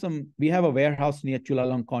a warehouse near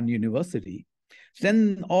Chulalongkorn University.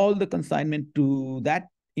 Send all the consignment to that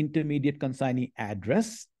intermediate consignee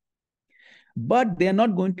address, but they're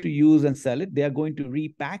not going to use and sell it. They are going to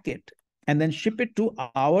repack it and then ship it to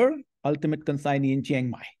our ultimate consignee in Chiang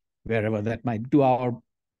Mai, wherever that might, to our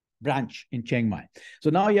branch in Chiang Mai. So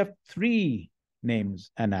now you have 3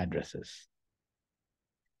 names and addresses.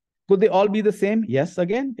 Could they all be the same? Yes,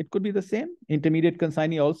 again, it could be the same. Intermediate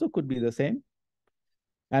consignee also could be the same.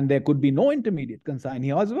 And there could be no intermediate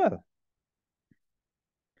consignee as well.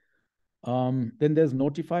 Then there's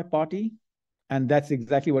notify party. And that's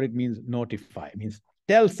exactly what it means, notify. It means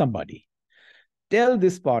tell somebody. Tell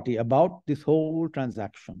this party about this whole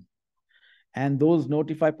transaction. And those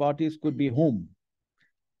notify parties could be whom?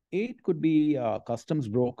 It could be a customs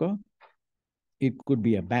broker. It could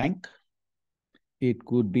be a bank. It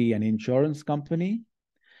could be an insurance company.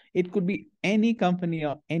 It could be any company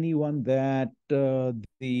or anyone that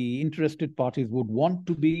the interested parties would want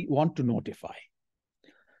to notify.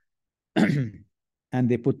 And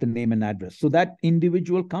they put the name and address. So that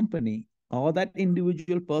individual company or that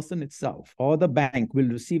individual person itself or the bank will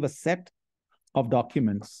receive a set of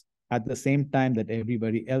documents at the same time that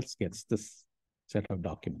everybody else gets this set of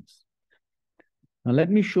documents. Now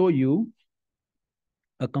let me show you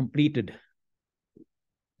a completed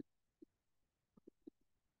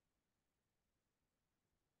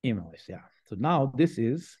invoice. Yeah. So now this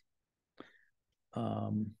is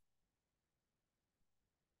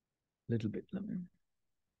little bit.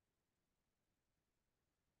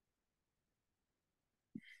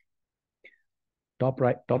 Top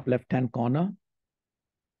right, top left-hand corner,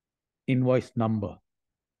 invoice number,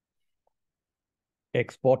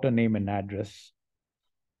 exporter name and address,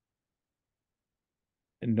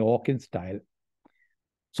 in the walk-in style.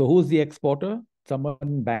 So who's the exporter? Someone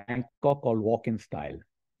in Bangkok called Walk-in Style.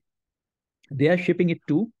 They are shipping it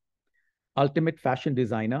to Ultimate Fashion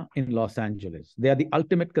Designer in Los Angeles. They are the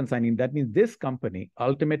ultimate consignee. That means this company,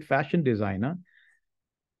 Ultimate Fashion Designer,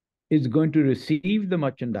 is going to receive the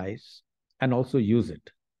merchandise and also use it.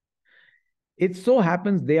 It so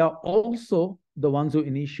happens they are also the ones who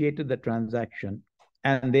initiated the transaction,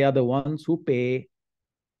 and they are the ones who pay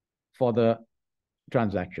for the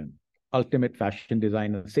transaction. Ultimate Fashion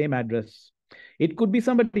Designer, same address. It could be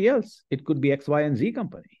somebody else. It could be X, Y, and Z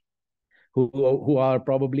company who are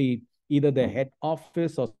probably either the head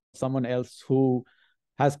office or someone else who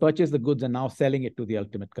has purchased the goods and now selling it to the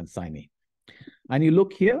ultimate consignee. And you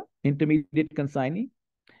look here, intermediate consignee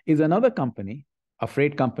is another company, a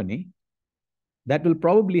freight company, that will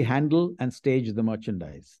probably handle and stage the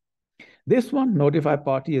merchandise. This one, notify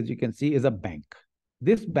party, as you can see, is a bank.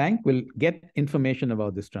 This bank will get information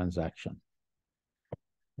about this transaction.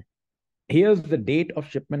 Here's the date of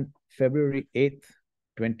shipment, February 8th,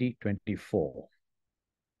 2024.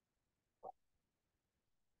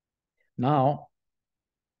 Now,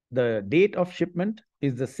 the date of shipment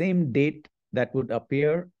is the same date that would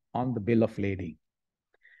appear on the bill of lading.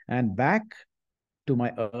 And back to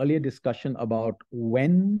my earlier discussion about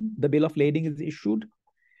when the bill of lading is issued,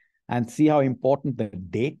 and see how important the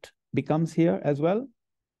date becomes here as well.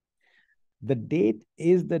 The date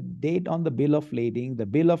is the date on the bill of lading. The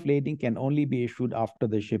bill of lading can only be issued after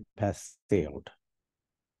the ship has sailed.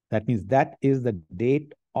 That means that is the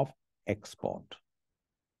date of export.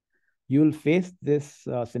 You'll face this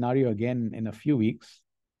scenario again in a few weeks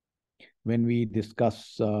when we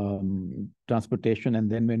discuss transportation, and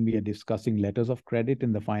then when we are discussing letters of credit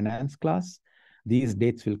in the finance class. These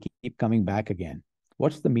dates will keep coming back again.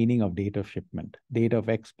 What's the meaning of date of shipment? Date of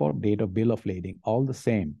export, date of bill of lading, all the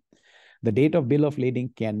same. The date of bill of lading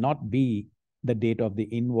cannot be the date of the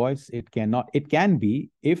invoice. It can be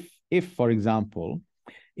if for example,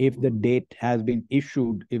 if the date has been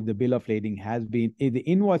issued, if the bill of lading has been, if the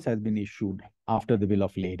invoice has been issued after the bill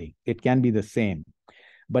of lading, it can be the same.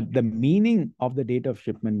 But the meaning of the date of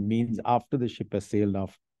shipment means after the ship has sailed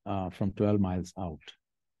off from 12 miles out.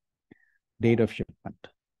 Date of shipment.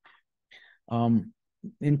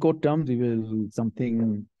 In code terms, we will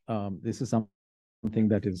this is something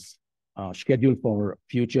that is scheduled for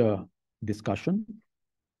future discussion.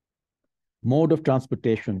 Mode of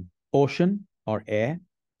transportation, ocean or air.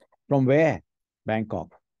 From where?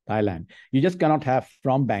 Bangkok, Thailand. You just cannot have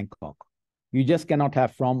from Bangkok. You just cannot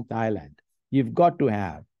have from Thailand. You've got to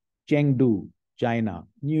have Chengdu, China,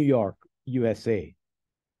 New York, USA.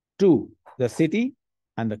 2, the city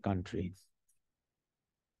and the country.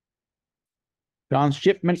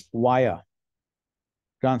 Transshipment via.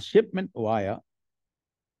 Transshipment via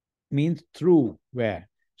means through where?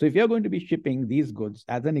 So if you're going to be shipping these goods,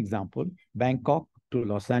 as an example, Bangkok to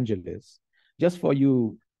Los Angeles, just for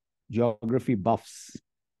you geography buffs,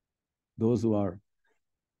 those who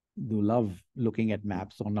love looking at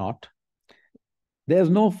maps or not, there's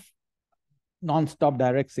no non-stop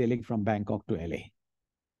direct sailing from Bangkok to LA.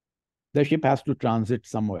 The ship has to transit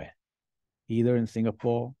somewhere, either in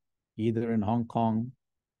Singapore, either in Hong Kong,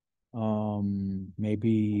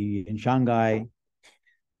 maybe in Shanghai.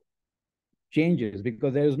 Changes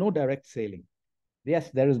because there is no direct sailing.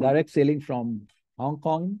 Yes, there is direct sailing from Hong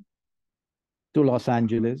Kong to Los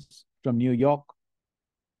Angeles, from New York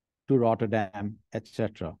to Rotterdam,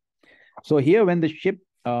 etc. So here, when the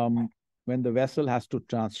vessel has to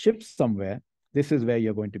transship somewhere, this is where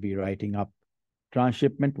you're going to be writing up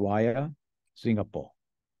transshipment via Singapore.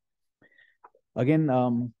 Again,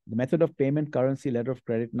 the method of payment, currency, letter of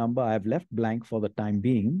credit number, I have left blank for the time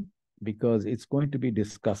being because it's going to be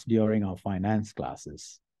discussed during our finance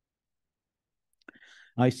classes.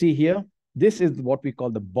 I see here, this is what we call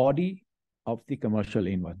the body of the commercial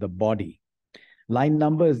invoice, the body. Line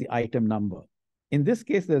number is the item number. In this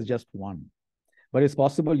case, there's just one, but it's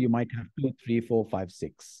possible you might have 2, 3, 4, 5,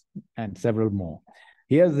 6, and several more.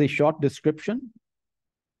 Here's the short description.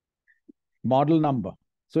 Model number.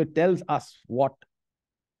 So it tells us what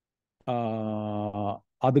are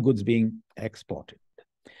the goods being exported.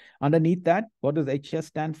 Underneath that, what does HS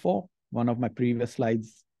stand for? One of my previous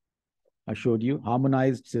slides, I showed you,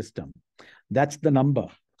 harmonized system. That's the number.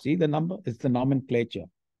 See the number? It's the nomenclature.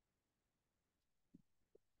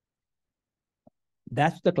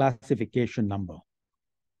 That's the classification number.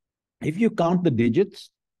 If you count the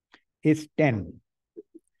digits, it's 10.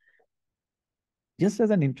 Just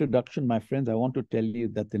as an introduction, my friends, I want to tell you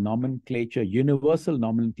that the nomenclature, universal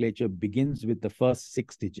nomenclature, begins with the first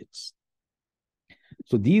 6 digits.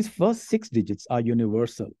 So these first 6 digits are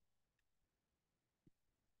universal.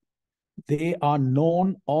 They are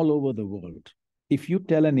known all over the world. If you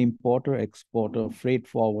tell an importer, exporter, freight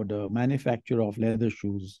forwarder, manufacturer of leather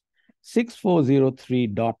shoes,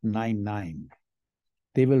 6403.99,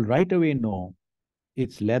 they will right away know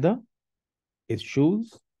it's leather, it's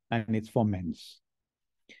shoes, and it's for men's.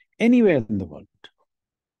 Anywhere in the world.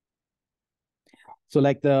 So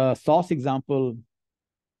like the sauce example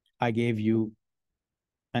I gave you,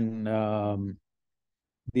 and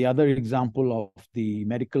the other example of the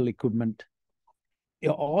medical equipment,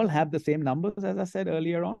 you all have the same numbers, as I said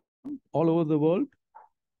earlier on, all over the world.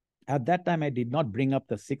 At that time, I did not bring up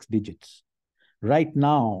the 6 digits. Right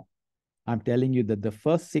now, I'm telling you that the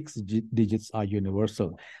first 6 digits are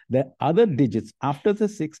universal. The other digits after the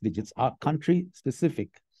 6 digits are country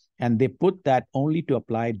specific, and they put that only to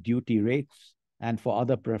apply duty rates and for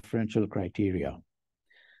other preferential criteria.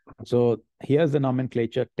 So here's the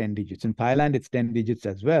nomenclature, 10 digits. In Thailand, it's 10 digits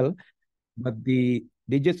as well, but the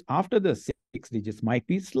digits after the 6 digits might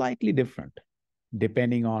be slightly different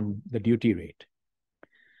depending on the duty rate.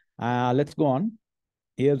 Let's go on.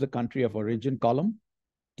 Here's the country of origin column.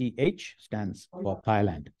 TH stands for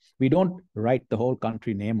Thailand. We don't write the whole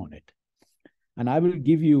country name on it. And I will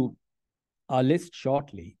give you a list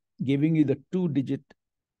shortly, giving you the 2-digit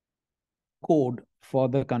code for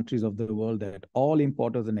the countries of the world that all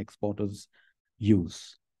importers and exporters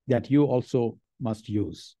use, that you also must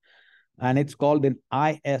use. And it's called an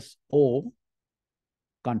ISO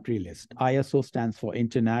country list. ISO stands for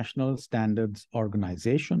International Standards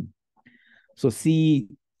Organization. So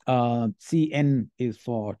CN is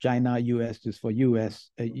for China, US is for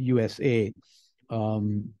USA,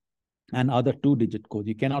 and other 2-digit codes.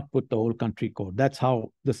 You cannot put the whole country code. That's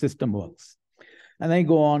how the system works. And then you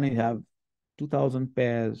go on and you have 2,000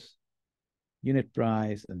 pairs, unit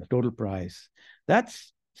price, and the total price.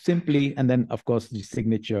 That's simply, and then of course the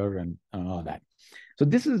signature and all that. So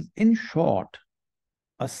this is, in short,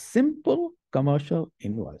 a simple commercial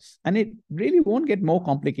invoice. And it really won't get more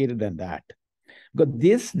complicated than that. Because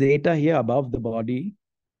this data here above the body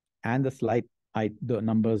and the slide, the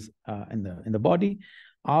numbers in the body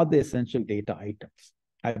are the essential data items.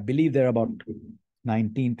 I believe there are about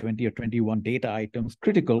 19, 20, or 21 data items,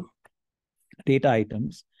 critical data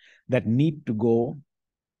items that need to go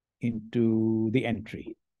into the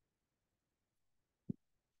entry.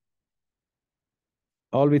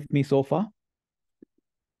 All with me so far?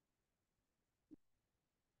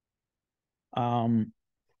 Now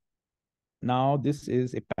this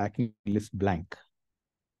is a packing list blank.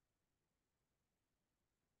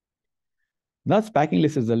 Thus, packing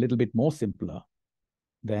list is a little bit more simpler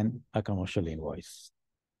than a commercial invoice.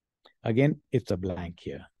 Again, it's a blank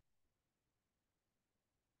here.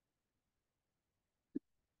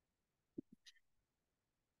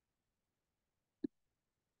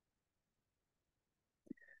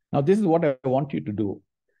 Now, this is what I want you to do.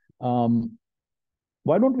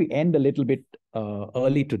 Why don't we end a little bit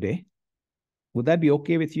early today? Would that be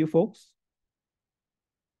okay with you folks?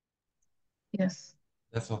 Yes.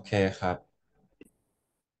 That's okay, ครับ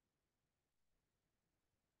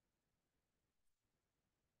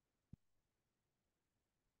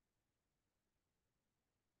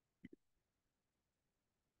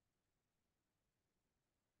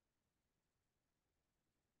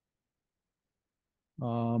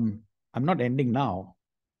I'm not ending now.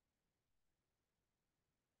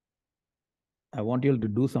 I want you all to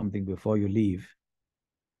do something before you leave.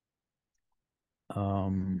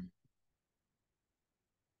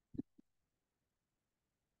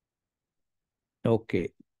 Okay.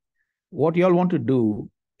 What you all want to do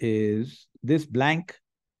is this blank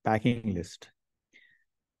packing list.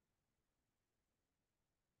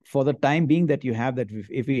 For the time being that you have, that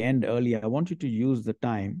if we end early, I want you to use the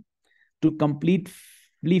time to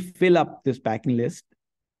completely fill up this packing list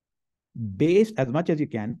based, as much as you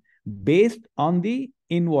can, based on the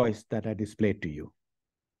invoice that I displayed to you.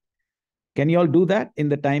 Can you all do that in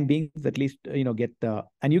the time being? At least, get the,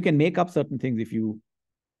 and you can make up certain things if you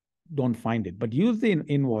don't find it, but use the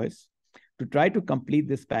invoice to try to complete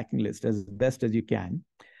this packing list as best as you can.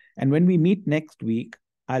 And when we meet next week,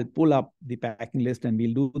 I'll pull up the packing list and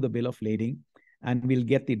we'll do the bill of lading, and we'll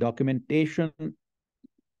get the documentation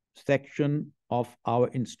section of our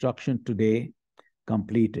instruction today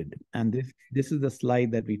completed. And this is the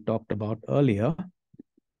slide that we talked about earlier.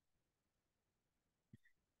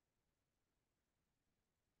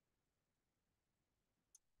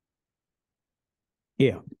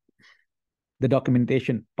 Here, the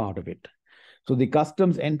documentation part of it. So the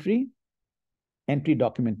customs entry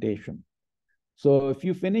documentation. So if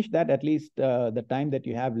you finish that, at least the time that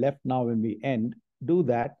you have left now when we end, do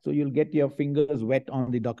that. So you'll get your fingers wet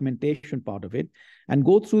on the documentation part of it and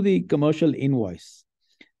go through the commercial invoice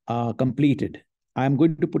completed. I'm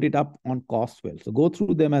going to put it up on Coswell. So go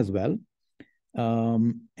through them as well.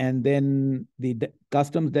 And then the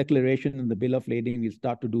customs declaration and the bill of lading we'll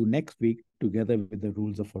start to do next week together with the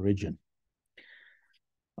rules of origin.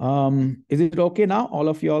 Is it okay now? All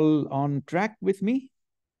of y'all on track with me?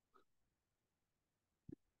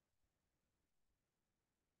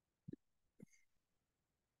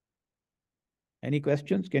 Any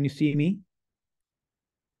questions? Can you see me?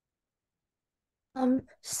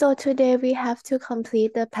 So today we have to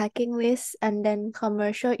complete the packing list and then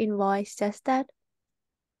commercial invoice, just that?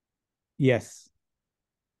 Yes.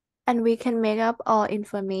 And we can make up all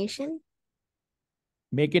information?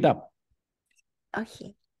 Make it up.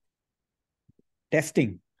 Okay.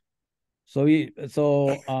 Testing. So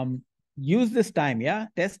use this time, yeah,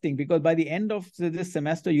 testing, because by the end of this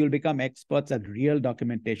semester, you'll become experts at real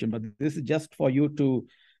documentation. But this is just for you to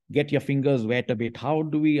get your fingers wet a bit. How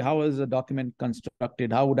is a document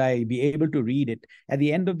constructed? How would I be able to read it? At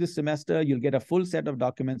the end of this semester, you'll get a full set of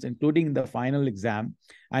documents, including the final exam,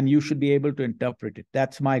 and you should be able to interpret it.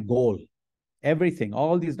 That's my goal. Everything,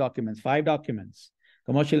 all these documents, 5 documents.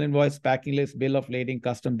 Commercial invoice, packing list, bill of lading,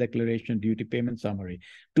 custom declaration, duty payment summary.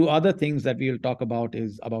 2 other things that we will talk about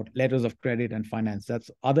is about letters of credit and finance. That's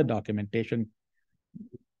other documentation,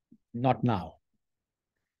 not now.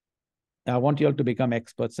 I want you all to become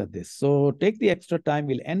experts at this. So take the extra time.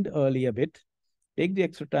 We'll end early a bit. Take the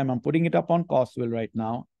extra time. I'm putting it up on Coswell right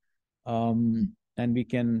now. And we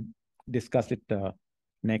can discuss it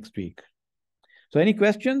next week. So any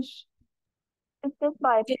questions? Is this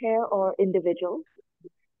by pair or individual?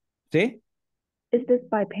 Say? Is this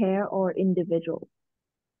by pair or individual?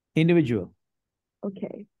 Individual.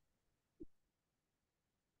 Okay.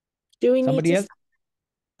 Do we Somebody need else?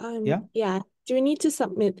 to yeah. Do we need to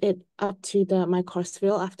submit it up to the my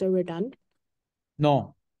Crossfield after we're done?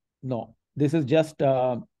 No. This is just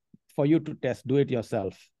for you to test. Do it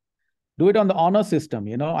yourself. Do it on the honor system.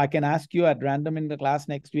 I can ask you at random in the class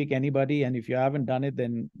next week, anybody, and if you haven't done it,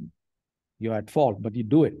 then you're at fault, but you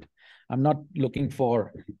do it. I'm not looking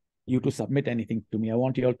for you to submit anything to me. I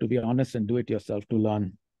want you all to be honest and do it yourself to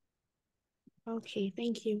learn. Okay,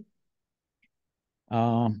 thank you.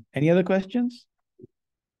 Any other questions?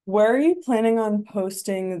 Where are you planning on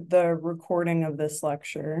posting the recording of this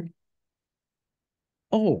lecture?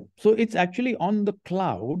 Oh, so it's actually on the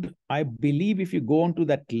cloud. I believe if you go onto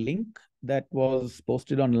that link, that was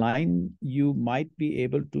posted online, you might be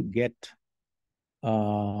able to get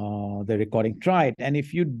the recording. Try it. And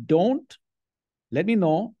if you don't, let me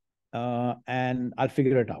know and I'll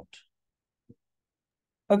figure it out.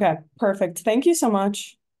 Okay, perfect. Thank you so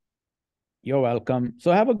much. You're welcome.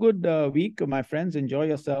 So have a good week, my friends. Enjoy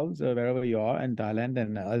yourselves wherever you are in Thailand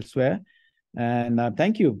and elsewhere. And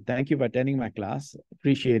thank you. Thank you for attending my class.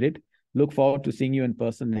 Appreciate it. Look forward to seeing you in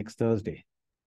person next Thursday.